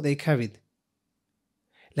because of what they carried.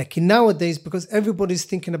 Like nowadays, because everybody's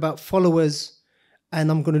thinking about followers, and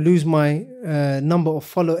I'm going to lose my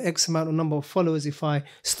X amount of number of followers if I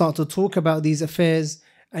start to talk about these affairs,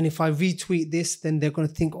 and if I retweet this, then they're going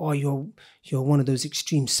to think, oh, you're one of those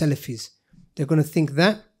extreme Salafis. They're going to think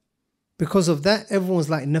that. Because of that,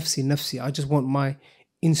 everyone's like, nafsi, nafsi. I just want my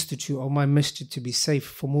institute or my masjid to be safe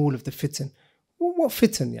from all of the fitan. Well, what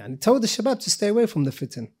fitan? Yani? Tell the Shabab to stay away from the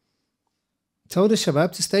fitan. Tell the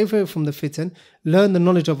Shabab to stay away from the fitan. Learn the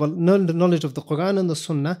knowledge of the Quran and the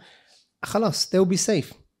Sunnah. Khalas, they'll be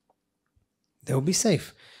safe. They'll be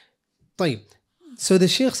safe. طيب. So the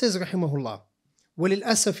Shaykh says, rahimahullah,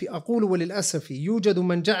 وللأسف أقول وللأسف يوجد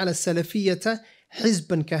من جعل السلفية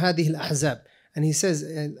حزبا كهذه الأحزاب. And he says,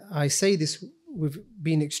 and I say this with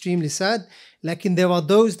being extremely sad, lakin there are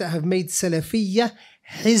those that have made Salafiyya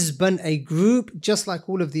hizban, a group, just like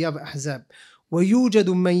all of the other ahzab. وَيُوجَدُ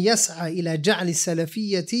مَنْ يَسْعَى إِلَى جَعْلِ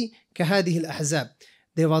السَّلَفِيَّةِ كَهَذِهِ الْأَحْزَابِ.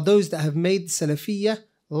 There are those that have made Salafiyya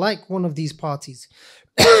like one of these parties.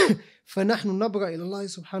 فَنَحْنُ نَبْرَأ إِلَى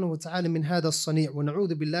اللَّهِ سُبْحَانَهُ وَتَعَالَى مِنْ هَذَا الصَّنِيعِ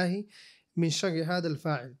وَنَعُوذُ بِاللَّهِ مِنْ شَرِّ هَذَا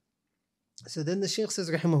الْفَاعِلِ. So then the Shaykh says,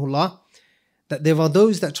 rahimahullah, that there are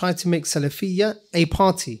those that try to make Salafiyya a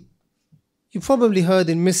party. You probably heard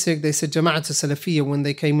in Misr they said Jama'at Salafiyya when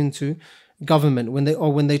they came into government,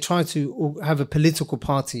 when they try to have a political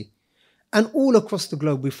party. And all across the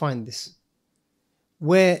globe we find this,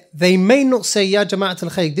 where they may not say Ya Jama'at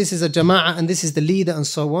al-Khayr, this is a Jama'ah and this is the leader and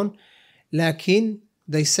so on, lakin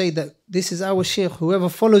they say that this is our Shaykh, whoever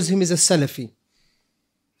follows him is a Salafi,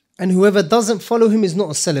 and whoever doesn't follow him is not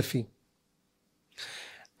a Salafi.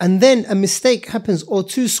 And then a mistake happens, or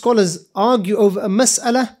two scholars argue over a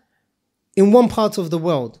mas'ala in one part of the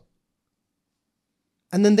world,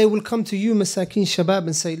 and then they will come to you, Masakin Shabab,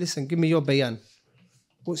 and say, listen, give me your bayan.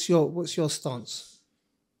 What's your stance?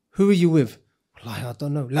 Who are you with? Wallahi, I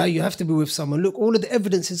don't know. La, you have to be with someone. Look, all of the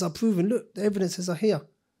evidences are proven. Look, the evidences are here.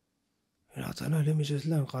 I don't know, let me just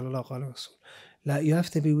learn. La, you have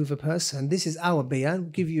to be with a person. This is our bayan.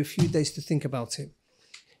 We'll give you a few days to think about it.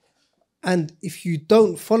 And if you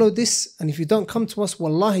don't follow this, and if you don't come to us,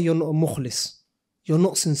 wallahi, you're not a mukhlis. You're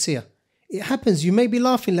not sincere. It happens. You may be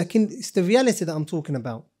laughing, like it's the reality that I'm talking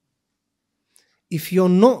about. If you're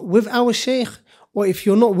not with our shaykh, or if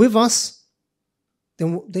you're not with us,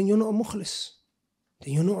 then you're not a mukhlis.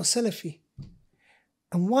 Then you're not a Salafi.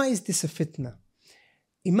 And why is this a fitna?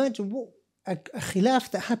 Imagine what a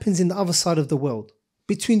khilaf that happens in the other side of the world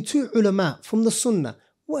between two ulama from the sunnah.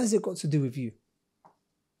 What has it got to do with you?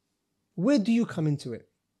 Where do you come into it?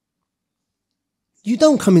 You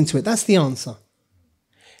don't come into it. That's the answer.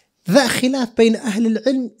 That khilaf bayn ahl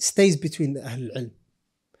al-ilm stays between the ahl al-ilm.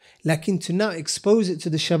 Lakin to now expose it to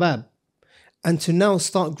the shabab and to now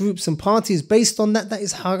start groups and parties based on that, that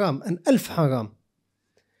is haram, and alf haram.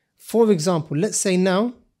 For example, let's say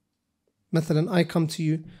now, مثلا, I come to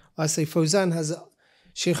you, I say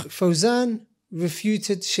Sheikh Fawzan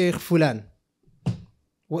refuted Sheikh Fulan.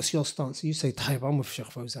 What's your stance? You say, Tayyib, I'm with Sheikh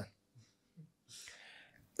Fawzan.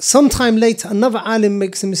 Sometime later, another alim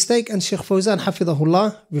makes a mistake and Sheikh Fawzan,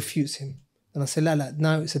 hafidhahullah, refutes him. And I say, la,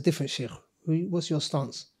 now it's a different Sheikh. What's your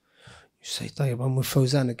stance? You say, Tayyib, I'm with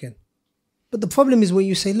Fawzan again. But the problem is when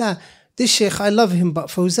you say, la, this Sheikh, I love him, but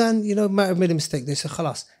Fawzan, might have made a mistake. They say,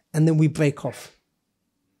 khalas. And then we break off.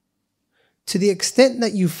 To the extent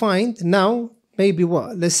that you find now, maybe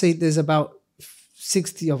let's say there's about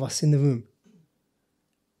 60 of us in the room.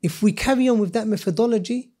 If we carry on with that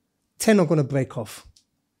methodology, 10 are going to break off.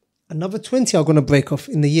 Another 20 are going to break off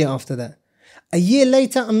in the year after that. A year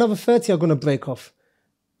later, another 30 are going to break off.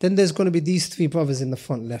 Then there's going to be these three brothers in the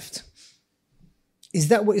front left. Is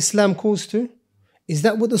that what Islam calls to? Is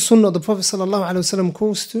that what the Sunnah of the Prophet ﷺ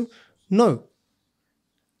calls to? No.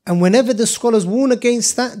 And whenever the scholars warn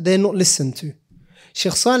against that, they're not listened to.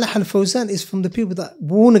 Sheikh Salih al-Fawzan is from the people that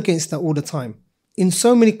warn against that all the time. In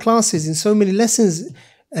so many classes, in so many lessons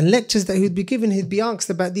and lectures that he'd be given, he'd be asked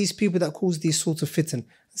about these people that cause these sort of fitan.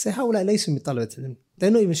 I say, how will I listen with talabat? They're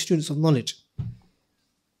not even students of knowledge.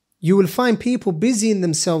 You will find people busying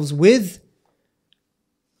themselves with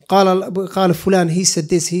قال فلان, he said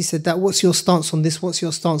this, he said that, what's your stance on this, what's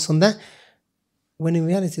your stance on that? When in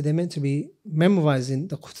reality they're meant to be memorizing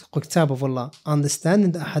the kitab of Allah,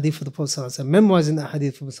 understanding the hadith of the Prophet ﷺ, memorizing the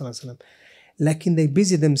hadith of the Prophet ﷺ. Lakin they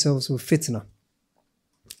busy themselves with fitna.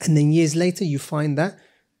 And then years later you find that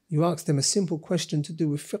you ask them a simple question to do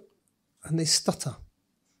with fiqh and they stutter.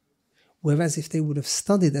 Whereas if they would have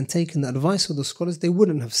studied and taken the advice of the scholars, they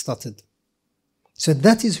wouldn't have stuttered. So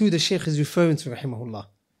that is who the Shaykh is referring to, rahimahullah.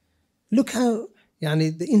 Look how,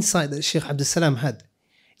 the insight that Shaykh Abdul Salam had.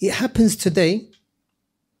 It happens today,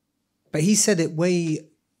 but he said it way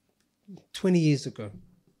 20 years ago.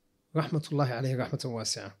 Rahmatullahi alayhi rahmatan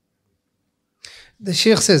wasi'ah. The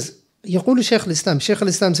Shaykh says, يقول شيخ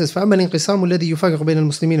الإسلام says فأما الانقسام الذي يفرق بين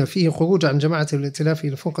المسلمين فيه خروج عن جماعة الائتلاف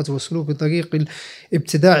إلى الفرقة والسلوك بطريق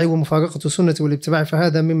الابتداع ومفارقة السنة والاتباع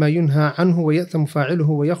فهذا مما ينهى عنه ويأثم فاعله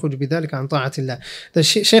ويخرج بذلك عن طاعة الله. The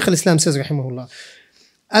Shaykh al-Islam says رحمه الله,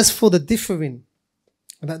 as for the differing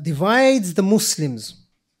that divides the Muslims,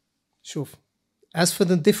 as for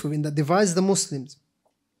the differing that divides the Muslims,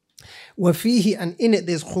 وفيه, and in it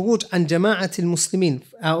there's خروج عن جماعة المسلمين,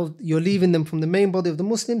 you're leaving them from the main body of the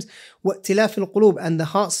Muslims, واختلاف القلوب, and the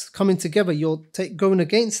hearts coming together, you're going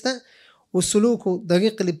against that, وسلوك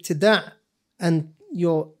طريق الابتداع, and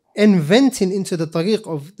you're inventing into the طريق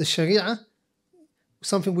of the Sharia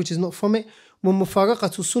something which is not from it,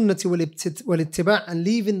 ومفارقة السنة والاتباع, and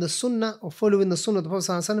leaving the sunnah or following the sunnah of the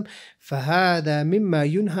Prophet ﷺ, فهذا مما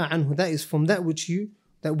ينهى عنه, that is from that which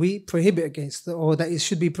that we prohibit against, or that it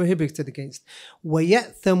should be prohibited against.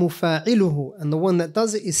 وَيَأْثَمُ فَاعِلُهُ, and the one that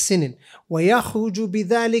does it is sinning. وَيَخْرُجُ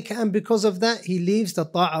بِذَلِكَ, and because of that he leaves the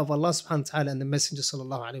ta'ah of Allah subhanahu wa ta'ala and the Messenger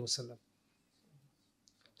sallallahu alayhi wa sallam.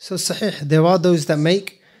 So sahih, there are those that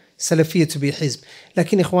make Salafiyya to be a hizb.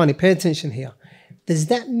 Lakin ikhwani, pay attention here. Does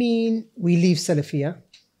that mean we leave Salafiyya?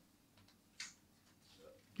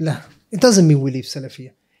 La. It doesn't mean we leave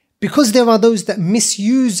Salafiyya. Because there are those that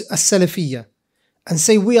misuse a Salafiyya and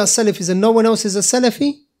say we are Salafis and no one else is a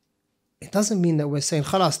Salafi, it doesn't mean that we're saying,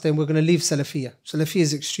 khalas, then we're going to leave Salafiyya. Salafiyya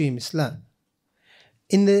is extremist. La.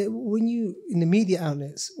 In the media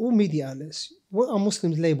outlets, all media outlets, what are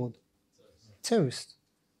Muslims labeled? Terrorists.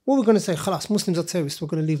 What we're going to say, khalas, Muslims are terrorists, we're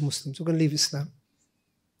going to leave Muslims, we're going to leave Islam.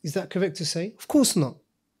 Is that correct to say? Of course not.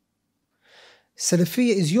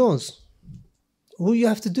 Salafiyya is yours. All you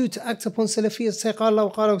have to do to act upon Salafiyya is say, Qala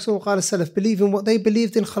wa qala Rasul qala Salaf. Believe in what they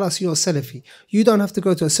believed in, khalas, you're a Salafi. You don't have to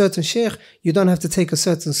go to a certain sheikh, you don't have to take a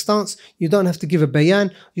certain stance, you don't have to give a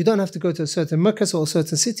bayan, you don't have to go to a certain markaz or a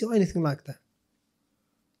certain city or anything like that.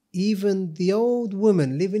 Even the old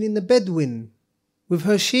woman living in the Bedouin with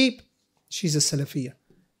her sheep, she's a Salafiyya.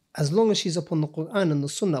 As long as she's upon the Quran and the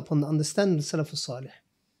Sunnah, upon the understanding of the Salaf al-Salih.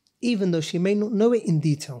 Even though she may not know it in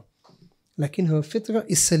detail. Lakin her fitra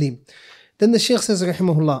is salim. Then the Shaykh says,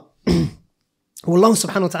 rahimahullah, والله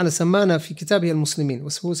سبحانه وتعالى سمانا في كتابه المسلمين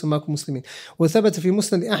وهو سماكم مسلمين وثبت في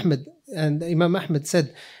مسند أحمد, and Imam Ahmad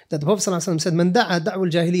said that the Prophet ﷺ said من دعا دعوة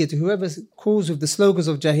الجاهلية, whoever calls with the slogans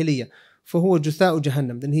of Jahiliyyah, فهو جثاء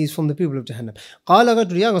جهنم, then he is from the people of Jahannam. قال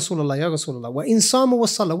رجل يا رسول الله يا رسول الله وإن صام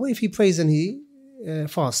وصلى, what if he prays and he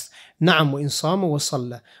fasts? نعم وإن صام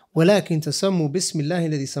وصلى ولكن تسموا بسم الله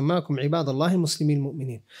الذي سماكم عباد الله المسلمين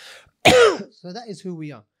المؤمنين. So that is who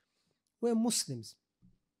we are. We're Muslims.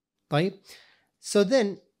 طيب. So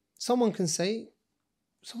then someone can say,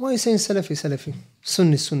 so why are you saying Salafi, Salafi?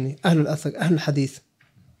 Sunni, Sunni, Ahlul Athar, Ahlul Hadith,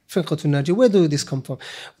 Firqatul Naji. Where do this come from?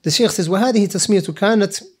 The Shaykh says, وهذه تسمية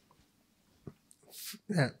كانت.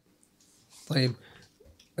 طيب.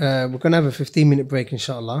 We're going to have a 15-minute break,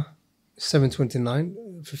 inshallah.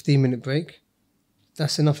 7:29, 15-minute break.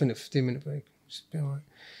 That's enough in a 15-minute break. Should be all right.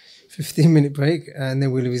 15-minute break, and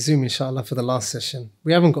then we'll resume, inshallah, for the last session.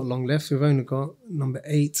 We haven't got long left. We've only got number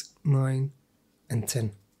 8, 9, and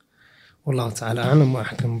 10. Wallahu ta'ala a'lam wa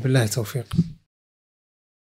ahkam. Billahi tawfiq.